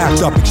got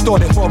slapped up,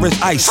 extorted for his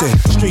icing.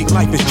 Street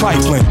life is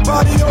trifling.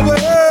 Body over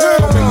here.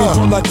 Don't make me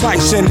pull a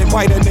Tyson and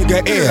bite a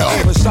nigga ear.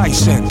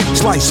 Precising,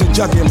 slicing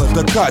jugular,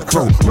 the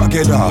cutthroat,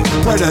 rugged up,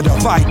 predator,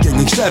 Viking,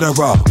 etc.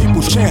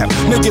 People's champ,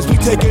 niggas be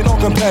taking on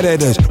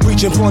competitors,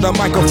 reaching for the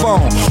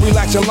microphone,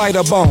 relaxing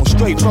lighter bones,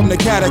 straight from the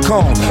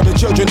catacomb. The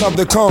children of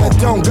the cone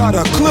don't got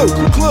a clue.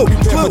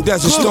 Prepare for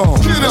Desert Storm.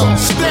 Get up,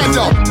 stand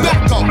up,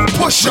 back up,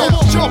 push up,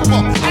 jump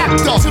up,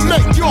 act up to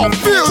make y'all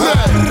feel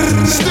that.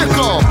 Stick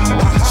up,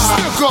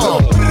 stick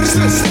up,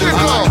 stick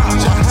up,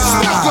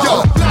 stick up.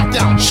 Yo, black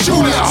out,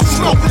 shoot out,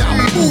 smoke out,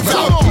 move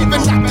out, even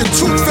knock the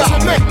tooth out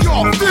to make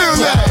y'all feel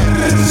that.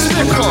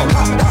 Stick up,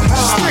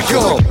 stick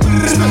up,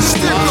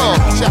 stick up.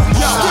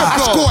 I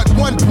scored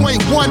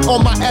 1.1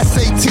 on my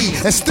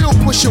SAT and still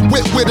push a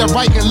whip with a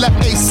right and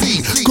left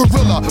AC.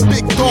 Gorilla,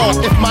 big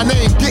dog. If my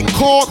name get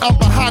called, I'm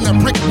behind a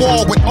brick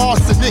wall with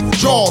arsenic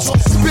jaws.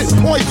 Spit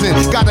poison,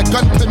 got a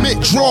gun permit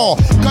draw.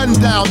 Gun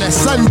down at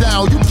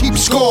sundown, you keep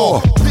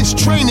score. This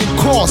training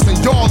course and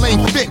y'all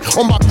ain't fit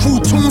on my crew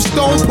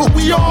tombstone, but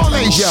we all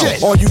ain't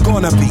shit. All you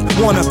gonna be,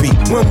 wanna be,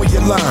 when will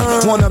you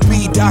learn? Wanna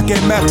be Doc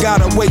and Meth,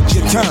 gotta wait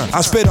your turn.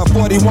 I spit a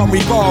 41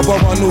 revolver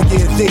on New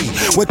Year's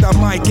Eve. With the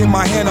mic in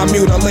my hand, I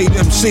mutilate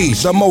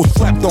MCs. The most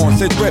slept on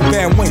since Rip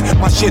Van Wink.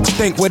 My shit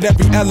stink with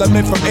every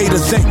element from A to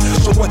Z.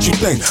 So what you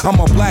think? I'm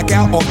a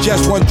blackout off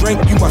just one drink?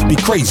 You must be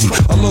crazy.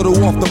 A little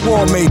off the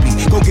wall maybe.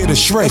 Go get a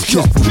shrink.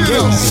 Get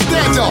up,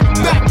 stand up,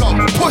 back up,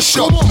 push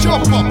up,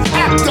 jump up,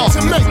 act up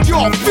to make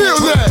y'all feel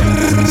that.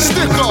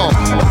 Stick up,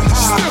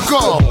 stick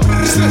up,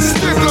 stick up,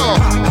 stick up.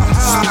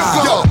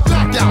 Yo,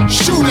 black out,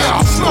 shoot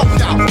out,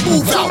 smoke out,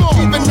 move out,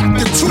 even knock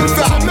the tooth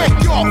out to make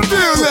y'all